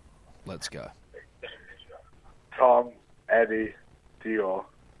 Let's go. Tom, Eddie, Dior,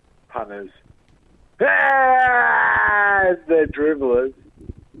 punters. The dribblers.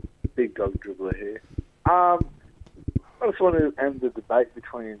 Big dog dribbler here. I just want to end the debate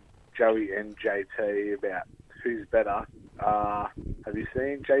between Joey and JT about who's better. Have you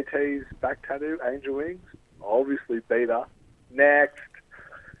seen JT's back tattoo, Angel Wings? Obviously beater. Next.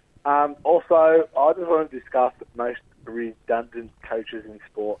 Also, I just want to discuss the most redundant coaches in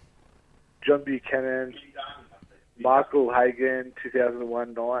sport. John Buchanan, Michael Hagan,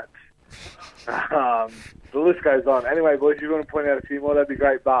 2001 Knights. The list goes on. Anyway, boys, if you want to point out a few more, that'd be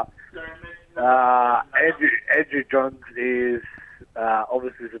great. But Andrew Johns is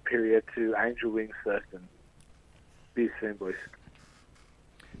obviously superior to Angel Wings Thurston. Be soon, boys.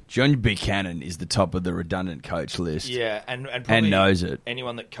 John Buchanan is the top of the redundant coach list. Yeah, and probably knows it.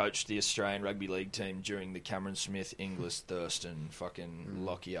 Anyone that coached the Australian Rugby League team during the Cameron Smith, Inglis, Thurston, fucking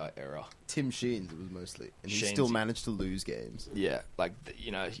Lockyer era. Tim Sheens, it was mostly, and he Sheens, still managed to lose games. Yeah, like,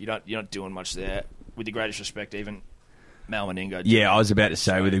 you know, you're not doing much there. With the greatest respect, even Mal Meningo. Yeah, I was about to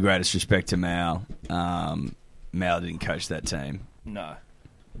say, with the greatest respect to Mal, Mal didn't coach that team. No,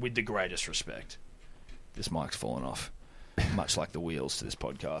 with the greatest respect. This mic's fallen off. Much like the wheels to this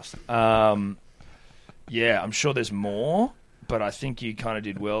podcast. Yeah, I'm sure there's more, but I think you kind of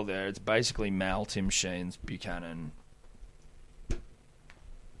did well there. It's basically Mal, Tim Sheens, Buchanan.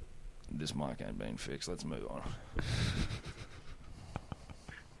 This mic ain't been fixed. Let's move on.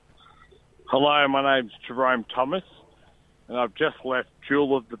 Hello, my name's Jerome Thomas, and I've just left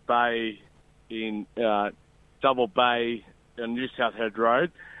Jewel of the Bay in Double Bay on New South Head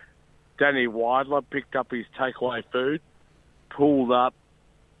Road. Danny Weidler picked up his takeaway food, pulled up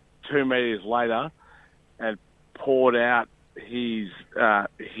 2 metres later, and poured out his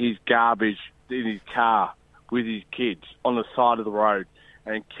garbage in his car with his kids on the side of the road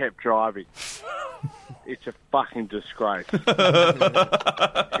and kept driving. It's a fucking disgrace. He's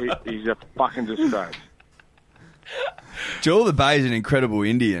a fucking disgrace. Jewel of the Bay is an incredible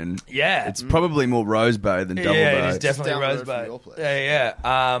Indian. Yeah. It's probably more Rose Bay than Double Bay. Yeah, it is definitely Rose Bay.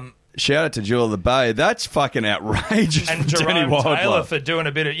 Yeah. Shout out to Jewel of the Bay. That's fucking outrageous. And from Danny Jerome Weidler. Taylor for doing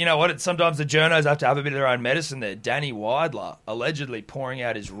a bit of, you know what, sometimes the journos have to have a bit of their own medicine there. Danny Weidler allegedly pouring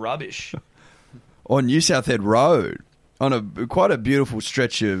out his rubbish. On New South Head Road, on quite a beautiful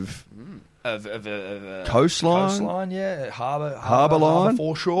stretch of coastline, yeah, harbour line,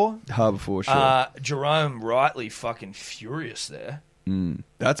 foreshore. Harbour foreshore. Jerome rightly fucking furious there.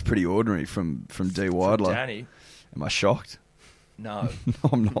 That's pretty ordinary from D. Weidler. Danny. Am I shocked? No.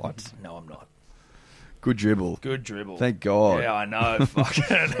 I'm not. No, I'm not. Good dribble. Good dribble. Thank God. Yeah, I know.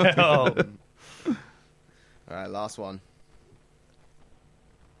 Fucking hell. All right, last one.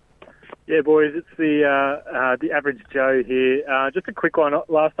 Yeah, boys, it's the average Joe here. Just a quick one.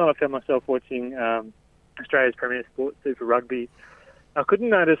 Last night I found myself watching Australia's Premier Sport Super Rugby. I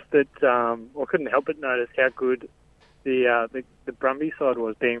couldn't notice that, or couldn't help but notice how good the Brumby side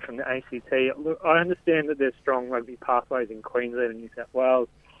was, being from the ACT. Look, I understand that there's strong rugby pathways in Queensland and New South Wales,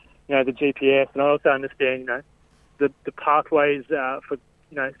 the GPS, and I also understand, the pathways for,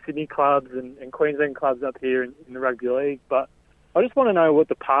 Sydney clubs and Queensland clubs up here in the rugby league. But I just want to know what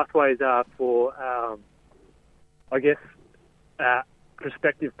the pathways are for,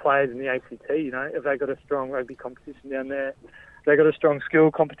 prospective players in the ACT. Have they got a strong rugby competition down there? Have they got a strong skill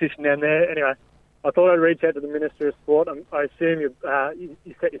competition down there? Anyway, I thought I'd reach out to the Minister of Sport. I assume you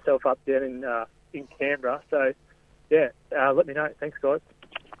set yourself up down in Canberra. So, let me know. Thanks, guys.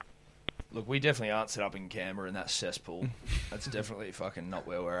 Look, we definitely aren't set up in Canberra in that cesspool. That's definitely fucking not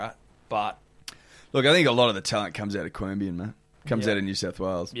where we're at. But look, I think a lot of the talent comes out of Queanbeyan, man. Comes out of New South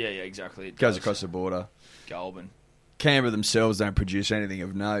Wales. Yeah, exactly. It goes across the border. Goulburn. Canberra themselves don't produce anything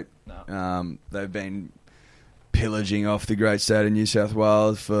of note. No. They've been pillaging off the great state of New South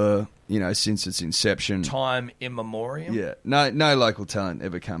Wales for, since its inception. Time immemorial. Yeah. No local talent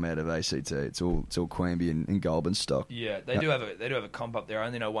ever come out of ACT. It's all Queanbeyan and Goulburn stock. Yeah, they do have a comp up there. I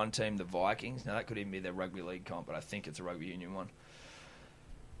only know one team, the Vikings. Now that could even be their rugby league comp, but I think it's a rugby union one.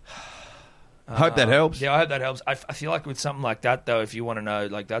 Hope that helps. Yeah, I hope that helps. I feel like with something like that, though, if you want to know,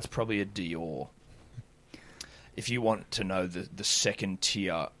 that's probably a Dior. If you want to know the second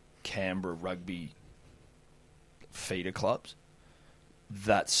tier Canberra rugby feeder clubs,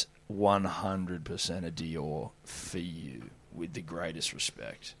 that's 100% a Dior for you, with the greatest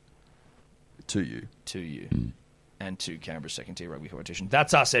respect. To you. And to Canberra second tier rugby competition.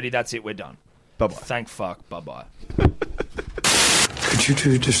 That's us, Eddie. That's it. We're done. Bye-bye. Thank fuck. Bye-bye. Could you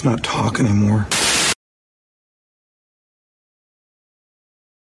two just not talk anymore?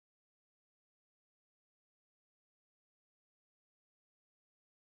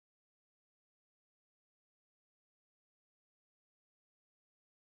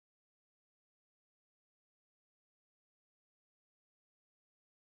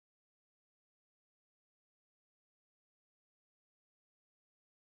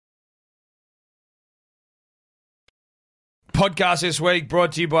 Podcast this week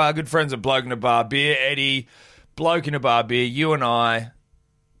brought to you by our good friends at Bloke in a Bar Beer. Eddie, Bloke in a Bar Beer, you and I,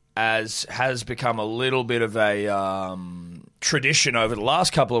 as has become a little bit of a tradition over the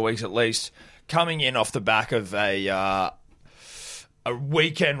last couple of weeks at least, coming in off the back of a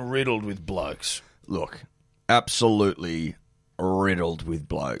weekend riddled with blokes. Look, absolutely riddled with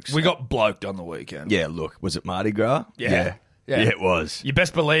blokes. We got bloked on the weekend. Yeah, look, was it Mardi Gras? Yeah. Yeah, it was. You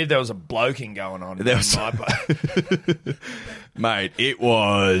best believe there was a bloking going on. There was, mate, it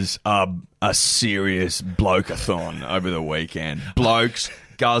was a serious bloke-a-thon over the weekend. Blokes,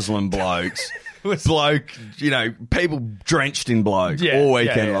 guzzling blokes. People drenched in bloke all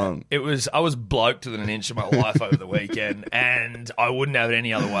weekend long. I was bloked within an inch of my life over the weekend, and I wouldn't have it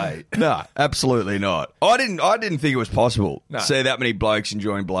any other way. No, absolutely not. I didn't think it was possible to see that many blokes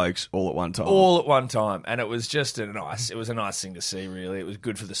enjoying blokes all at one time. All at one time, and it was just a nice thing to see. Really, it was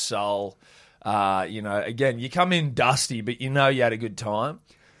good for the soul. Again, you come in dusty, but you had a good time.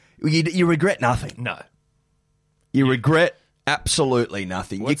 You regret nothing. No, you regret absolutely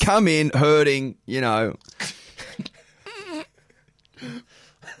nothing. You come in hurting,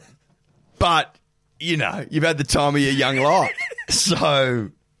 but, you've had the time of your young life.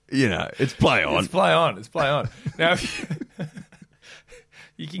 So, it's play on. It's play on. Now,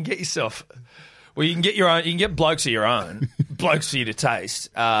 you can get yourself... Well, you can get your own... You can get blokes of your own. Blokes for you to taste.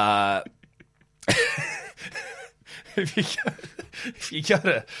 If you go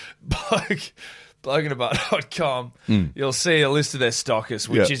to blokeinabar.com, you'll see a list of their stockers,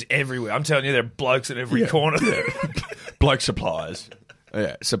 which is everywhere. I'm telling you, there are blokes in every corner there. Bloke suppliers.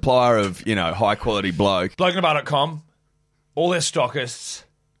 Yeah, supplier of, high quality bloke. Blokeinabar.com, all their stockists.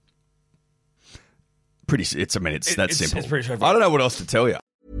 It's that simple. It's pretty straightforward. I don't know what else to tell you.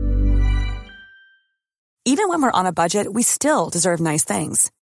 Even when we're on a budget, we still deserve nice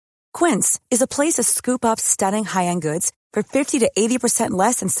things. Quince is a place to scoop up stunning high-end goods for 50 to 80%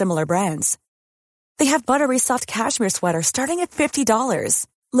 less than similar brands. They have buttery soft cashmere sweaters starting at $50,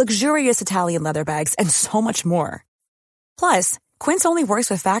 luxurious Italian leather bags, and so much more. Plus, Quince only works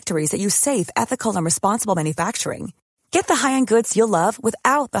with factories that use safe, ethical, and responsible manufacturing. Get the high-end goods you'll love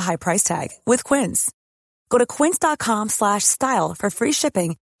without the high price tag with Quince. Go to quince.com/style for free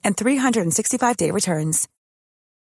shipping and 365-day returns.